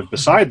kind of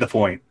beside the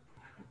point.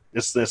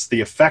 It's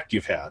the effect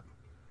you've had.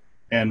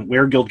 And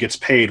Wergild gets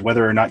paid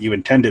whether or not you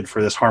intended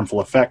for this harmful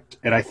effect.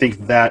 And I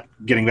think that,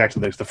 getting back to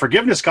the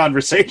forgiveness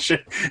conversation,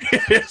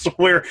 is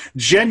where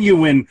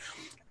genuine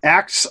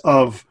acts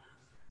of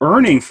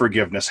earning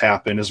forgiveness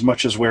happen as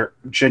much as where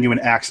genuine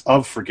acts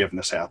of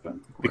forgiveness happen.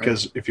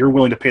 Because if you're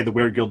willing to pay the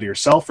Wergild to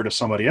yourself or to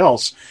somebody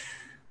else,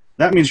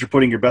 that means you're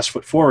putting your best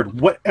foot forward.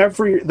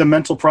 Whatever the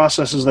mental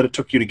processes that it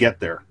took you to get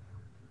there.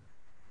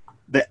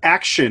 The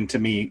action, to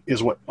me,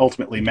 is what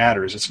ultimately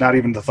matters. It's not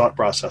even the thought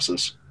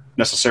processes,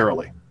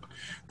 necessarily.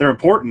 They're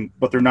important,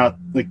 but they're not,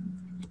 like,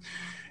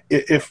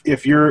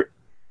 if you're,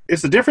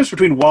 it's the difference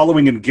between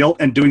wallowing in guilt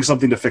and doing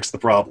something to fix the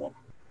problem.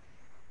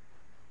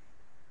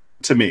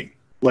 To me,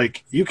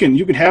 like, you can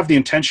have the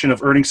intention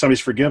of earning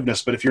somebody's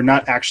forgiveness, but if you're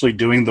not actually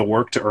doing the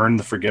work to earn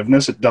the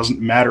forgiveness, it doesn't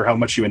matter how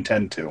much you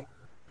intend to.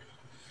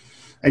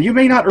 And you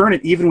may not earn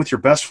it even with your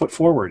best foot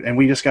forward, and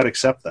we just got to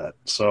accept that.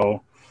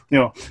 So,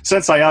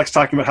 Sensei Alex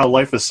talking about how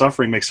life is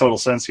suffering makes total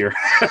sense here.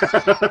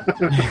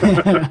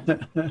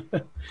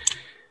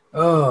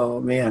 Oh,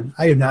 man.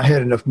 I have not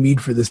had enough mead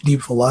for this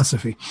deep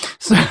philosophy.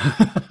 So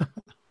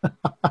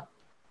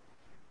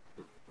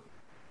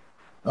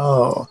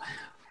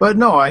but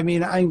no, I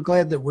mean, I'm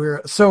glad that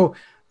we're so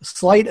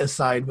slight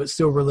aside, but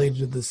still related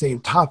to the same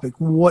topic.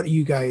 What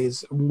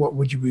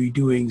would you be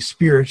doing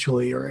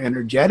spiritually or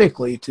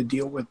energetically to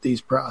deal with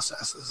these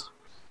processes?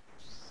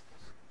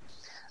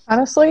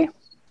 Honestly,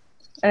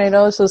 and I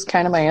know this is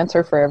kind of my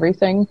answer for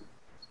everything,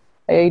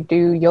 I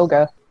do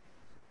yoga.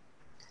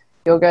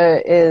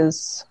 Yoga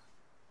is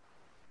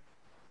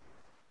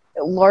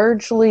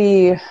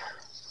largely,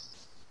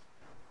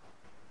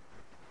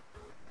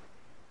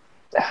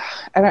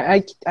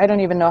 I don't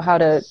even know how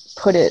to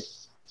put it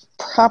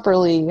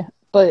properly,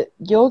 but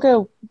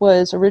yoga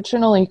was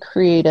originally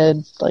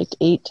created like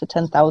 8,000 to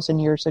 10,000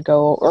 years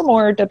ago or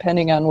more,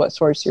 depending on what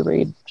source you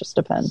read, just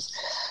depends,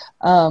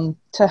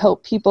 to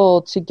help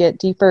people to get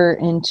deeper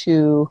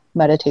into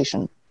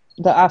meditation.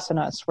 The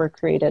asanas were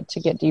created to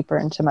get deeper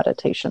into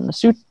meditation.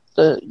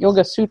 The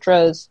Yoga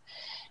Sutras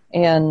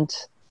and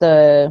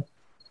the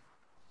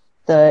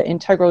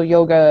integral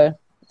yoga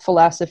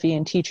philosophy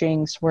and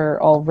teachings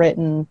were all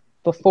written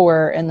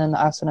before, and then the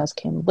asanas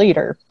came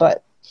later.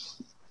 But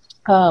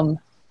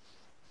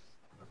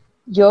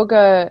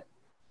yoga,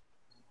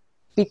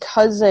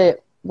 because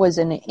it was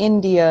in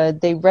India,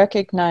 they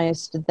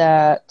recognized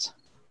that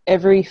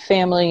every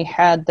family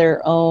had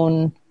their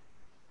own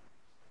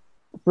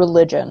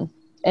religion.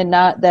 And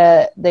not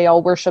that they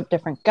all worship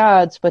different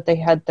gods, but they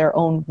had their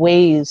own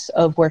ways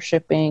of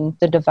worshiping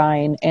the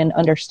divine and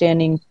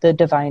understanding the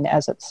divine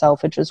as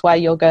itself, which is why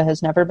yoga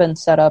has never been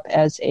set up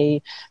as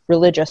a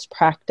religious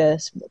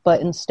practice,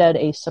 but instead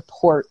a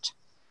support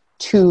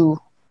to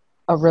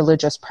a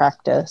religious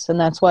practice. And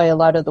that's why a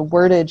lot of the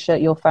wordage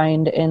that you'll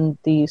find in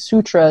the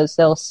sutras,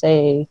 they'll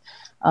say,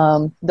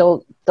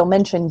 they'll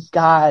mention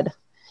God.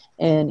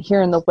 And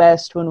here in the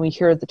West, when we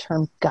hear the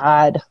term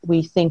God,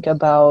 we think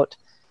about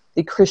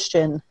the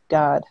Christian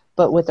God,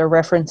 but what they're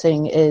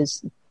referencing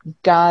is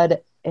God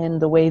in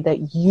the way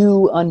that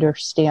you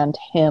understand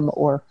him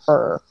or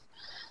her.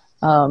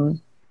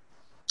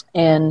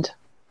 And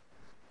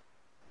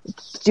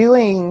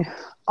doing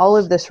all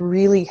of this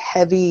really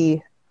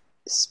heavy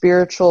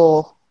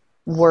spiritual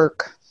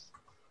work,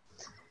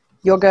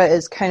 yoga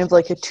is kind of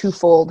like a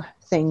twofold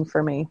thing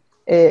for me.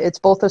 It's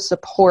both a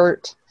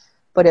support,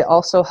 but it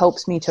also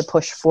helps me to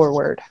push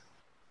forward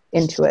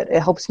into it.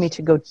 It helps me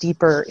to go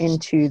deeper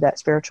into that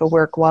spiritual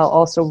work while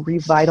also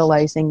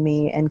revitalizing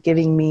me and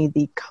giving me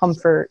the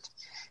comfort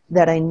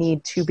that I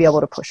need to be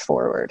able to push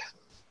forward,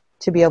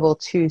 to be able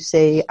to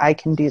say, I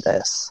can do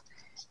this.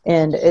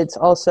 And it's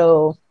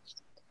also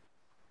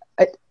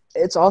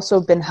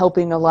been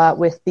helping a lot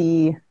with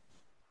the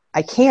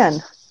I can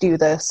do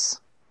this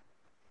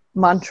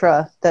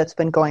mantra that's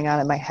been going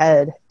on in my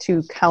head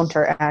to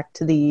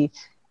counteract the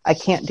I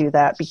can't do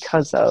that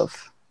because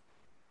of.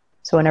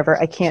 So whenever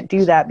I can't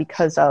do that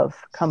because of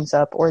comes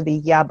up, or the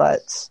yeah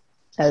buts,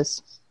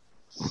 as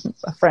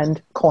a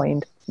friend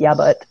coined, yeah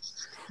but.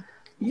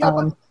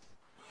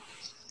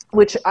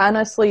 Which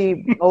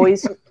honestly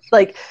always,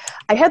 like,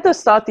 I had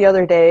this thought the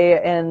other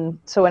day, and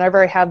so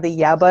whenever I have the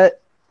yeah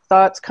but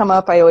thoughts come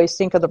up, I always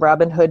think of the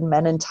Robin Hood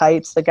Men in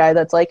Tights, the guy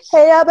that's like,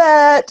 hey, yeah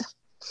but.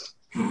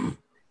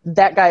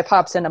 That guy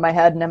pops into my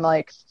head, and I'm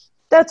like,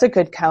 that's a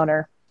good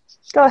counter.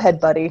 Go ahead,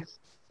 buddy.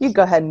 You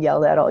go ahead and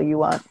yell that all you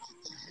want.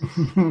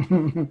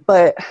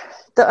 But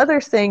the other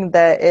thing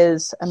that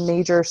is a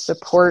major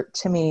support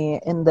to me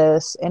in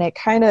this, and it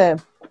kind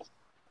of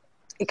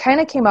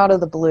came out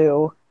of the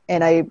blue,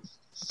 and I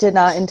did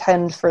not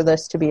intend for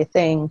this to be a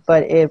thing,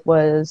 but it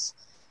was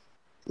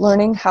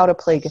learning how to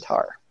play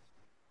guitar.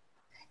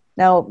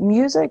 Now,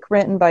 music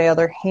written by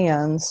other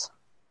hands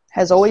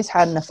has always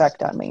had an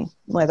effect on me,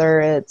 whether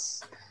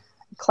it's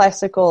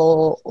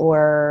classical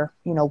or,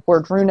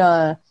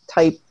 Wardruna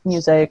type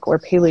music or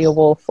Paleo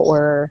Wolf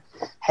or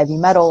heavy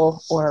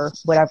metal or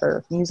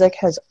whatever. Music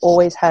has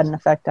always had an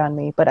effect on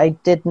me, but I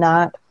did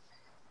not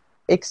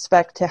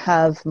expect to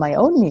have my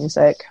own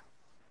music.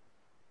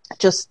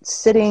 Just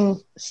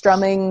sitting,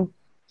 strumming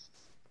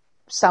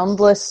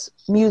soundless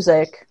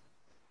music,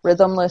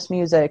 rhythmless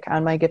music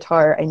on my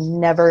guitar. I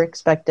never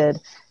expected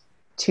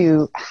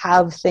to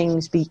have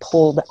things be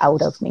pulled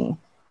out of me.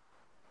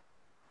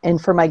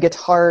 And for my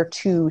guitar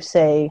to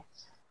say,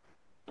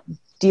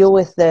 deal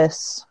with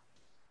this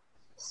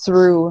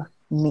through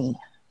me.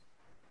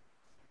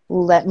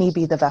 Let me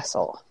be the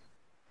vessel.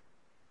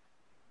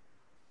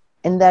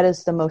 And that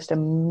is the most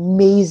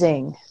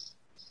amazing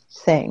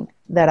thing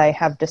that I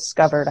have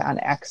discovered on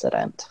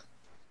accident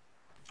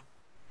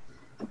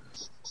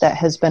that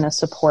has been a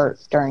support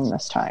during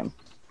this time.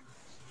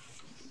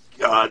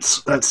 God,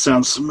 that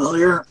sounds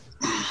familiar.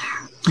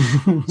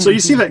 So you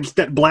see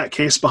that black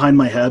case behind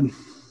my head?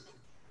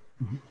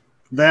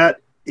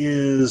 That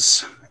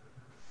is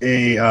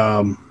a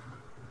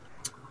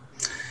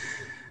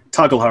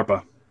toggle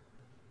harpa.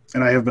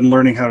 And I have been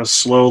learning how to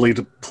slowly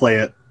to play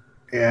it,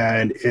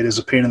 and it is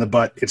a pain in the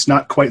butt. It's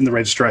not quite in the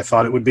register I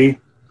thought it would be,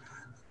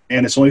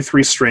 and it's only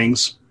 3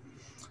 strings.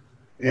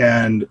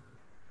 And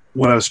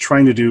what I was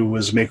trying to do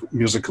was make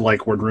music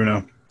like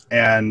Wardruna,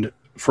 and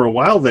for a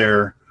while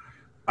there,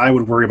 I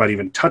would worry about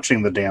even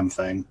touching the damn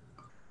thing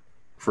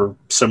for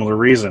similar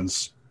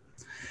reasons.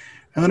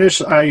 And then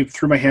I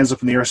threw my hands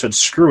up in the air, said,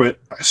 screw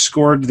it. I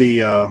scored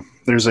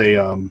there's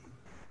a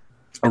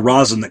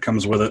rosin that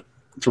comes with it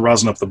to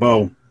rosin up the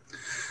bow.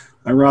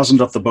 I rosined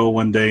up the bow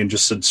one day and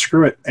just said,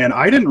 screw it. And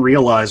I didn't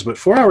realize, but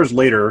 4 hours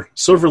later,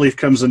 Silverleaf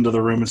comes into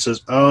the room and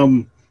says,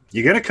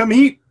 you gotta come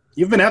eat.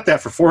 You've been at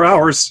that for 4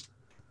 hours.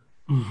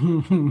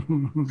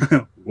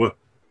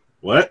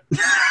 What?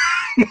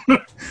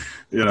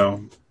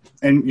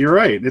 And you're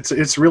right.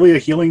 It's really a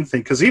healing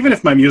thing. Because even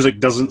if my music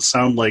doesn't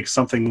sound like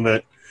something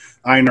that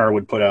Einar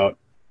would put out,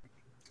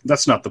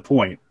 that's not the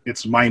point.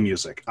 It's my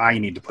music. I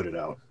need to put it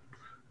out.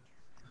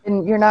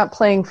 And you're not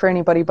playing for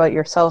anybody but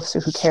yourself, so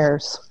who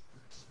cares?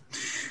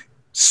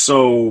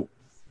 So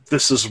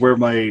this is where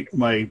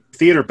my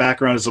theater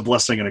background is a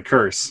blessing and a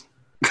curse.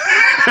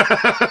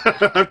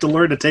 I have to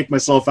learn to take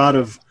myself out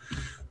of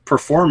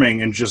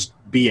performing and just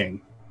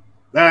being.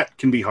 That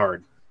can be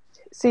hard.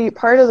 See,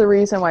 part of the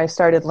reason why I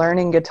started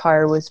learning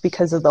guitar was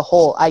because of the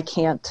whole I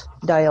can't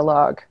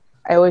dialogue.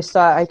 I always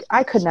thought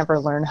I could never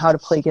learn how to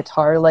play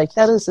guitar. Like,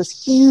 that is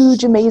this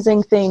huge,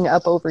 amazing thing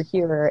up over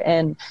here.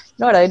 And you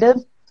know what I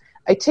did?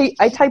 I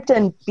typed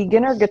in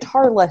beginner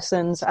guitar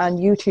lessons on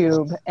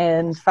YouTube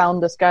and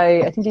found this guy,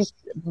 I think he's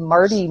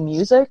Marty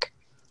Music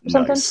or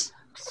something. Nice.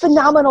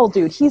 Phenomenal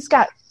dude. He's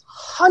got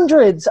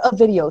hundreds of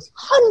videos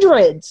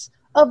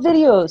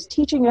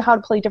teaching you how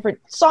to play different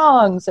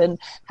songs, and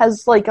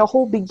has like a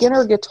whole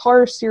beginner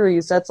guitar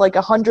series that's like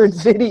 100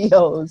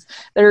 videos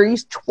that are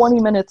each 20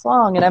 minutes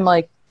long. And I'm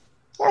like,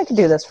 yeah, I can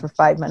do this for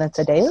 5 minutes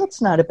a day.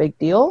 That's not a big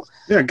deal.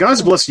 Yeah,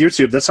 God's bless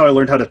YouTube. That's how I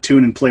learned how to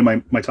tune and play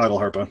my toggle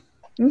harpa.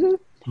 Mm-hmm.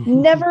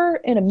 Never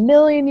in a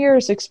million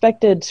years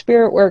expected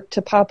Spirit Work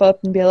to pop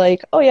up and be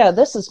like, oh yeah,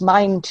 this is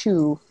mine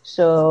too,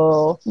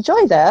 so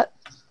enjoy that.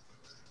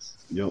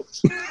 Yep.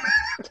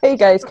 Hey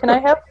guys, can I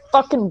have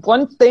fucking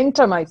one thing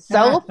to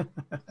myself?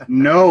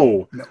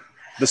 No.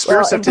 The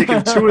spirits have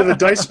taken 2 of the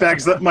dice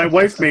bags that my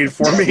wife made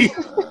for me.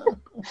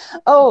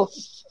 Oh,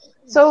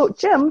 so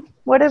Jim,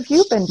 what have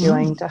you been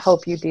doing to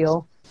help you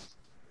deal?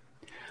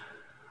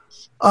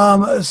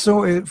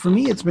 For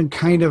me, it's been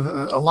kind of,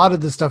 a lot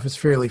of this stuff is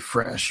fairly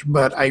fresh,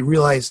 but I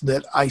realized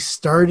that I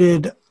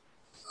started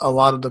a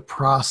lot of the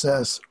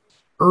process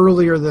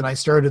earlier than I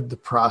started the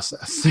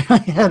process.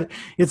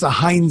 It's a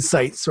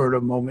hindsight sort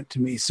of moment to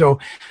me. So,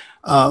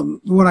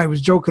 when I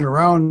was joking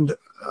around,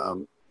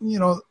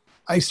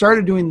 I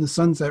started doing the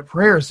sunset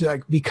prayers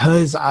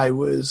because I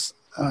was,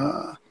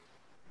 had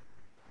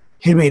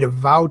made a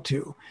vow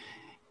to,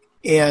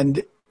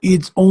 and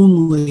it's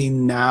only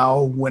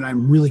now when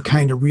I'm really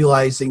kind of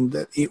realizing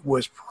that it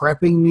was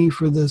prepping me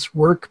for this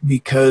work,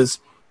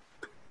 because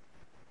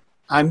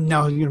I'm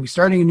now going to be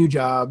starting a new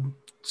job,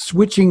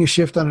 switching a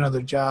shift on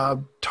another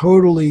job,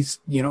 totally,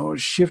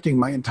 shifting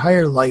my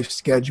entire life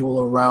schedule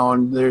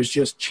around. There's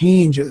just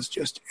changes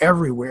just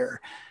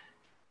everywhere.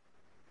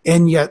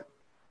 And yet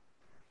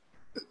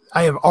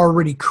I have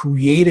already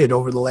created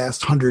over the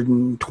last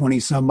 120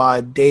 some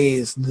odd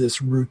days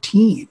this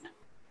routine,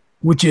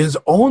 which is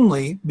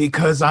only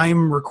because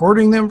I'm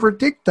recording them for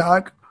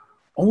TikTok,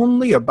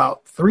 only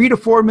about 3 to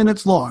 4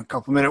 minutes long.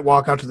 Couple minute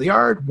walk out to the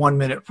yard, 1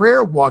 minute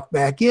prayer, walk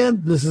back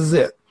in. This is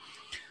it.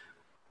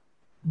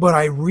 But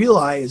I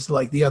realized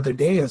the other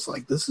day, it's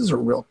like, this is a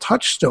real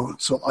touchstone.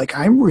 So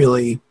I'm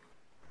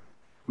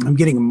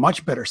getting a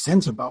much better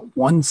sense about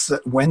when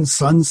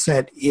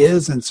sunset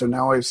is. And so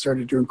now I've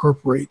started to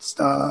incorporate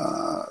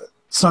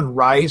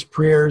sunrise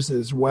prayers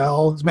as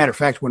well. As a matter of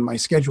fact, when my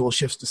schedule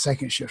shifts to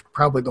second shift,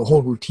 probably the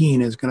whole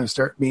routine is going to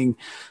start being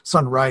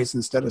sunrise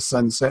instead of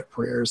sunset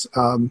prayers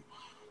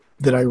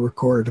that I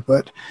record.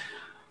 But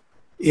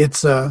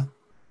it's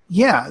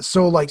Yeah,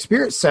 so like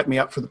Spirit set me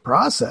up for the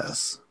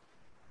process,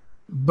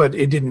 but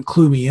it didn't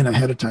clue me in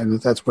ahead of time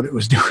that that's what it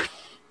was doing.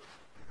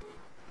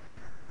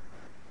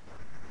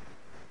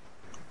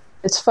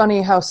 It's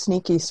funny how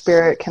sneaky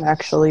Spirit can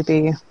actually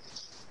be.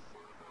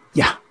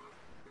 Yeah.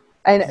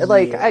 And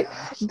the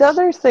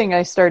other thing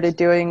I started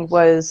doing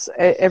was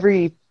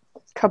every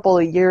couple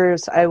of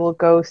years I will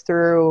go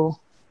through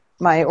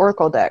my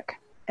Oracle deck,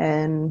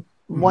 and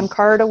one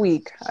card a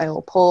week. I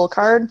will pull a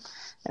card and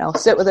I'll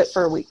sit with it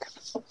for a week.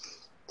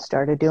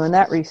 Started doing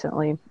that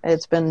recently.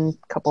 It's been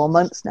a couple of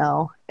months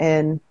now,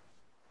 and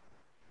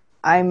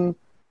I'm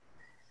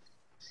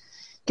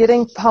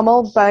getting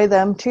pummeled by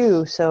them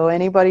too. So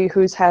anybody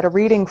who's had a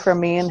reading from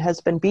me and has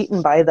been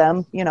beaten by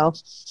them,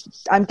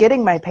 I'm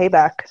getting my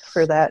payback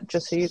for that,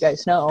 just so you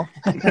guys know.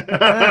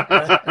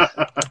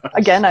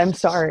 Again, I'm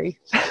sorry.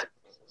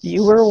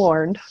 You were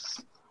warned.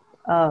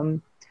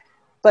 But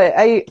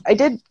I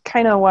did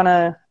kind of want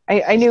to,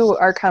 I knew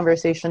our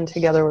conversation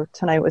together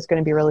tonight was going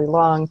to be really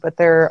long, but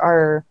there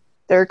are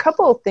a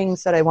couple of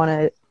things that I want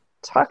to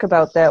talk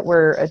about that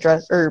were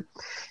addressed or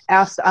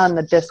asked on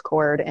the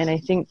Discord, and I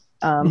think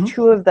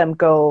two of them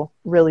go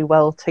really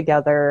well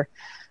together.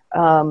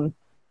 One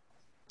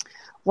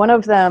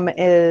of them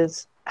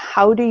is,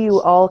 how do you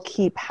all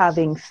keep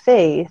having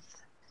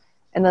faith?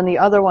 And then the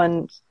other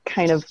one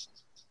kind of,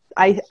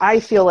 I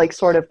feel like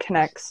sort of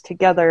connects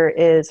together,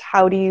 is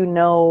how do you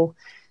know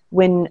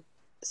when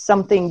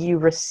something you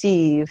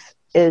receive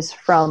is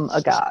from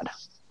a God?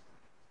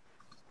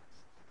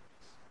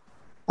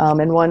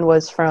 And one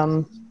was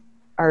from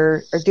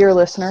our dear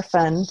listener,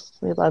 Fen.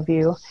 We love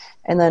you.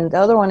 And then the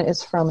other one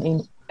is from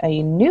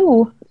a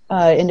new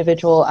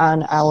individual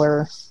on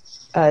our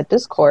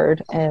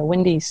Discord,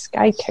 Wendy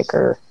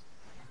Skykicker.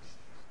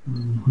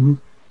 Mm-hmm.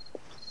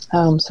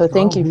 So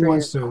thank you for your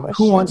question.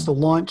 Who wants to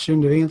launch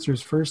into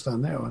answers first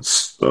on that one?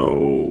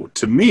 So,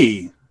 to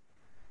me,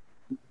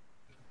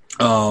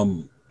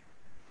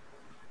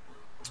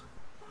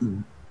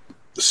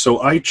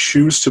 so I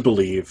choose to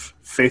believe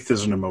faith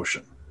is an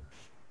emotion.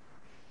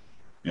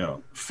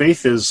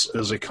 Faith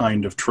is a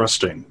kind of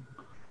trusting,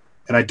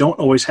 and I don't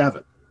always have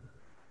it.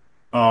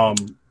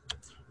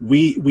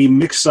 We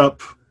mix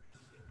up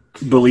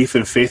belief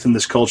and faith in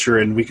this culture,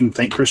 and we can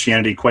thank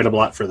Christianity quite a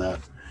lot for that.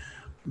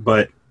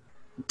 But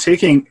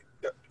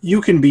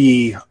you can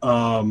be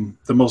the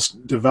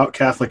most devout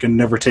Catholic and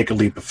never take a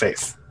leap of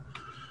faith,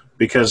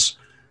 because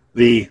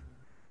the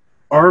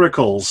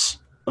articles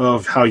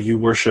of how you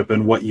worship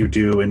and what you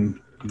do and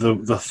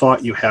the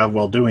thought you have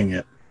while doing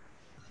it,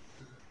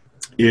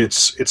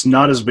 it's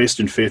not as based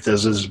in faith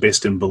as it is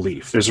based in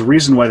belief. There's a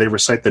reason why they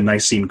recite the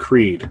Nicene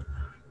Creed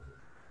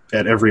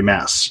at every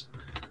Mass.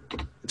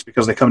 It's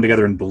because they come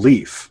together in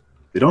belief.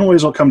 They don't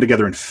always all come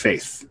together in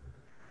faith.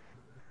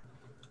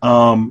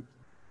 The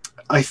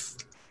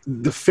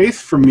faith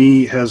for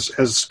me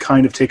has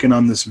kind of taken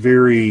on this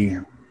very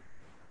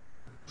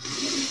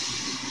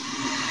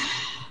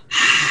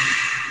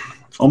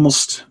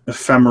almost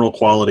ephemeral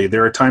quality.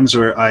 There are times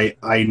where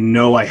I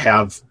know I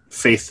have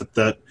faith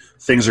that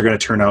things are going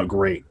to turn out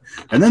great.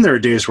 And then there are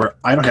days where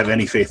I don't have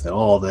any faith at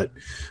all that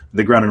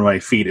the ground under my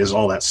feet is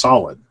all that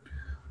solid.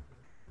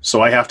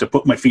 So I have to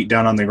put my feet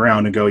down on the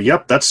ground and go,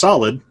 yep, that's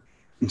solid.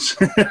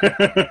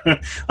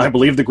 I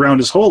believe the ground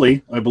is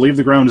holy. I believe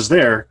the ground is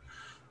there.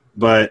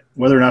 But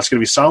whether or not it's going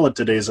to be solid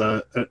today is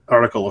an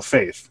article of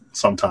faith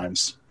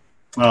sometimes.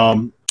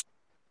 I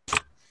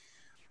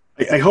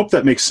hope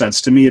that makes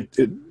sense. To me,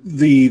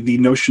 the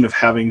notion of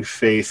having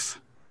faith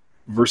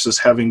versus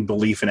having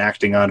belief and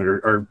acting on it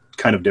are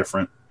kind of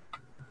different.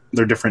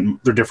 They're different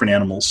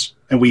animals,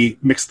 and we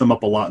mix them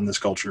up a lot in this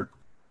culture.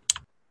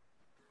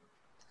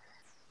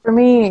 For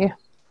me,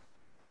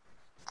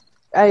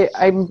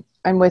 I'm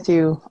with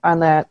you on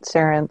that,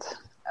 Saranth.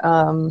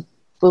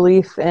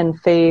 Belief and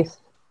faith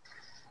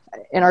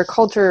in our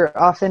culture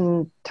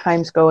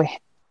oftentimes go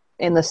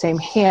in the same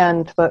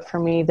hand, but for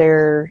me,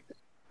 they're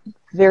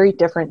very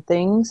different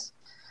things.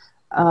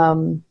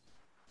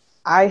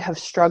 I have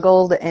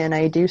struggled, and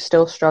I do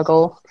still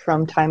struggle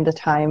from time to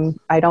time.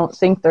 I don't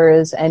think there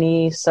is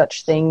any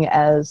such thing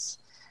as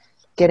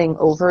getting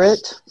over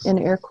it, in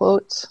air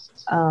quotes.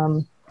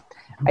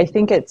 I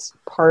think it's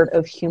part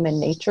of human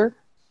nature.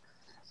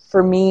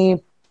 For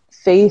me,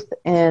 faith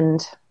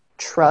and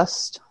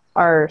trust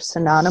are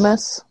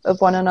synonymous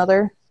of one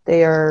another.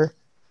 They are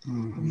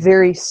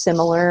very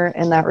similar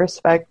in that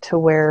respect, to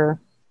where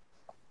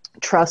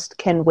trust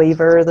can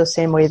waver the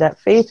same way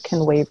that faith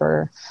can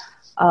waver.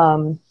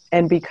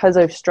 And because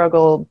I've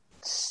struggled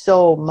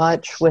so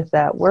much with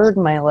that word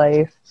in my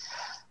life,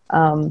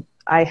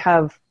 I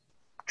have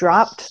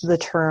dropped the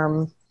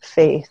term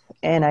faith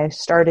and I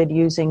started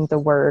using the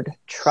word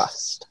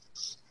trust.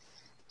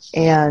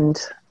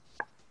 And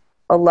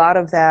a lot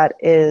of that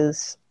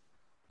is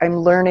I'm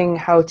learning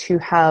how to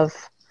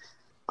have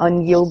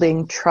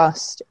unyielding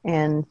trust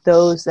in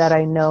those that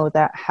I know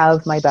that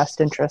have my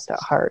best interest at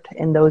heart.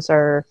 And those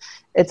are,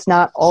 it's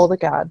not all the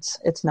gods,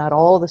 it's not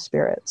all the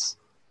spirits.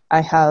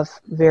 I have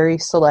very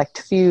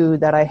select few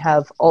that I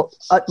have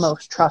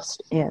utmost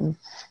trust in,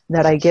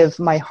 that I give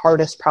my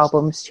hardest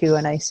problems to,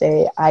 and I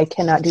say, I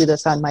cannot do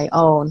this on my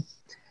own.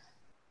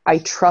 I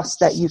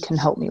trust that you can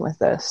help me with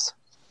this.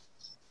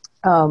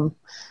 But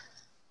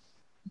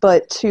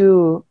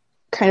to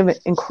kind of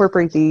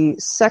incorporate the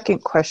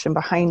second question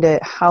behind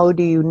it, how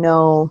do you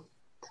know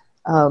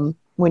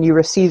when you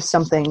receive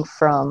something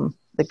from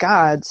the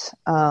gods?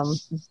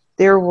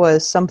 There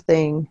was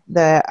something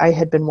that I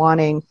had been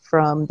wanting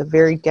from the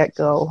very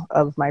get-go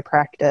of my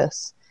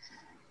practice.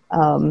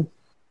 And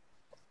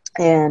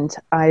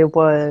I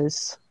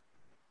was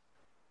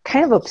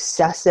kind of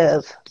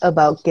obsessive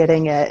about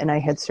getting it, and I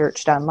had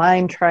searched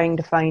online trying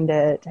to find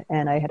it,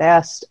 and I had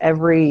asked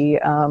every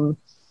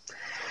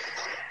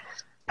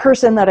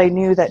person that I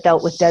knew that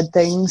dealt with dead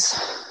things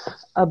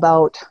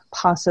about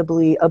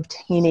possibly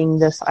obtaining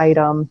this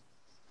item.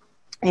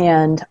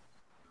 And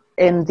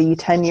in the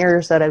 10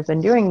 years that I've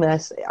been doing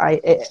this,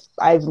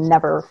 I've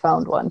never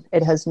found one.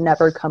 It has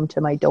never come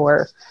to my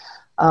door.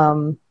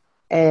 And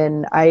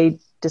I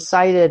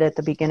decided at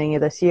the beginning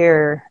of this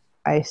year,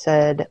 I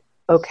said,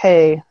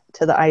 okay,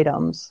 to the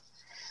item,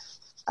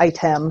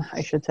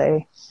 I should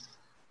say,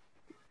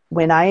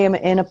 when I am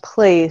in a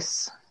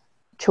place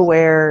to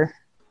where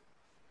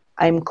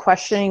I'm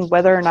questioning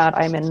whether or not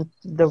I'm in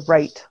the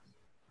right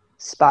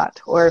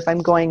spot or if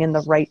I'm going in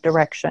the right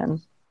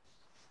direction,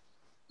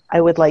 I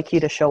would like you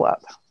to show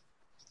up.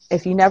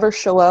 If you never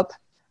show up,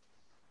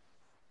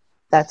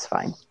 that's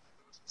fine.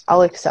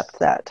 I'll accept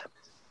that.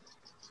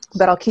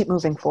 But I'll keep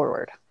moving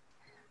forward.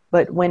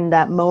 But when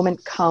that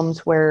moment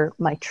comes where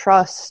my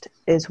trust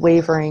is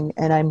wavering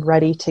and I'm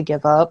ready to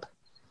give up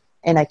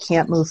and I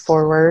can't move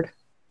forward,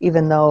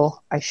 even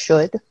though I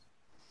should,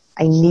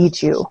 I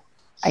need you.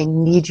 I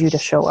need you to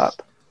show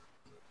up.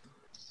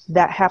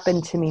 That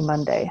happened to me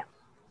Monday.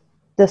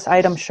 This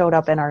item showed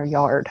up in our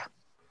yard.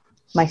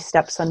 My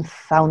stepson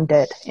found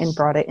it and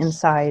brought it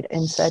inside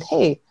and said,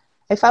 hey,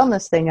 I found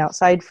this thing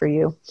outside for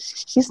you.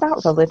 He's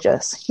not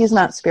religious. He's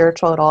not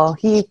spiritual at all.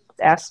 He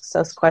asks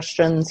us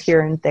questions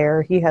here and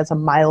there. He has a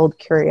mild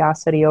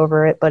curiosity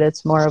over it, but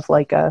it's more of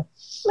like a,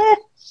 meh,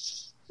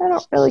 I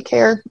don't really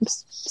care. I'm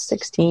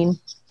 16,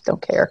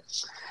 don't care.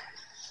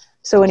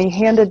 So when he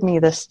handed me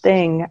this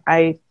thing,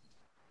 I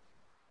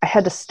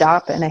had to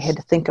stop and I had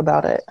to think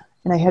about it.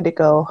 And I had to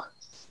go,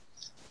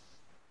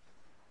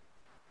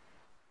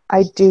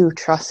 I do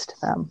trust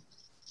them.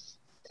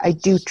 I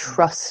do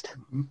trust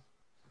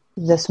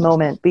this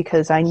moment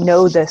because I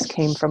know this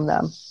came from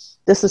them.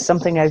 This is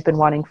something I've been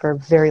wanting for a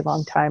very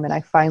long time, and I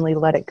finally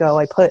let it go.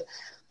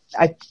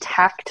 I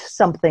tacked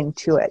something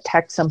to it,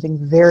 tacked something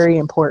very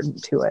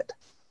important to it,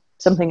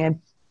 something I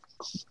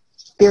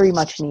very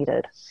much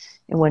needed.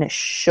 And when it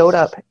showed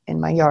up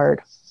in my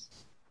yard,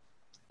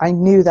 I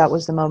knew that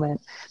was the moment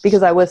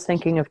because I was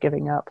thinking of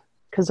giving up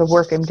because the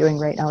work I'm doing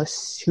right now is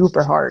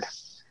super hard.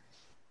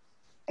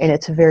 And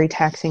it's very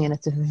taxing and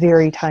it's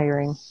very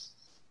tiring.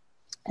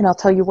 And I'll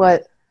tell you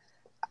what,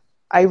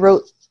 I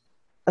wrote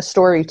a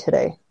story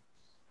today.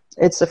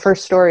 It's the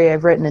first story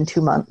I've written in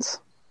 2 months.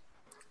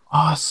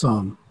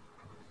 Awesome.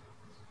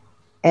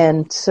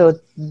 And so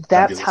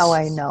that's how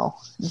I know.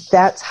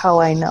 That's how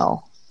I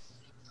know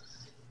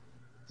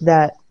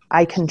that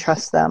I can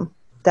trust them.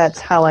 That's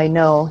how I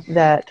know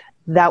that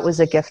that was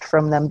a gift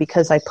from them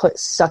because I put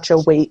such a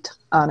weight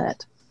on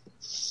it.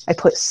 I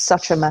put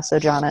such a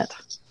message on it.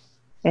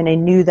 And I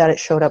knew that it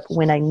showed up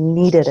when I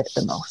needed it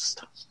the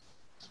most.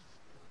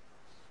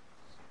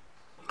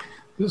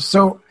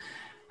 So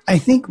I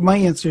think my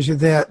answer to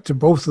that, to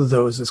both of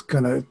those, is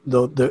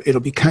it'll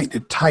be kind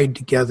of tied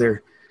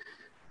together.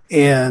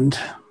 And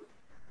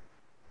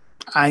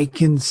I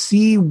can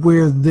see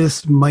where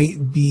this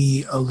might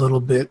be a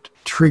little bit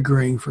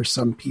triggering for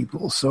some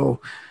people. So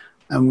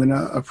I'm going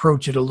to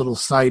approach it a little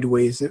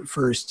sideways at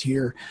first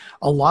here.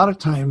 A lot of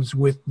times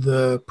with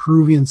the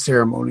Peruvian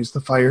ceremonies,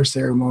 the fire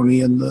ceremony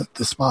and the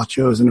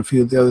despachos and a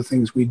few of the other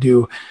things we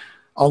do,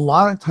 a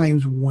lot of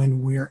times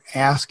when we're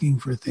asking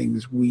for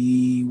things,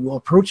 we will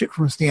approach it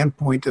from a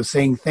standpoint of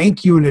saying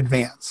thank you in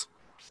advance,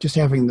 just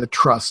having the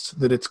trust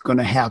that it's going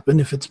to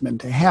happen if it's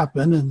meant to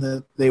happen and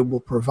that they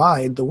will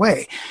provide the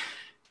way.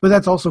 But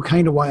that's also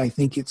kind of why I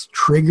think it's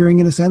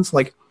triggering in a sense.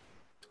 Like,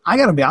 I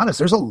got to be honest,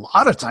 there's a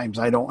lot of times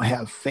I don't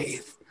have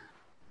faith,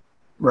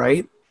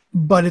 right?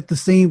 But at the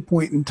same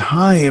point in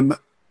time,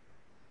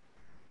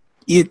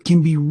 it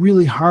can be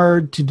really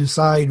hard to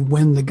decide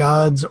when the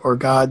gods or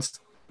goddesses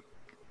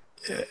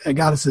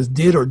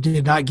did or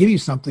did not give you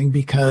something,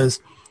 because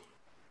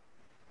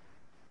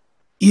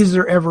is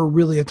there ever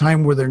really a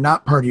time where they're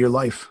not part of your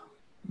life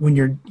when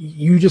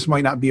you just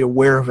might not be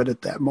aware of it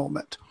at that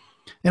moment?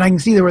 And I can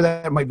see where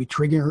that might be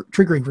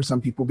triggering for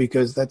some people,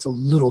 because that's a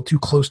little too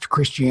close to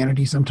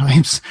Christianity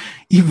sometimes,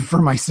 even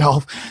for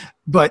myself.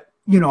 But,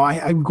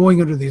 I'm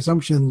going under the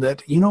assumption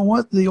that,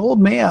 the old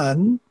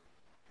man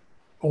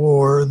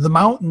or the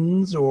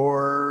mountains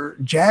or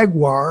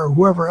Jaguar or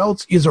whoever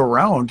else is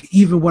around,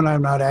 even when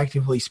I'm not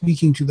actively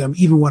speaking to them,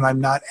 even when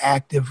I'm not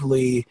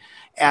actively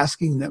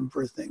asking them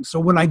for things. So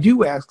when I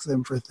do ask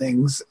them for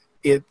things,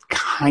 it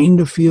kind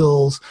of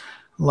feels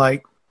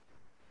like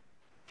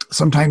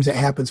sometimes it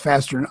happens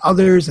faster than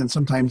others, and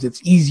sometimes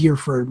it's easier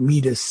for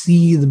me to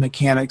see the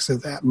mechanics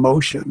of that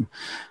motion.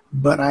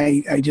 But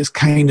I just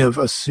kind of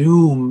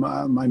assume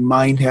my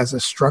mind has a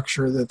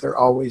structure that they're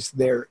always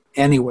there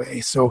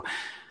anyway. So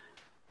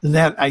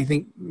that, I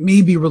think,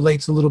 maybe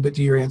relates a little bit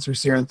to your answer,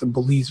 Sarah, the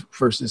belief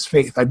versus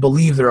faith. I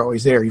believe they're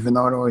always there, even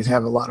though I don't always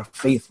have a lot of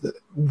faith that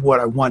what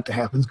I want to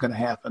happen is going to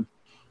happen.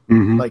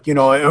 Mm-hmm. Like,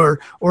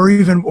 or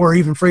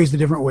even phrased a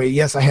different way.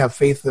 Yes, I have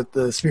faith that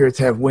the spirits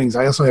have wings.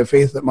 I also have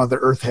faith that Mother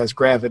Earth has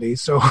gravity.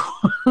 So,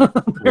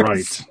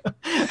 right.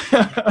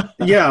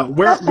 Yeah.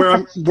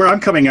 Where I'm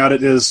coming at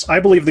it is, I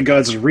believe the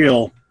gods are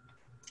real,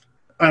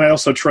 and I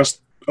also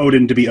trust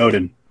Odin to be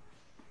Odin.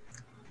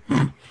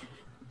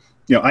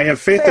 I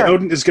have faith that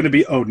Odin is going to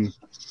be Odin.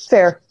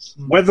 Fair.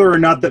 Whether or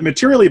not that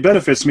materially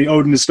benefits me,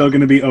 Odin is still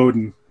going to be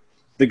Odin.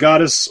 The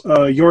goddess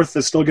Yorth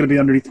is still going to be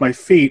underneath my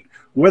feet,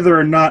 whether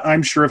or not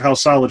I'm sure of how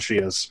solid she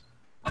is.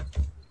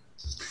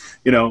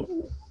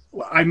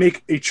 I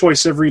make a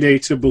choice every day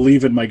to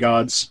believe in my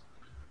gods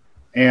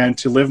and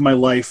to live my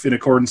life in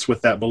accordance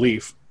with that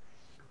belief.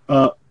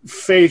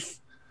 Faith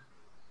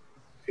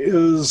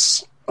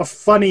is a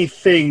funny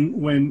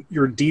thing when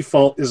your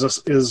default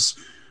is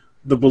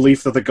the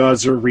belief that the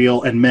gods are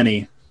real and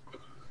many,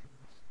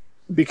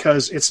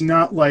 because it's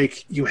not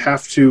like you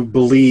have to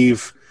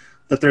believe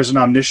that there's an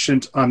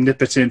omniscient,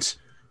 omnipotent,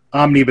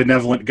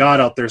 omnibenevolent God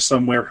out there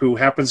somewhere who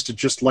happens to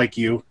just like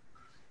you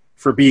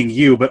for being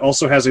you, but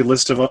also has a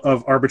list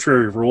of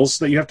arbitrary rules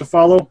that you have to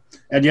follow,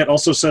 and yet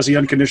also says he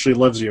unconditionally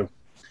loves you.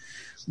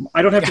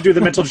 I don't have to do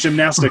the mental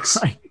gymnastics,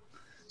 right.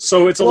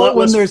 So it's a lot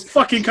less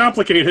fucking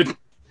complicated.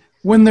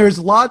 When there's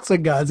lots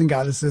of gods and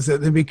goddesses,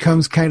 it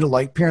becomes kind of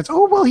like parents.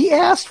 Oh, well, he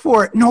asked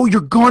for it. No, you're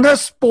going to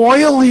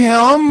spoil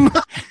him.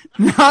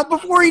 Not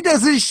before he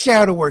does his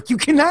shadow work. You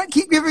cannot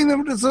keep giving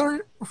them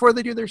dessert before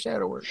they do their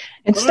shadow work.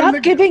 And stop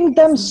giving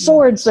them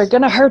swords. They're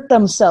going to hurt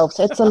themselves.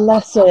 It's a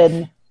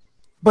lesson.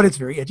 But it's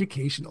very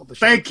educational.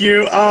 Thank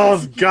you.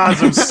 Oh,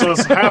 gods, I'm so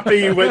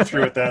happy you went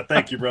through with that.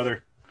 Thank you,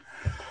 brother.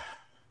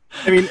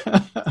 I mean...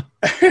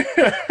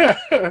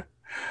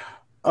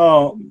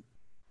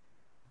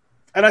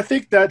 And I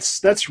think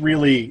that's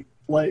really,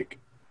 like,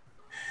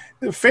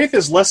 faith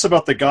is less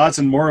about the gods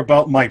and more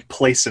about my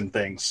place in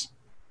things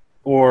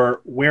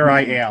or where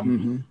I am.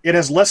 Mm-hmm. It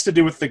has less to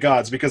do with the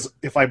gods, because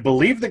if I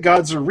believe the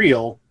gods are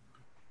real,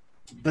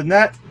 then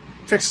that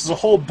fixes a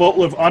whole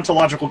boatload of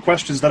ontological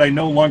questions that I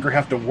no longer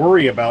have to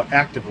worry about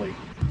actively.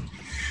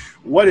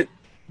 What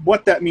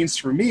that means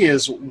for me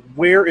is,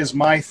 where is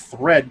my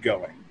thread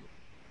going?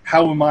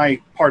 How am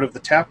I part of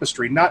the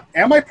tapestry? Not,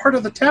 am I part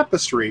of the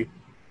tapestry?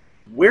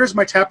 Where's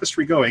my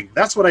tapestry going?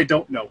 That's what I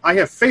don't know. I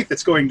have faith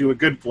it's going to a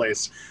good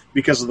place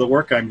because of the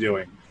work I'm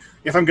doing.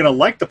 If I'm going to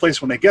like the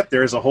place when I get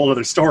there is a whole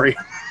other story.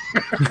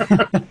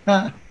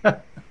 And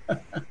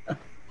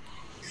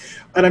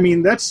I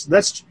mean,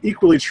 that's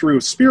equally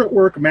true. Spirit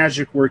work,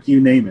 magic work,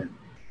 you name it.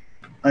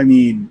 I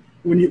mean,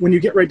 when you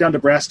get right down to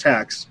brass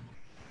tacks,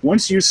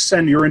 once you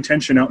send your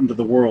intention out into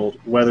the world,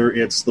 whether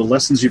it's the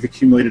lessons you've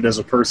accumulated as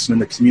a person in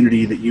the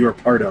community that you are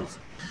part of,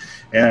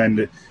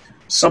 and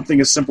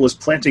something as simple as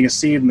planting a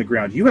seed in the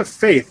ground, you have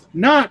faith,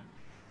 not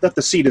that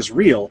the seed is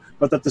real,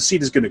 but that the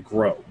seed is going to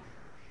grow.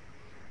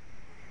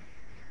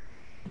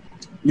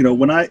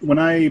 When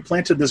I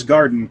planted this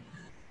garden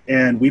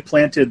and we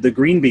planted the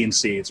green bean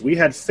seeds, we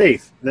had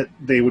faith that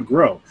they would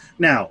grow.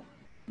 Now,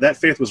 that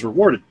faith was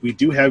rewarded. We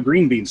do have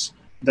green beans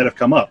that have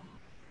come up.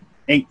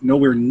 Ain't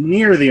nowhere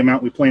near the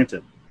amount we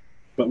planted,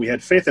 but we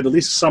had faith that at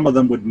least some of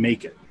them would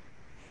make it.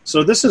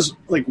 So this is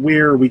like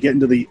where we get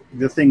into the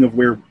thing of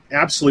where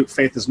absolute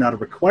faith is not a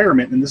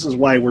requirement, and this is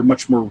why we're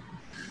much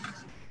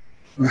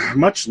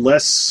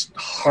less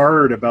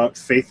hard about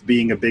faith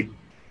being a big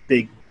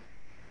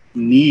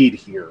need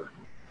here.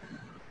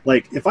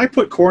 Like, if I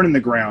put corn in the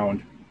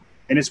ground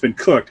and it's been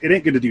cooked, it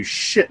ain't going to do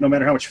shit no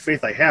matter how much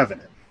faith I have in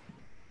it.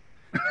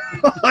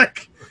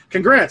 Like,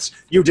 congrats,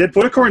 you did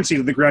put a corn seed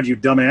in the ground, you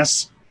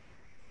dumbass.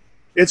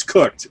 It's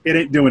cooked. It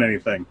ain't doing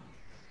anything.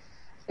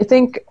 I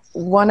think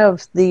one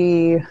of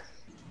the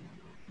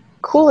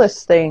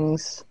coolest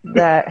things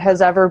that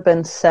has ever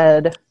been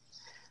said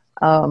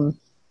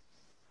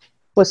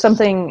was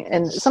something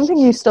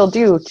you still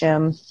do,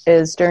 Jim,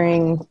 is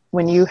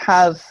when you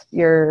have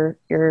your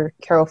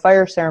Carol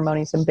Fire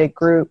ceremonies in big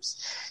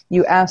groups,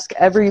 you ask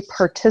every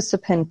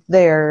participant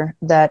there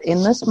that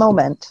in this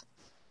moment,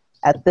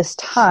 at this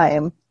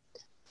time,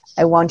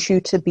 I want you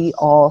to be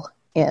all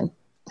in.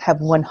 Have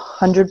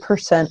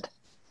 100%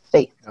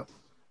 faith. Yep.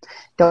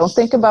 Don't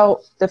think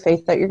about the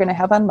faith that you're going to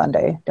have on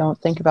Monday. Don't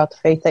think about the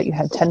faith that you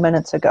had 10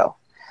 minutes ago.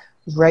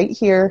 Right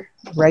here,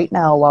 right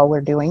now, while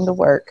we're doing the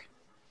work,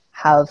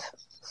 have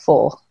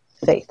full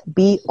faith.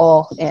 Be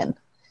all in.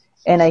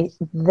 And I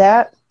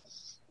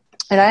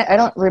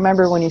don't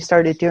remember when you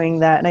started doing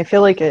that, and I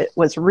feel like it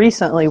was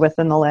recently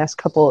within the last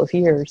couple of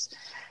years.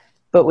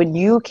 But when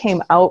you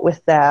came out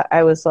with that,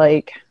 I was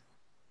like,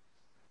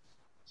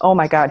 oh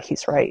my God,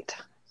 he's right.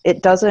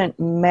 It doesn't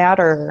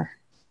matter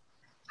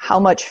how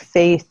much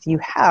faith you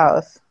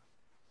have.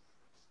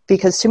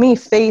 Because to me,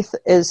 faith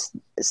is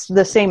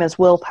the same as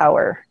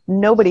willpower.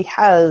 Nobody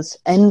has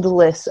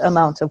endless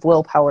amounts of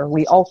willpower.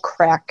 We all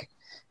crack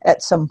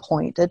at some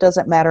point. It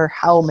doesn't matter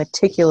how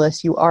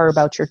meticulous you are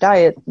about your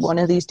diet. One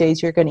of these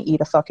days you're going to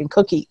eat a fucking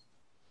cookie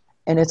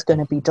and it's going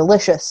to be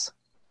delicious.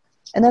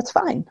 And that's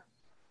fine.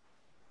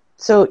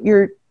 So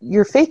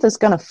your faith is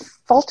going to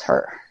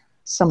falter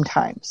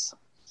sometimes.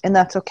 And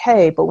that's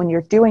okay. But when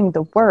you're doing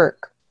the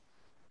work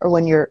or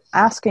when you're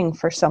asking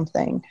for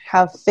something,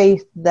 have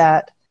faith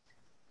that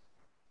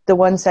the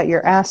ones that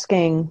you're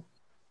asking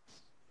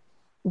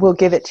will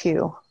give it to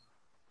you.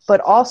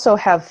 But also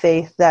have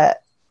faith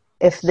that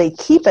if they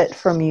keep it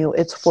from you,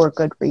 it's for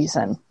good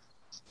reason.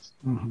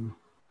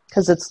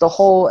 Because it's the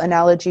whole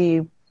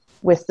analogy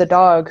with the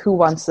dog who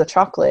wants the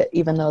chocolate,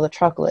 even though the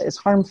chocolate is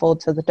harmful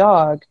to the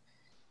dog.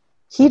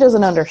 He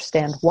doesn't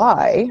understand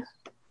why.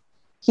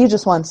 He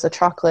just wants the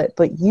chocolate.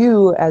 But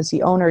you, as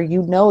the owner,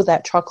 you know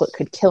that chocolate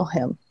could kill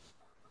him.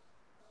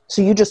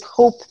 So you just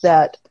hope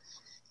that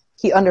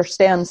he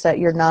understands that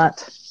you're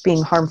not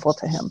being harmful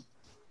to him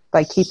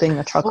by keeping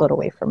the chocolate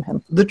away from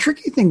him. The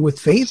tricky thing with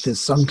faith is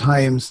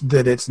sometimes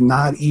that it's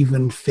not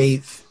even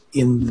faith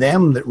in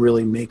them that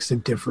really makes a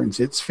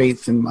difference. It's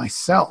faith in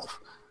myself.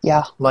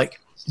 Yeah. Like,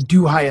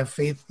 do I have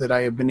faith that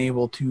I have been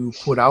able to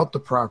put out the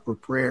proper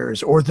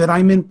prayers, or that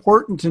I'm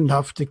important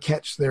enough to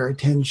catch their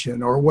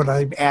attention, or what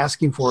I'm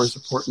asking for is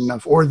important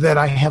enough, or that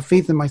I have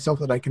faith in myself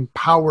that I can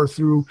power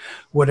through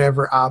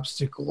whatever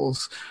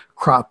obstacles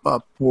crop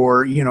up,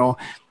 or,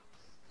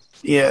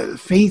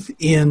 faith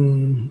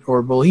in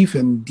or belief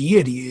in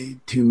deity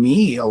to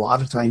me a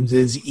lot of times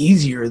is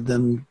easier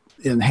than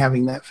in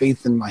having that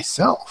faith in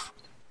myself.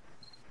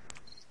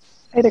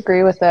 I'd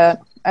agree with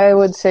that. I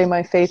would say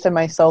my faith in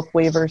myself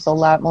wavers a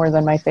lot more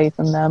than my faith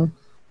in them.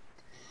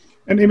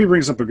 And Amy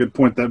brings up a good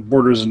point that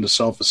borders into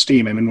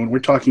self-esteem. I mean, when we're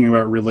talking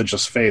about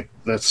religious faith,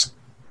 it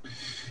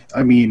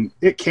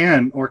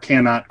can or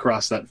cannot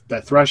cross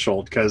that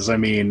threshold, because,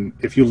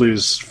 if you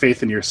lose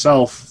faith in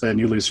yourself, then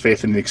you lose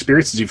faith in the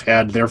experiences you've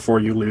had, therefore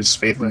you lose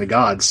faith in the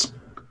gods.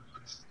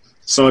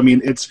 So,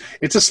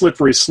 it's a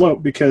slippery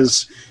slope,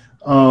 because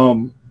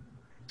being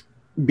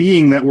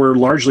that we're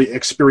largely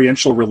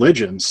experiential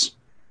religions,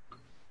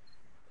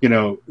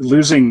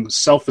 losing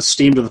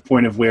self-esteem to the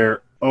point of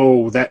where,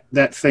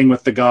 that thing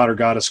with the god or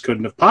goddess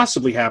couldn't have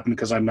possibly happened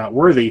because I'm not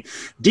worthy,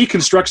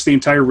 deconstructs the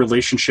entire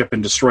relationship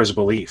and destroys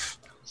belief.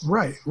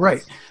 Right.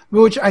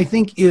 Which I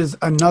think is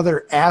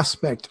another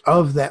aspect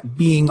of that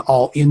being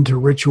all into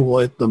ritual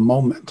at the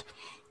moment.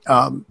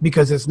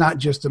 Because it's not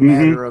just a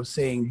matter of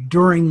saying,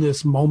 during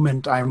this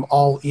moment, I'm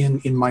all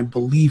in my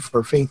belief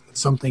or faith that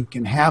something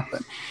can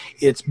happen.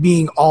 It's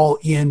being all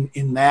in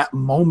that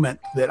moment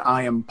that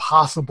I am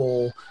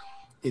possible.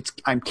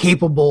 I'm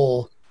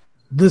capable.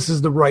 This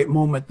is the right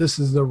moment. This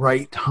is the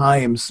right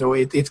time. So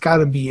it's got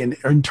to be an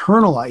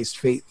internalized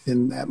faith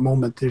in that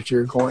moment that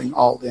you're going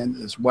all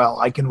in as well.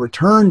 I can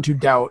return to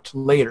doubt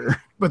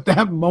later, but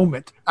that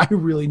moment, I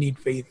really need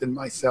faith in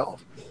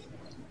myself.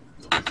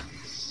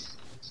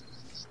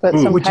 But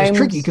which is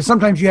tricky, because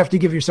sometimes you have to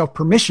give yourself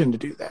permission to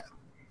do that.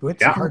 That's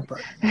the hard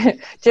part.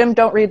 Jim,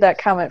 don't read that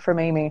comment from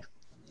Amy.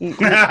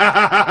 Just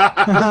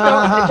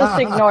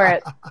ignore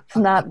it. It's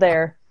not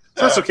there.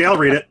 That's okay. I'll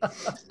read it.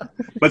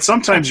 But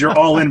sometimes you're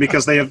all in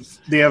because they have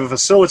a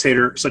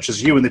facilitator such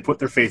as you, and they put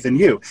their faith in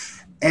you,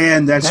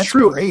 and that's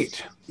true.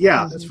 Great.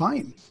 Yeah, that's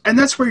fine. And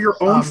that's where your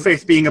own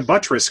faith being a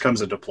buttress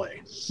comes into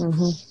play.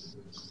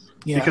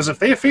 Yeah. Because if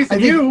they have faith in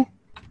you,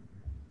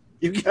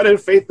 you've got to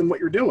have faith in what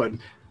you're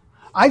doing.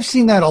 I've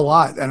seen that a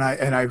lot, and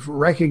I've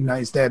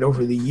recognized that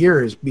over the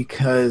years,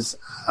 because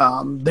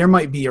there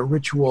might be a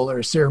ritual or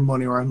a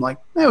ceremony where I'm like,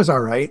 that was all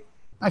right.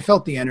 I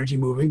felt the energy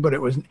moving, but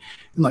it was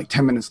like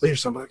 10 minutes later,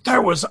 so I'm like,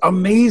 that was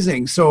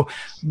amazing. So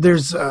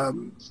there's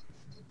an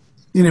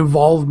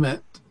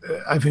involvement.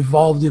 I've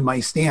evolved in my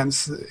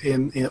stance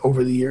in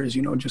over the years,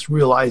 just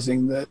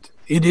realizing that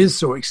it is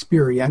so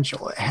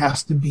experiential. It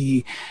has to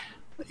be.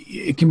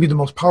 It can be the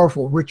most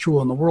powerful ritual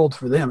in the world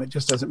for them. It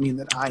just doesn't mean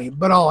that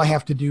but all I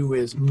have to do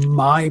is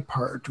my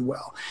part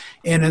well.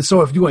 And so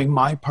if doing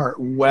my part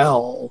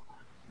well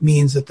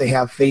means that they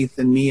have faith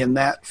in me, and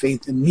that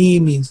faith in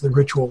me means the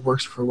ritual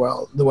works for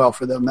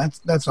for them,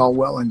 that's all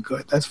well and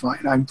good. That's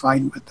fine. I'm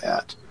fine with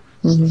that.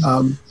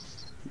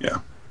 Yeah.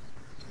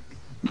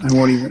 I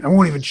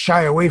won't even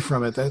shy away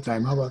from it that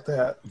time. How about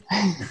that?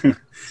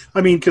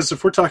 Because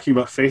if we're talking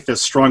about faith as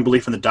strong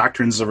belief in the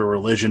doctrines of a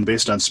religion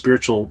based on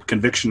spiritual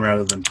conviction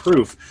rather than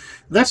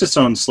proof, that's its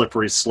own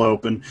slippery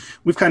slope. And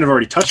we've kind of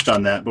already touched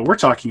on that, but we're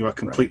talking about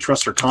complete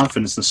trust or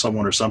confidence in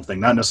someone or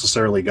something, not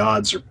necessarily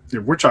gods.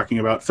 We're talking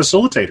about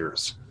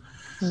facilitators.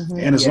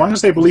 And as long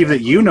as they believe that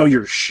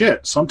your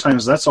shit,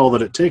 sometimes that's all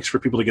that it takes for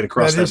people to get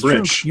across that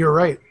bridge. True. You're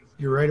right.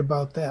 You're right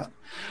about that.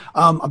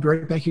 I'll be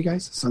right back, you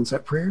guys.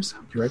 Sunset prayers.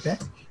 I'll be right back.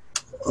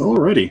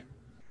 Alrighty.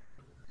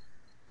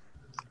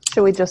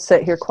 Should we just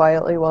sit here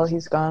quietly while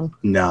he's gone?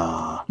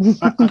 Nah.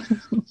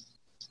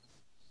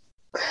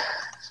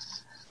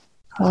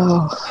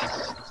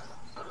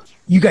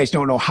 You guys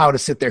don't know how to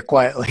sit there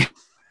quietly.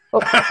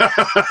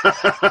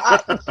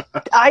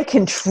 I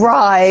can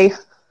try.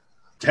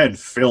 And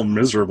fail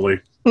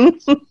miserably.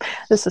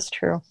 This is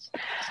true.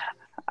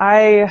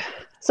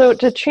 So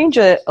to change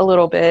it a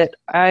little bit,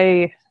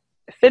 I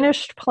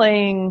finished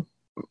playing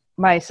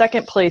my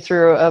second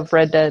playthrough of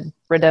Red Dead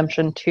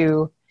Redemption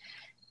 2,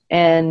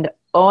 and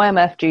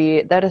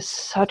OMFG, that is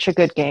such a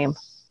good game.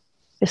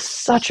 It's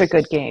such a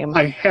good game.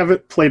 I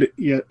haven't played it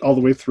yet all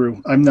the way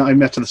through. I'm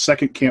at to the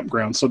second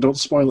campground, so don't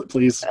spoil it,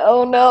 please.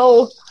 Oh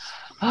no.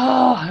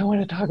 Oh, I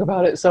want to talk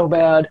about it so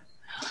bad.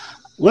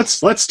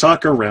 Let's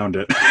talk around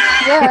it.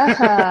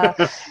 Yeah.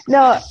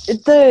 No,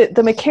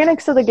 the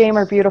mechanics of the game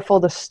are beautiful.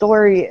 The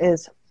story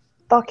is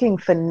fucking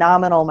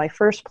phenomenal. My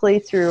first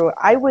playthrough,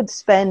 I would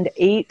spend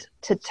 8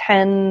 to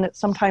 10,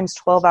 sometimes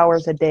 12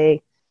 hours a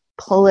day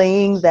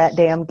playing that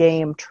damn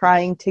game,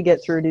 trying to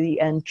get through to the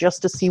end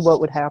just to see what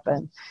would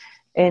happen.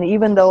 And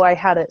even though I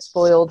had it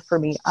spoiled for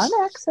me on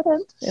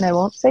accident, and I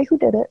won't say who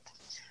did it,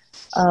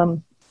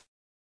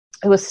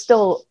 it was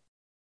still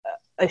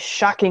a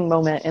shocking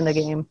moment in the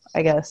game,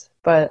 I guess.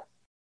 But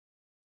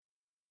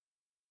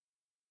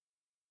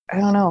I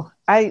don't know.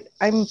 I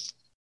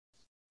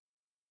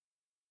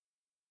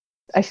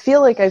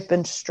feel like I've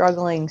been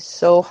struggling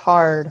so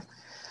hard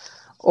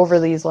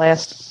over these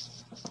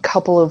last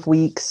couple of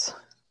weeks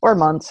or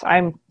months.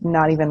 I'm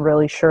not even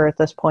really sure at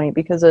this point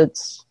because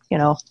it's,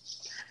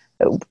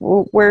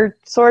 we're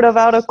sort of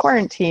out of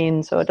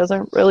quarantine, so it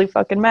doesn't really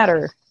fucking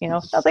matter.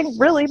 Nothing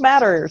really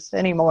matters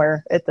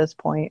anymore at this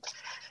point.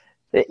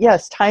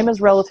 Yes, time is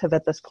relative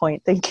at this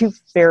point. Thank you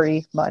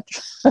very much.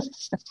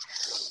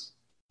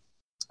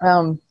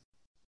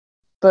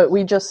 But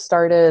we just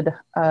started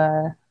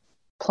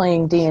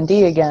playing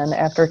D&D again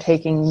after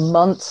taking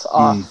months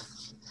off.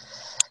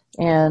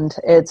 And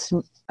it's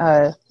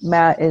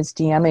Matt is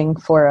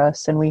DMing for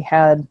us, and we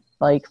had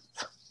like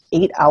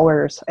 8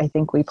 hours, I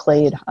think we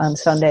played on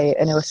Sunday,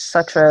 and it was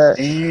such a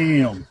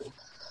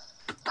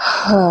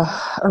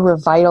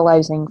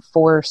revitalizing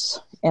force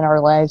in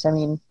our lives. I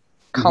mean,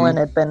 Cullen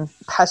had been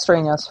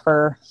pestering us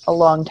for a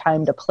long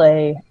time to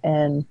play,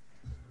 and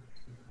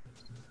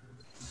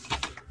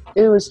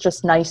it was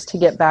just nice to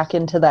get back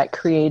into that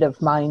creative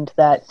mind,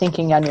 that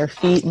thinking on your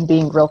feet and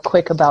being real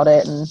quick about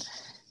it, and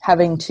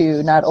having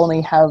to not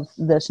only have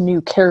this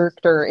new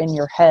character in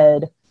your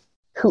head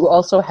who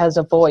also has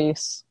a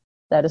voice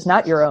that is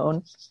not your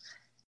own,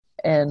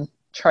 and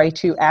try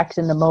to act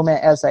in the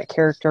moment as that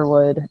character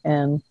would.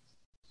 And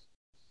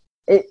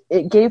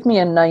it gave me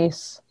a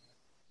nice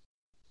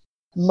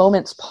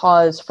moment's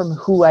pause from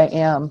who I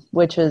am,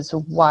 which is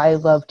why I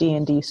love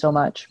D&D so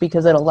much,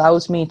 because it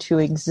allows me to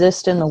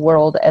exist in the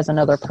world as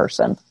another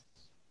person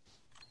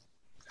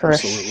for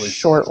Absolutely. a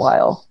short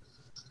while.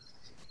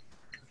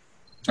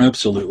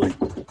 Absolutely.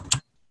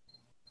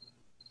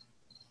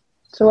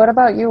 So what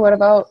about you?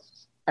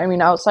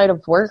 Outside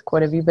of work,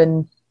 what have you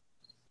been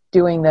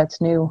doing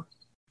that's new?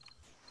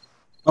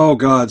 Oh,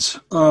 gods.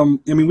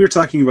 We were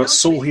talking about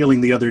soul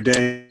healing the other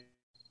day,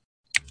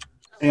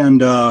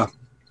 and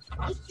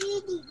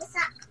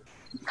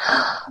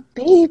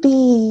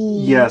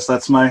Baby. Yes,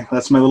 that's my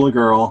little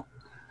girl.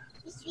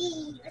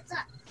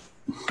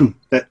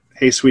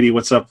 Hey, sweetie,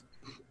 what's up?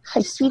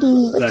 Hi,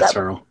 sweetie. That's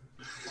Earl.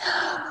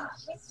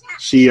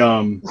 She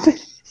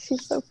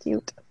She's so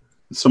cute.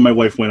 So my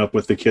wife went up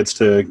with the kids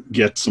to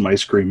get some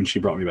ice cream, and she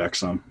brought me back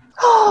some.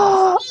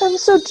 Oh, I'm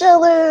so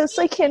jealous.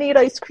 I can't eat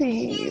ice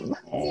cream.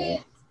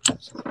 Oh.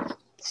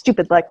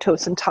 Stupid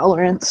lactose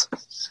intolerance.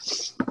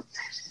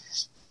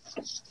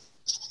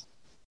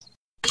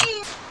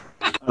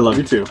 I love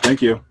you too.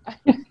 Thank you.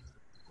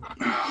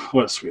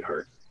 What a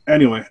sweetheart.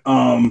 Anyway,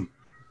 I'm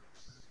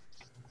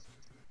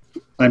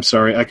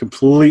sorry. I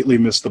completely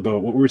missed the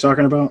boat. What were we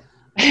talking about?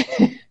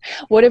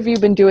 What have you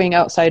been doing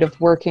outside of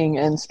working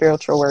and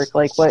spiritual work?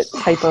 Like, what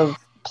type of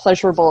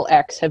pleasurable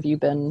acts have you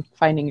been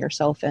finding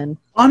yourself in?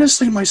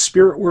 Honestly, my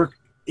spirit work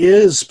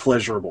is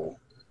pleasurable.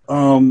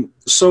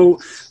 So,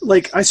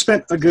 I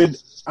spent a good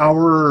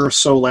hour or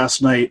so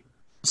last night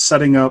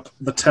setting up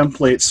the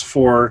templates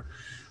for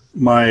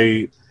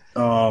my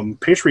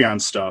Patreon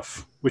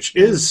stuff, which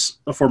is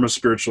a form of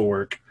spiritual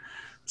work.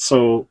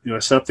 So, I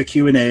set up the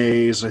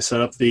Q&As, I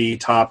set up the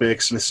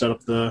topics, and I set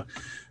up the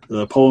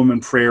poem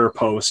and prayer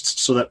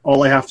posts so that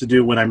all I have to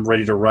do when I'm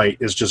ready to write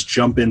is just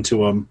jump into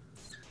them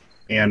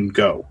and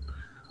go.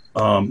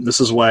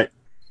 This is why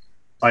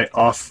I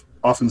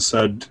often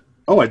said,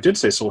 I did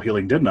say soul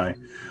healing, didn't I?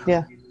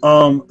 Yeah.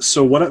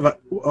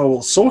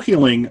 So soul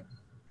healing,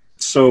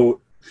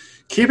 so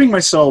keeping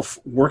myself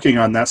working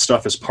on that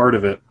stuff is part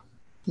of it.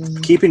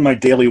 Mm-hmm. Keeping my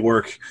daily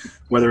work,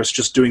 whether it's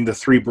just doing the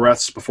 3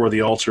 breaths before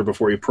the altar,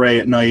 before you pray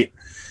at night,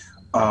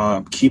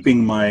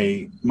 keeping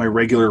my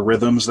regular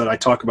rhythms that I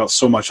talk about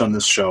so much on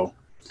this show.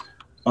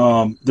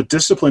 The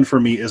discipline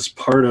for me is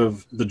part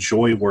of the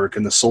joy work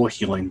and the soul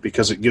healing,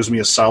 because it gives me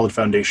a solid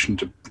foundation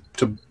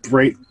to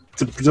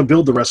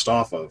build the rest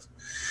off of.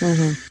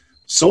 Mm-hmm.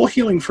 Soul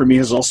healing for me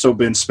has also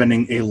been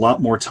spending a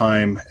lot more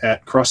time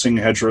at Crossing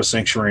Hedgerow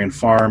Sanctuary and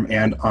Farm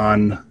and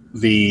on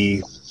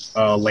the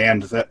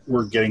land that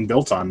we're getting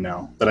built on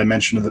now that I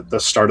mentioned at the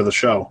start of the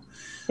show.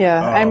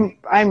 Yeah,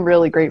 I'm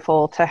really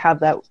grateful to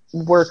have that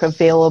work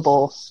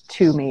available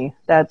to me.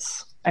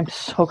 I'm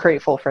so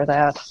grateful for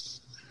that.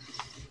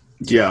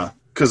 Yeah,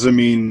 because I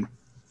mean,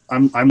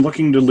 I'm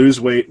looking to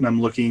lose weight, and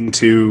I'm looking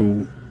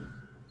to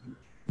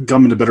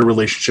come into a better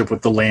relationship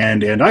with the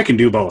land, and I can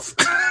do both.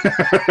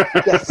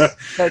 Yes,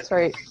 that's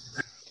right.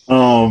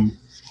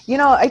 You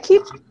know,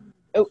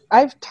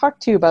 I've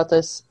talked to you about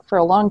this for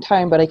a long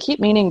time, but I keep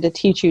meaning to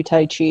teach you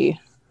Tai Chi.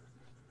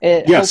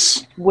 It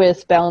helps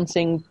with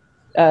balancing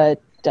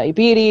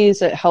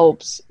diabetes. It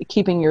helps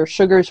keeping your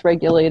sugars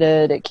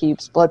regulated. It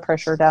keeps blood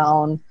pressure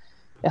down.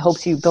 It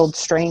helps you build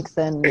strength.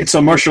 And it's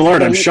a martial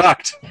art. I'm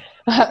shocked.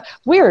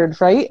 Weird,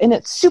 right? And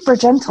it's super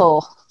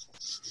gentle.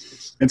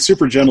 And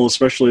super gentle,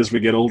 especially as we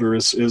get older,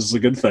 is a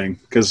good thing,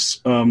 because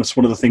it's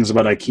one of the things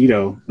about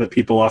Aikido that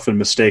people often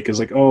mistake is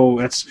like,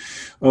 it's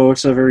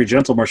a very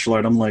gentle martial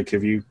art. I'm like,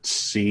 have you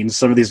seen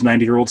some of these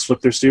 90-year-olds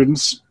flip their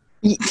students?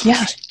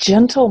 Yeah,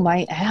 gentle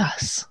my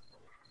ass.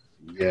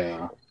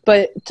 Yeah.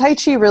 But Tai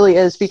Chi really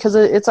is, because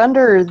it's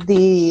under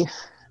the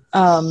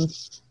umbrella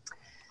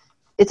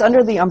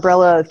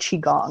of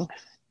Qigong,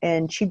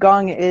 and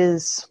Qigong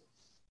is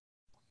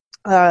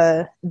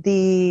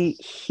the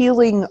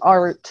healing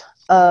art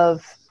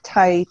of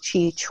Tai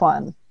Chi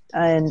Chuan,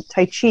 and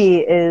Tai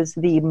Chi is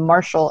the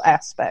martial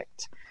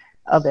aspect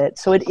of it.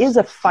 So it is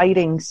a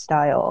fighting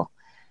style,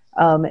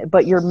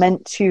 but you're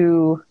meant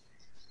to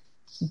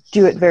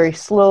do it very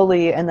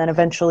slowly and then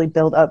eventually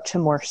build up to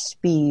more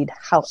speed.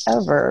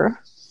 However,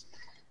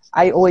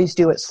 I always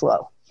do it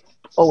slow.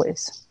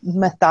 Always.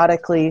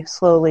 Methodically,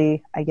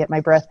 slowly. I get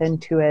my breath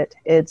into it.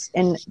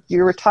 And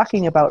you were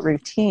talking about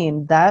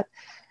routine. That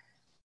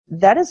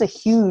is a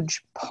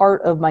huge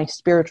part of my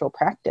spiritual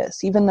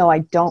practice. Even though I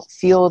don't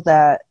feel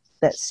that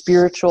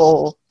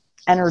spiritual,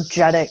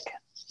 energetic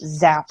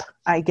zap,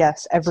 I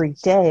guess, every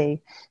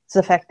day, it's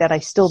the fact that I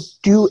still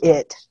do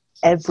it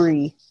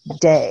every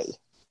day.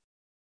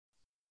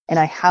 And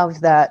I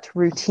have that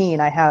routine.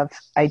 I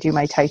do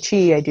my Tai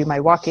Chi, I do my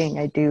walking,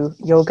 I do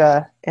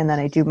yoga, and then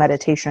I do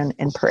meditation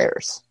and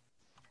prayers.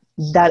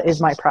 That is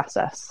my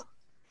process.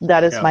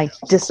 That is my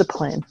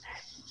discipline.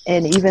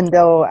 And even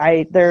though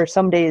there are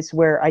some days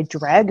where I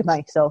drag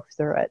myself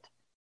through it,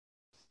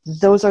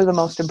 those are the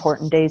most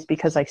important days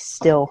because I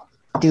still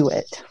do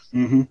it.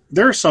 Mm-hmm.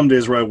 There are some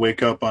days where I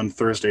wake up on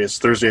Thursdays.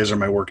 Thursdays are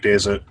my work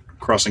days at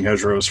Crossing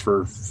Hedgerows,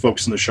 for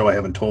folks in the show I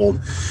haven't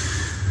told.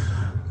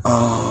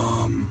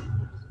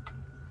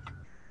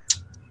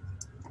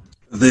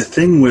 The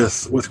thing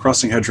with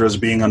Crossing Hedgerows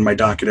being on my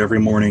docket every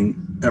morning,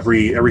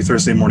 every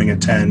Thursday morning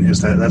at 10,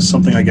 is that's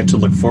something I get to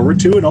look forward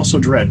to and also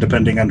dread,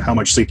 depending on how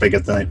much sleep I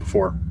get the night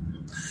before.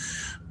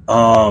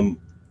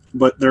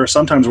 But there are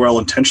some times where I'll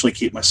intentionally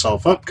keep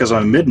myself up because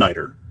I'm a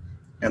midnighter.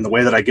 And the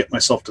way that I get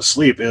myself to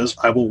sleep is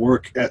I will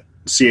work at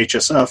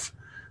CHSF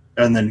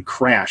and then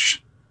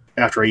crash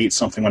after I eat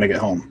something when I get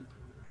home.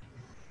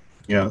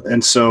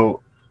 And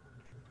so,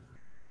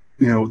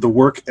 the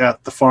work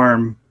at the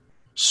farm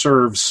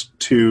serves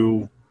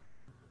to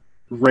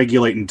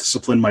regulate and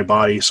discipline my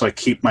body so I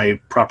keep my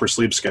proper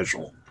sleep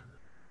schedule.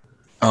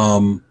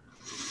 In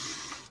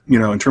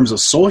terms of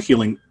soul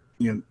healing,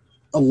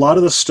 a lot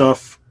of the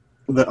stuff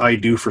that I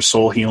do for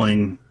soul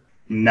healing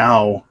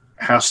now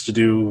has to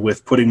do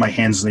with putting my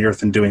hands in the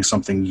earth and doing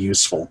something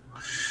useful.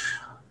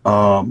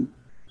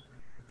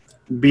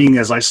 Being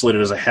as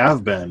isolated as I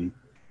have been,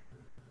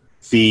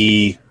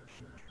 the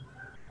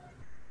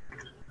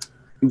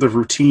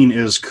routine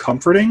is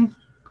comforting,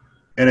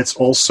 and it's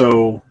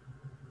also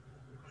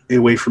a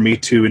way for me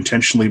to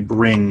intentionally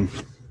bring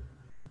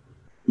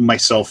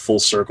myself full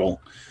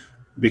circle,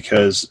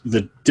 because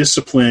the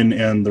discipline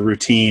and the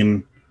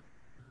routine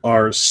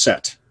are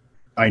set.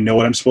 I know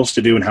what I'm supposed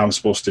to do and how I'm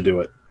supposed to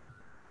do it.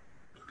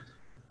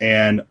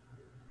 And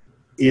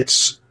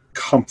it's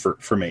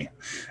comfort for me.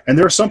 And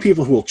there are some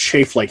people who will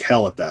chafe like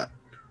hell at that.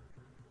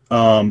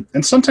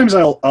 And sometimes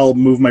I'll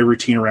move my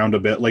routine around a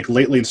bit. Like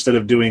lately, instead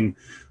of doing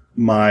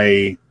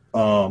my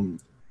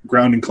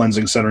grounding,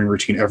 cleansing, centering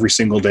routine every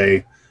single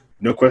day,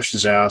 no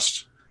questions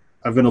asked,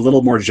 I've been a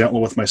little more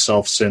gentle with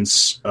myself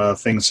since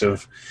things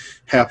have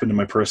happened in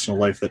my personal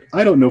life that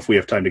I don't know if we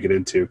have time to get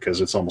into because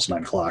it's almost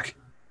 9 o'clock.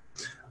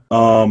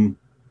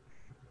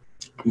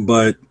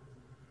 But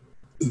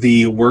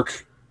the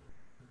work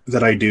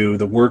that I do,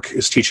 the work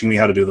is teaching me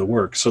how to do the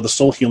work. So the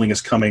soul healing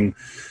is coming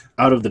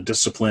out of the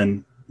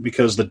discipline,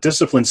 because the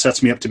discipline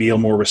sets me up to be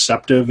more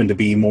receptive and to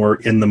be more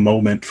in the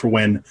moment for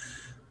when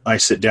I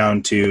sit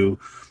down to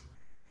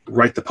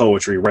write the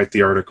poetry, write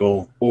the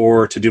article,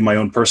 or to do my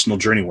own personal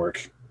journey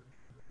work.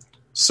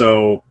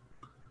 So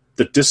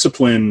the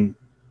discipline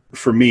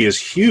for me is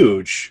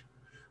huge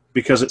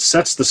because it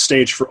sets the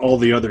stage for all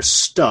the other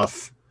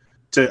stuff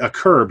to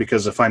occur,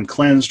 because if I'm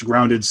cleansed,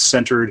 grounded,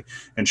 centered,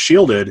 and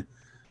shielded,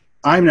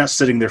 I'm not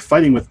sitting there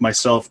fighting with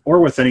myself or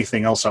with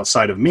anything else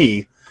outside of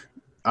me.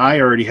 I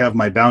already have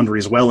my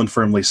boundaries well and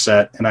firmly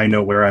set, and I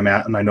know where I'm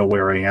at, and I know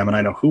where I am, and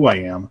I know who I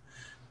am.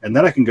 And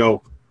then I can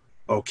go,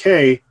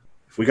 okay,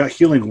 if we got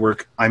healing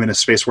work, I'm in a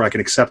space where I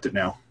can accept it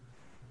now.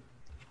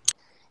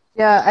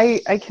 Yeah,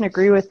 I can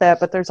agree with that,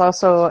 but there's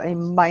also a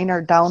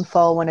minor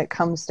downfall when it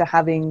comes to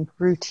having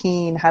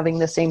routine, having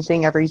the same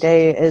thing every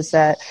day, is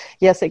that,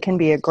 yes, it can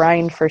be a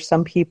grind for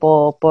some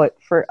people, but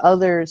for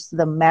others,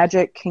 the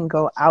magic can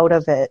go out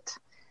of it,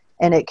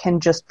 and it can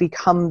just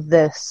become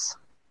this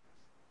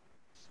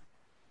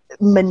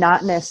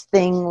monotonous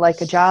thing,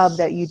 like a job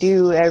that you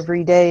do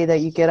every day, that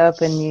you get up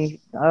and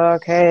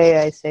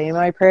I say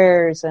my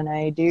prayers, and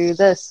I do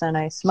this, and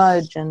I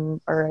smudge,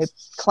 or I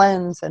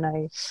cleanse, and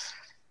I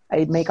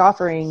make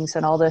offerings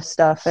and all this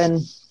stuff. And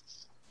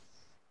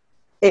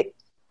it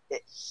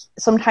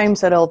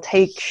sometimes it'll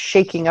take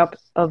shaking up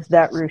of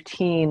that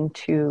routine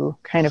to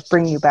kind of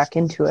bring you back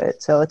into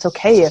it. So it's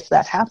okay if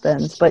that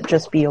happens, but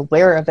just be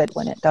aware of it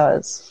when it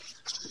does.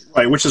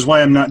 Right, which is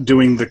why I'm not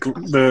doing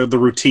the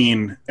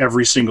routine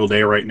every single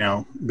day right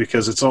now,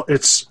 because it's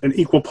an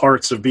equal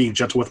parts of being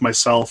gentle with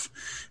myself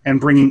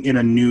and bringing in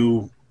a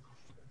new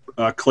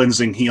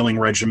cleansing, healing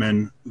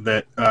regimen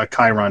that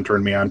Chiron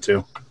turned me on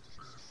to.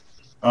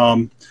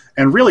 And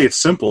really, it's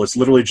simple. It's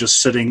literally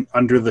just sitting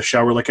under the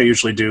shower like I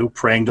usually do,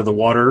 praying to the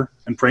water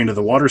and praying to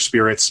the water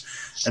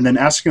spirits, and then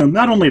asking them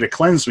not only to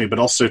cleanse me, but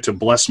also to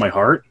bless my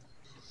heart.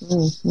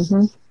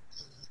 Mm-hmm.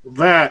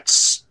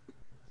 That's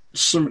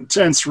some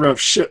intense, rough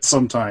shit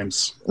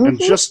sometimes. Mm-hmm. And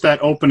just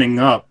that opening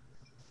up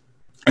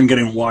and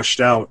getting washed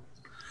out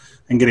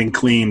and getting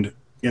cleaned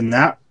in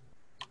that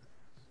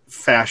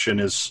fashion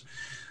is,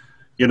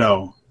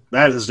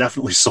 that is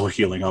definitely soul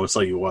healing, I will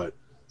tell you what.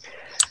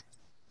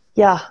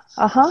 Yeah.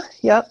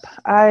 Yep.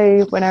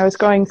 When I was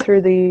going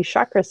through the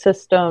chakra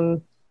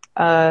system,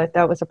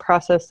 that was a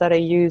process that I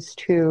used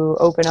to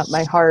open up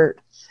my heart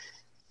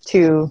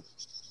to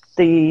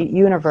the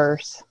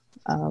universe.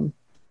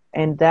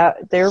 And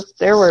that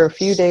there were a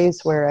few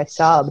days where I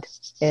sobbed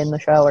in the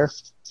shower,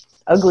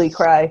 ugly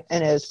cry.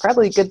 And it was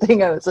probably a good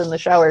thing I was in the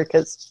shower,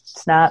 because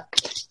snot,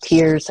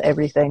 tears,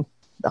 everything,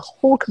 the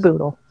whole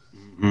caboodle.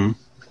 Mm-hmm.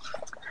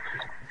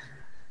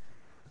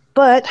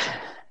 But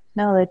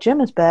now that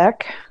Jim is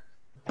back.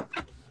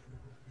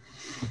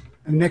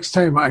 And next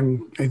time I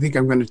think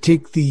I'm going to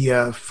take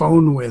the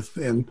phone with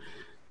and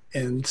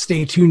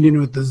stay tuned in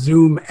with the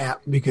Zoom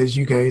app, because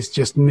you guys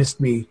just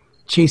missed me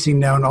chasing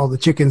down all the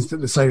chickens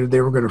that decided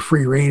they were going to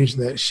free range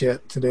that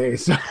shit today.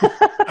 So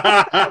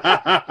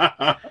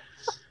I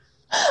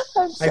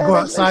go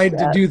outside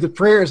to do the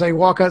prayers. I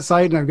walk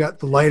outside and I've got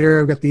the lighter,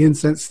 I've got the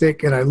incense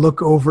stick, and I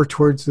look over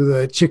towards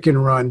the chicken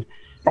run.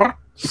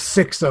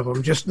 6 of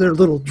them, just their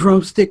little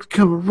drumsticks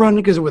come running,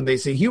 because when they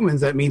say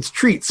humans, that means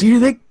treats. Here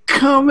they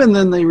come, and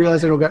then they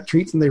realize they don't got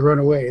treats and they run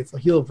away. It's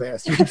like, heel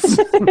bastards.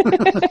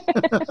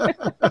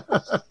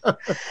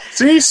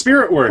 See,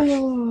 spirit work.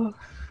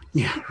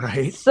 Yeah,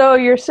 right. So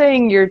you're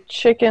saying your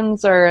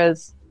chickens are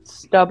as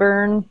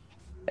stubborn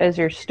as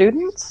your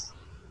students?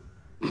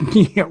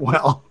 Yeah,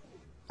 well.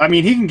 I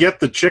mean, he can get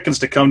the chickens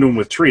to come to him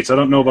with treats. I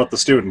don't know about the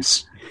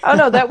students. Oh,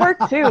 no, that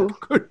worked too.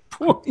 Good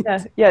point.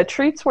 Yeah,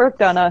 treats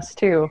worked on us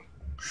too.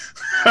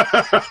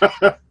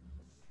 Not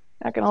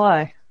gonna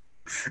lie.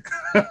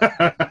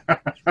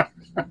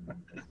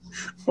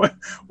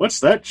 What's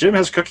that? Jim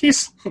has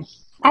cookies?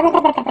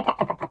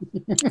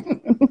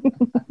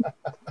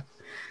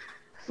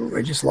 Ooh,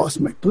 I just lost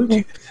my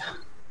Bluetooth.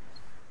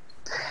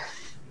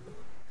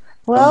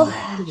 Well,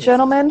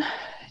 gentlemen,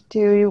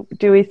 do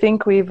we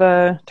think we've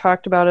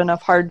talked about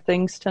enough hard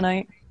things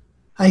tonight?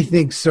 I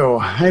think so.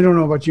 I don't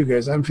know about you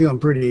guys. I'm feeling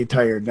pretty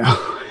tired now.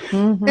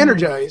 Mm-hmm.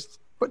 Energized,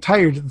 but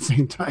tired at the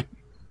same time.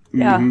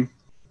 Yeah.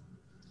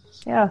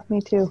 Mm-hmm. Yeah, me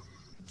too.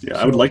 Yeah,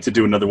 I would like to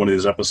do another one of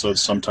these episodes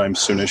sometime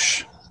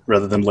soonish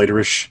rather than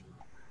laterish.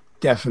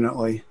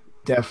 Definitely.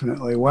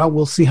 Well,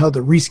 we'll see how the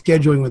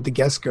rescheduling with the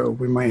guests go.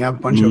 We might have a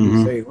bunch of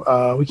them say,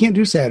 we can't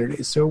do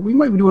Saturdays, so we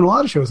might be doing a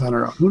lot of shows on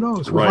our own. Who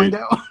knows? We'll find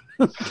out.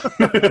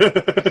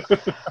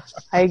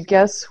 I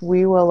guess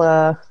we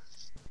will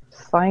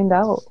find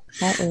out,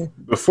 won't we?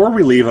 Before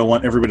we leave, I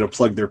want everybody to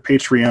plug their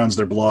Patreons,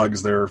 their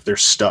blogs, their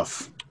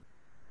stuff.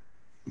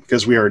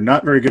 Because we are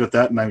not very good at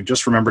that, and I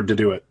just remembered to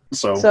do it.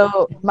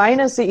 So mine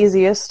is the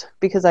easiest,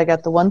 because I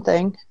got the one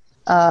thing.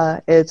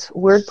 It's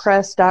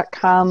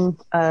wordpress.com,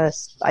 I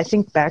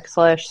think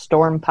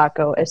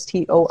 /StormPaco,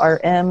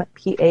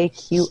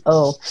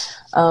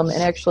 STORMPAQO.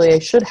 And actually, I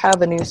should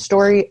have a new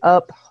story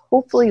up,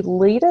 hopefully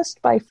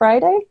latest by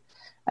Friday.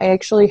 I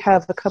actually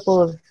have a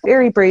couple of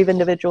very brave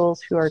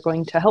individuals who are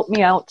going to help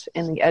me out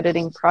in the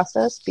editing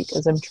process,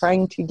 because I'm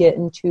trying to get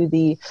into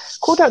the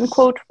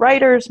quote-unquote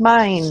writer's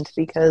mind,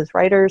 because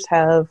writers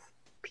have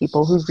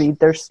people who read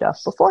their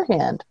stuff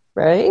beforehand,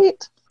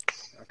 right?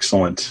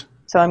 Excellent.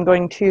 So I'm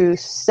going to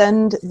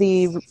send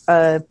the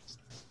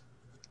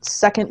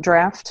second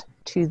draft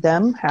to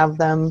them, have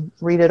them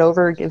read it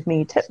over, give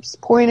me tips,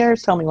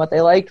 pointers, tell me what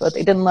they liked, what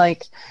they didn't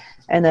like,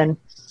 and then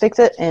fix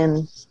it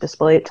and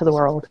display it to the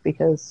world,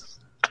 because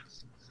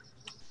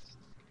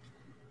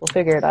we'll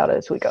figure it out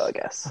as we go, I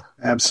guess.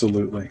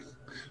 Absolutely.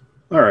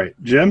 All right,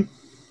 Jim?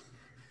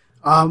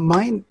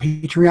 Mine,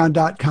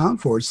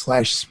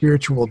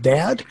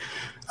 patreon.com/spiritualdad.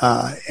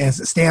 As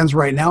it stands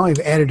right now, I've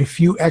added a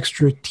few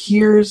extra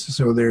tiers.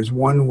 So there's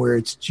one where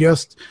it's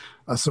just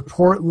a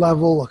support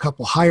level, a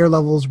couple higher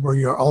levels where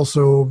you're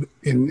also,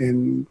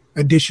 in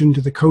addition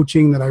to the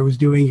coaching that I was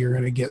doing, you're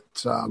going to get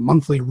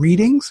monthly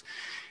readings.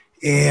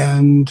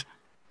 And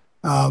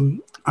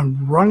I'm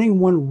running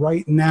one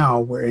right now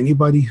where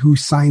anybody who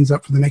signs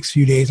up for the next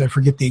few days, I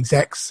forget the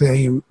exact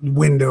same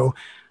window,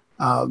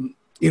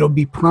 it'll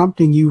be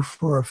prompting you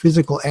for a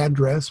physical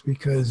address,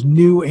 because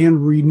new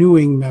and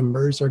renewing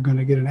members are going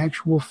to get an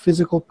actual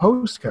physical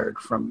postcard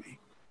from me.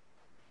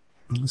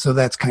 So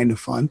that's kind of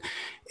fun.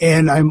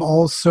 And I'm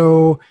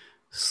also,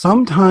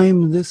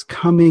 sometime this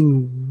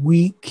coming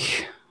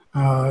week,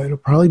 it'll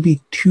probably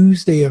be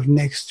Tuesday of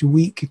next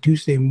week,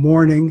 Tuesday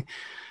morning,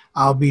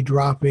 I'll be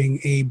dropping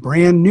a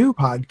brand new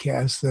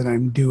podcast that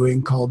I'm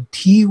doing called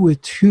Tea with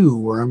Two,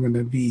 where I'm going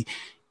to be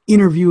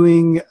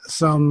interviewing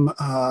some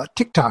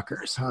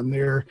TikTokers on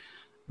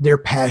their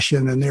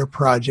passion and their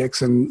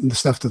projects and the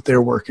stuff that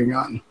they're working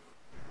on.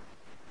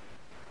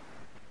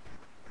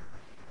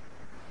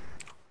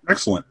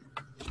 Excellent.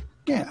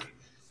 Yeah.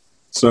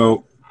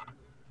 So,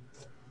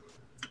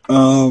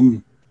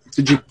 you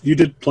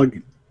did plug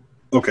your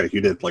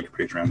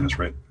Patreon, that's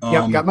right.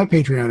 Yep, got my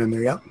Patreon in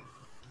there, yep.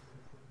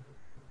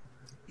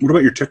 What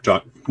about your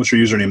TikTok? What's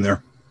your username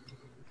there?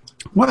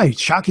 Why,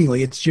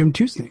 shockingly, it's Jim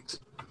Two Snakes.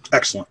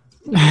 Excellent.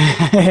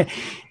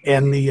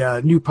 And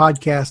the new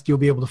podcast, you'll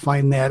be able to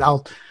find that.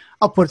 I'll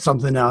put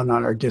something out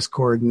on our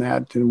Discord and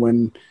that, and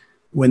when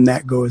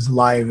that goes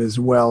live as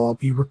well. I'll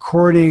be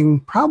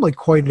recording probably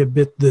quite a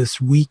bit this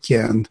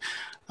weekend.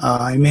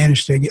 I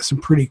managed to get some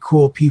pretty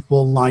cool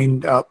people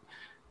lined up.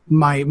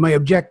 My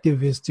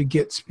objective is to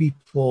get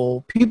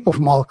people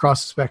from all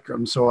across the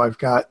spectrum. So I've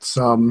got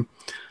some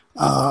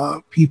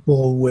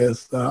people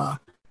with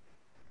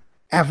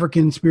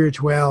African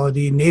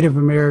spirituality, Native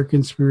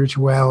American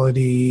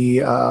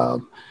spirituality,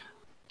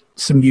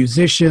 some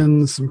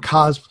musicians, some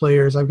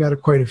cosplayers. I've got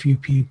quite a few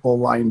people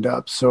lined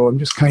up. So I'm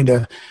just kind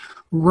of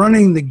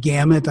running the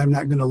gamut. I'm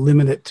not going to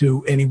limit it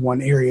to any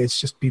one area. It's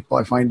just people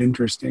I find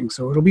interesting.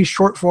 So it'll be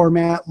short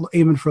format,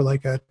 aiming for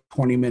like a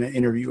 20-minute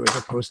interview as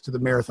opposed to the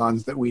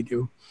marathons that we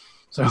do.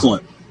 So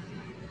excellent.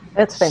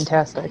 That's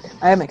fantastic.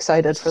 I am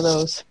excited for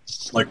those.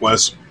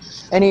 Likewise.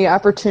 Any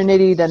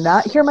opportunity to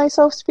not hear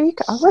myself speak,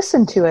 I'll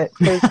listen to it,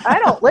 because I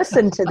don't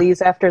listen to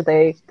these after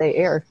they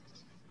air.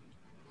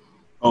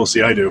 Oh,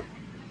 see, I do.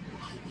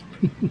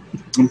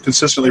 I'm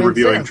consistently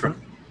reviewing.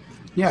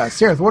 Yeah,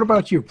 Sarah, what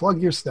about you?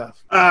 Plug your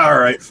stuff. All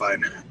right,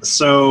 fine.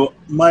 So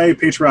my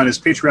Patreon is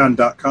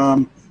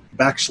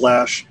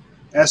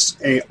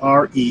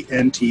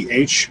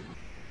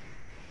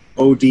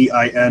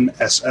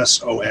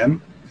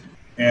patreon.com/SARENTHODINSSON.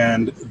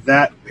 And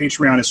that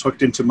Patreon is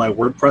hooked into my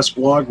WordPress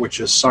blog, which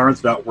is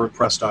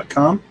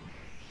sarenth.wordpress.com.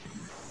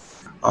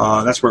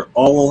 That's where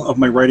all of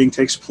my writing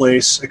takes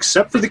place,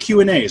 except for the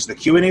Q&As. The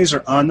Q&As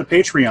are on the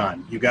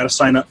Patreon. You've got to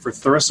sign up for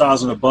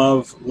Thurisaz and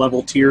above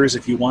level tiers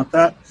if you want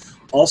that.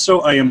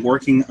 Also, I am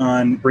working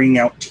on bringing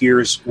out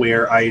tiers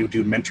where I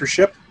do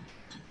mentorship.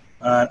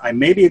 I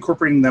may be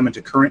incorporating them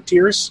into current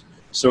tiers,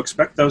 so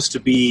expect those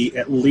to be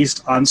at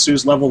least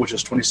Ansu's level, which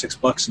is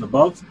 $26 and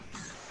above.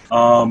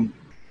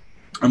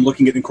 I'm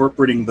looking at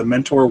incorporating the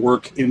mentor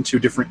work into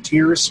different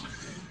tiers.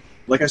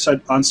 Like I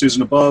said, Ansu's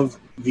and above.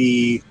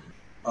 The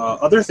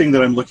other thing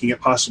that I'm looking at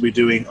possibly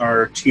doing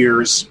are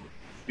tiers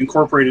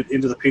incorporated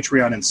into the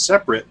Patreon and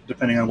separate,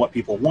 depending on what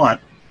people want,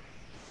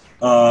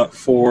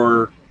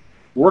 for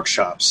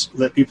workshops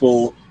that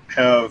people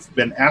have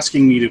been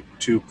asking me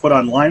to put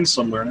online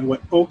somewhere. And I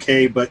went,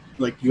 okay, but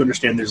like you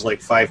understand there's like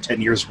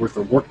 5-10 years worth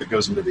of work that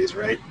goes into these,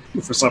 right?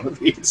 For some of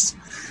these.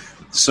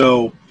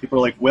 So people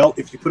are like, well,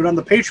 if you put it on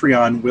the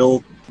Patreon,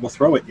 we'll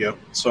throw at you.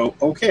 So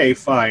okay,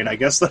 fine. I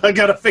guess that I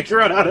got to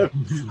figure out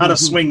how to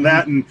swing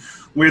that and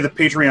where the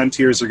Patreon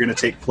tiers are going to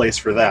take place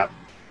for that.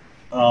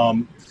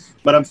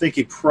 But I'm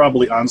thinking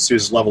probably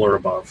Ansu's level or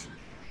above,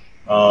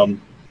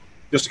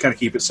 just to kind of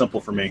keep it simple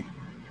for me.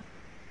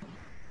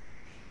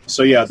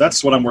 So yeah,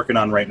 that's what I'm working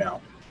on right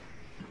now.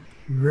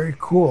 Very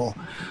cool.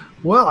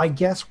 Well, I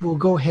guess we'll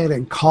go ahead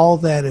and call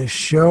that a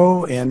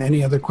show. And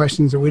any other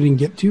questions that we didn't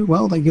get to,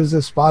 well, that gives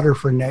us fodder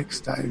for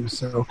next time.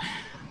 So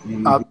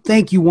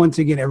thank you once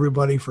again,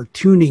 everybody, for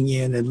tuning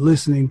in and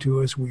listening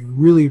to us. We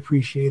really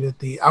appreciate it.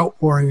 The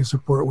outpouring of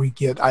support we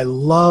get. I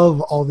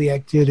love all the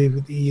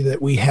activity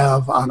that we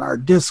have on our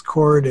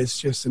Discord. It's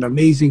just an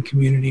amazing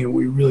community, and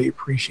we really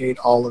appreciate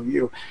all of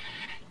you.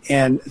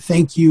 And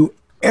thank you,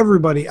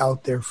 everybody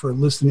out there, for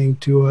listening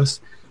to us.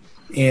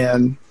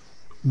 And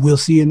we'll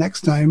see you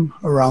next time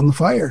around the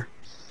fire.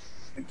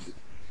 Thank you.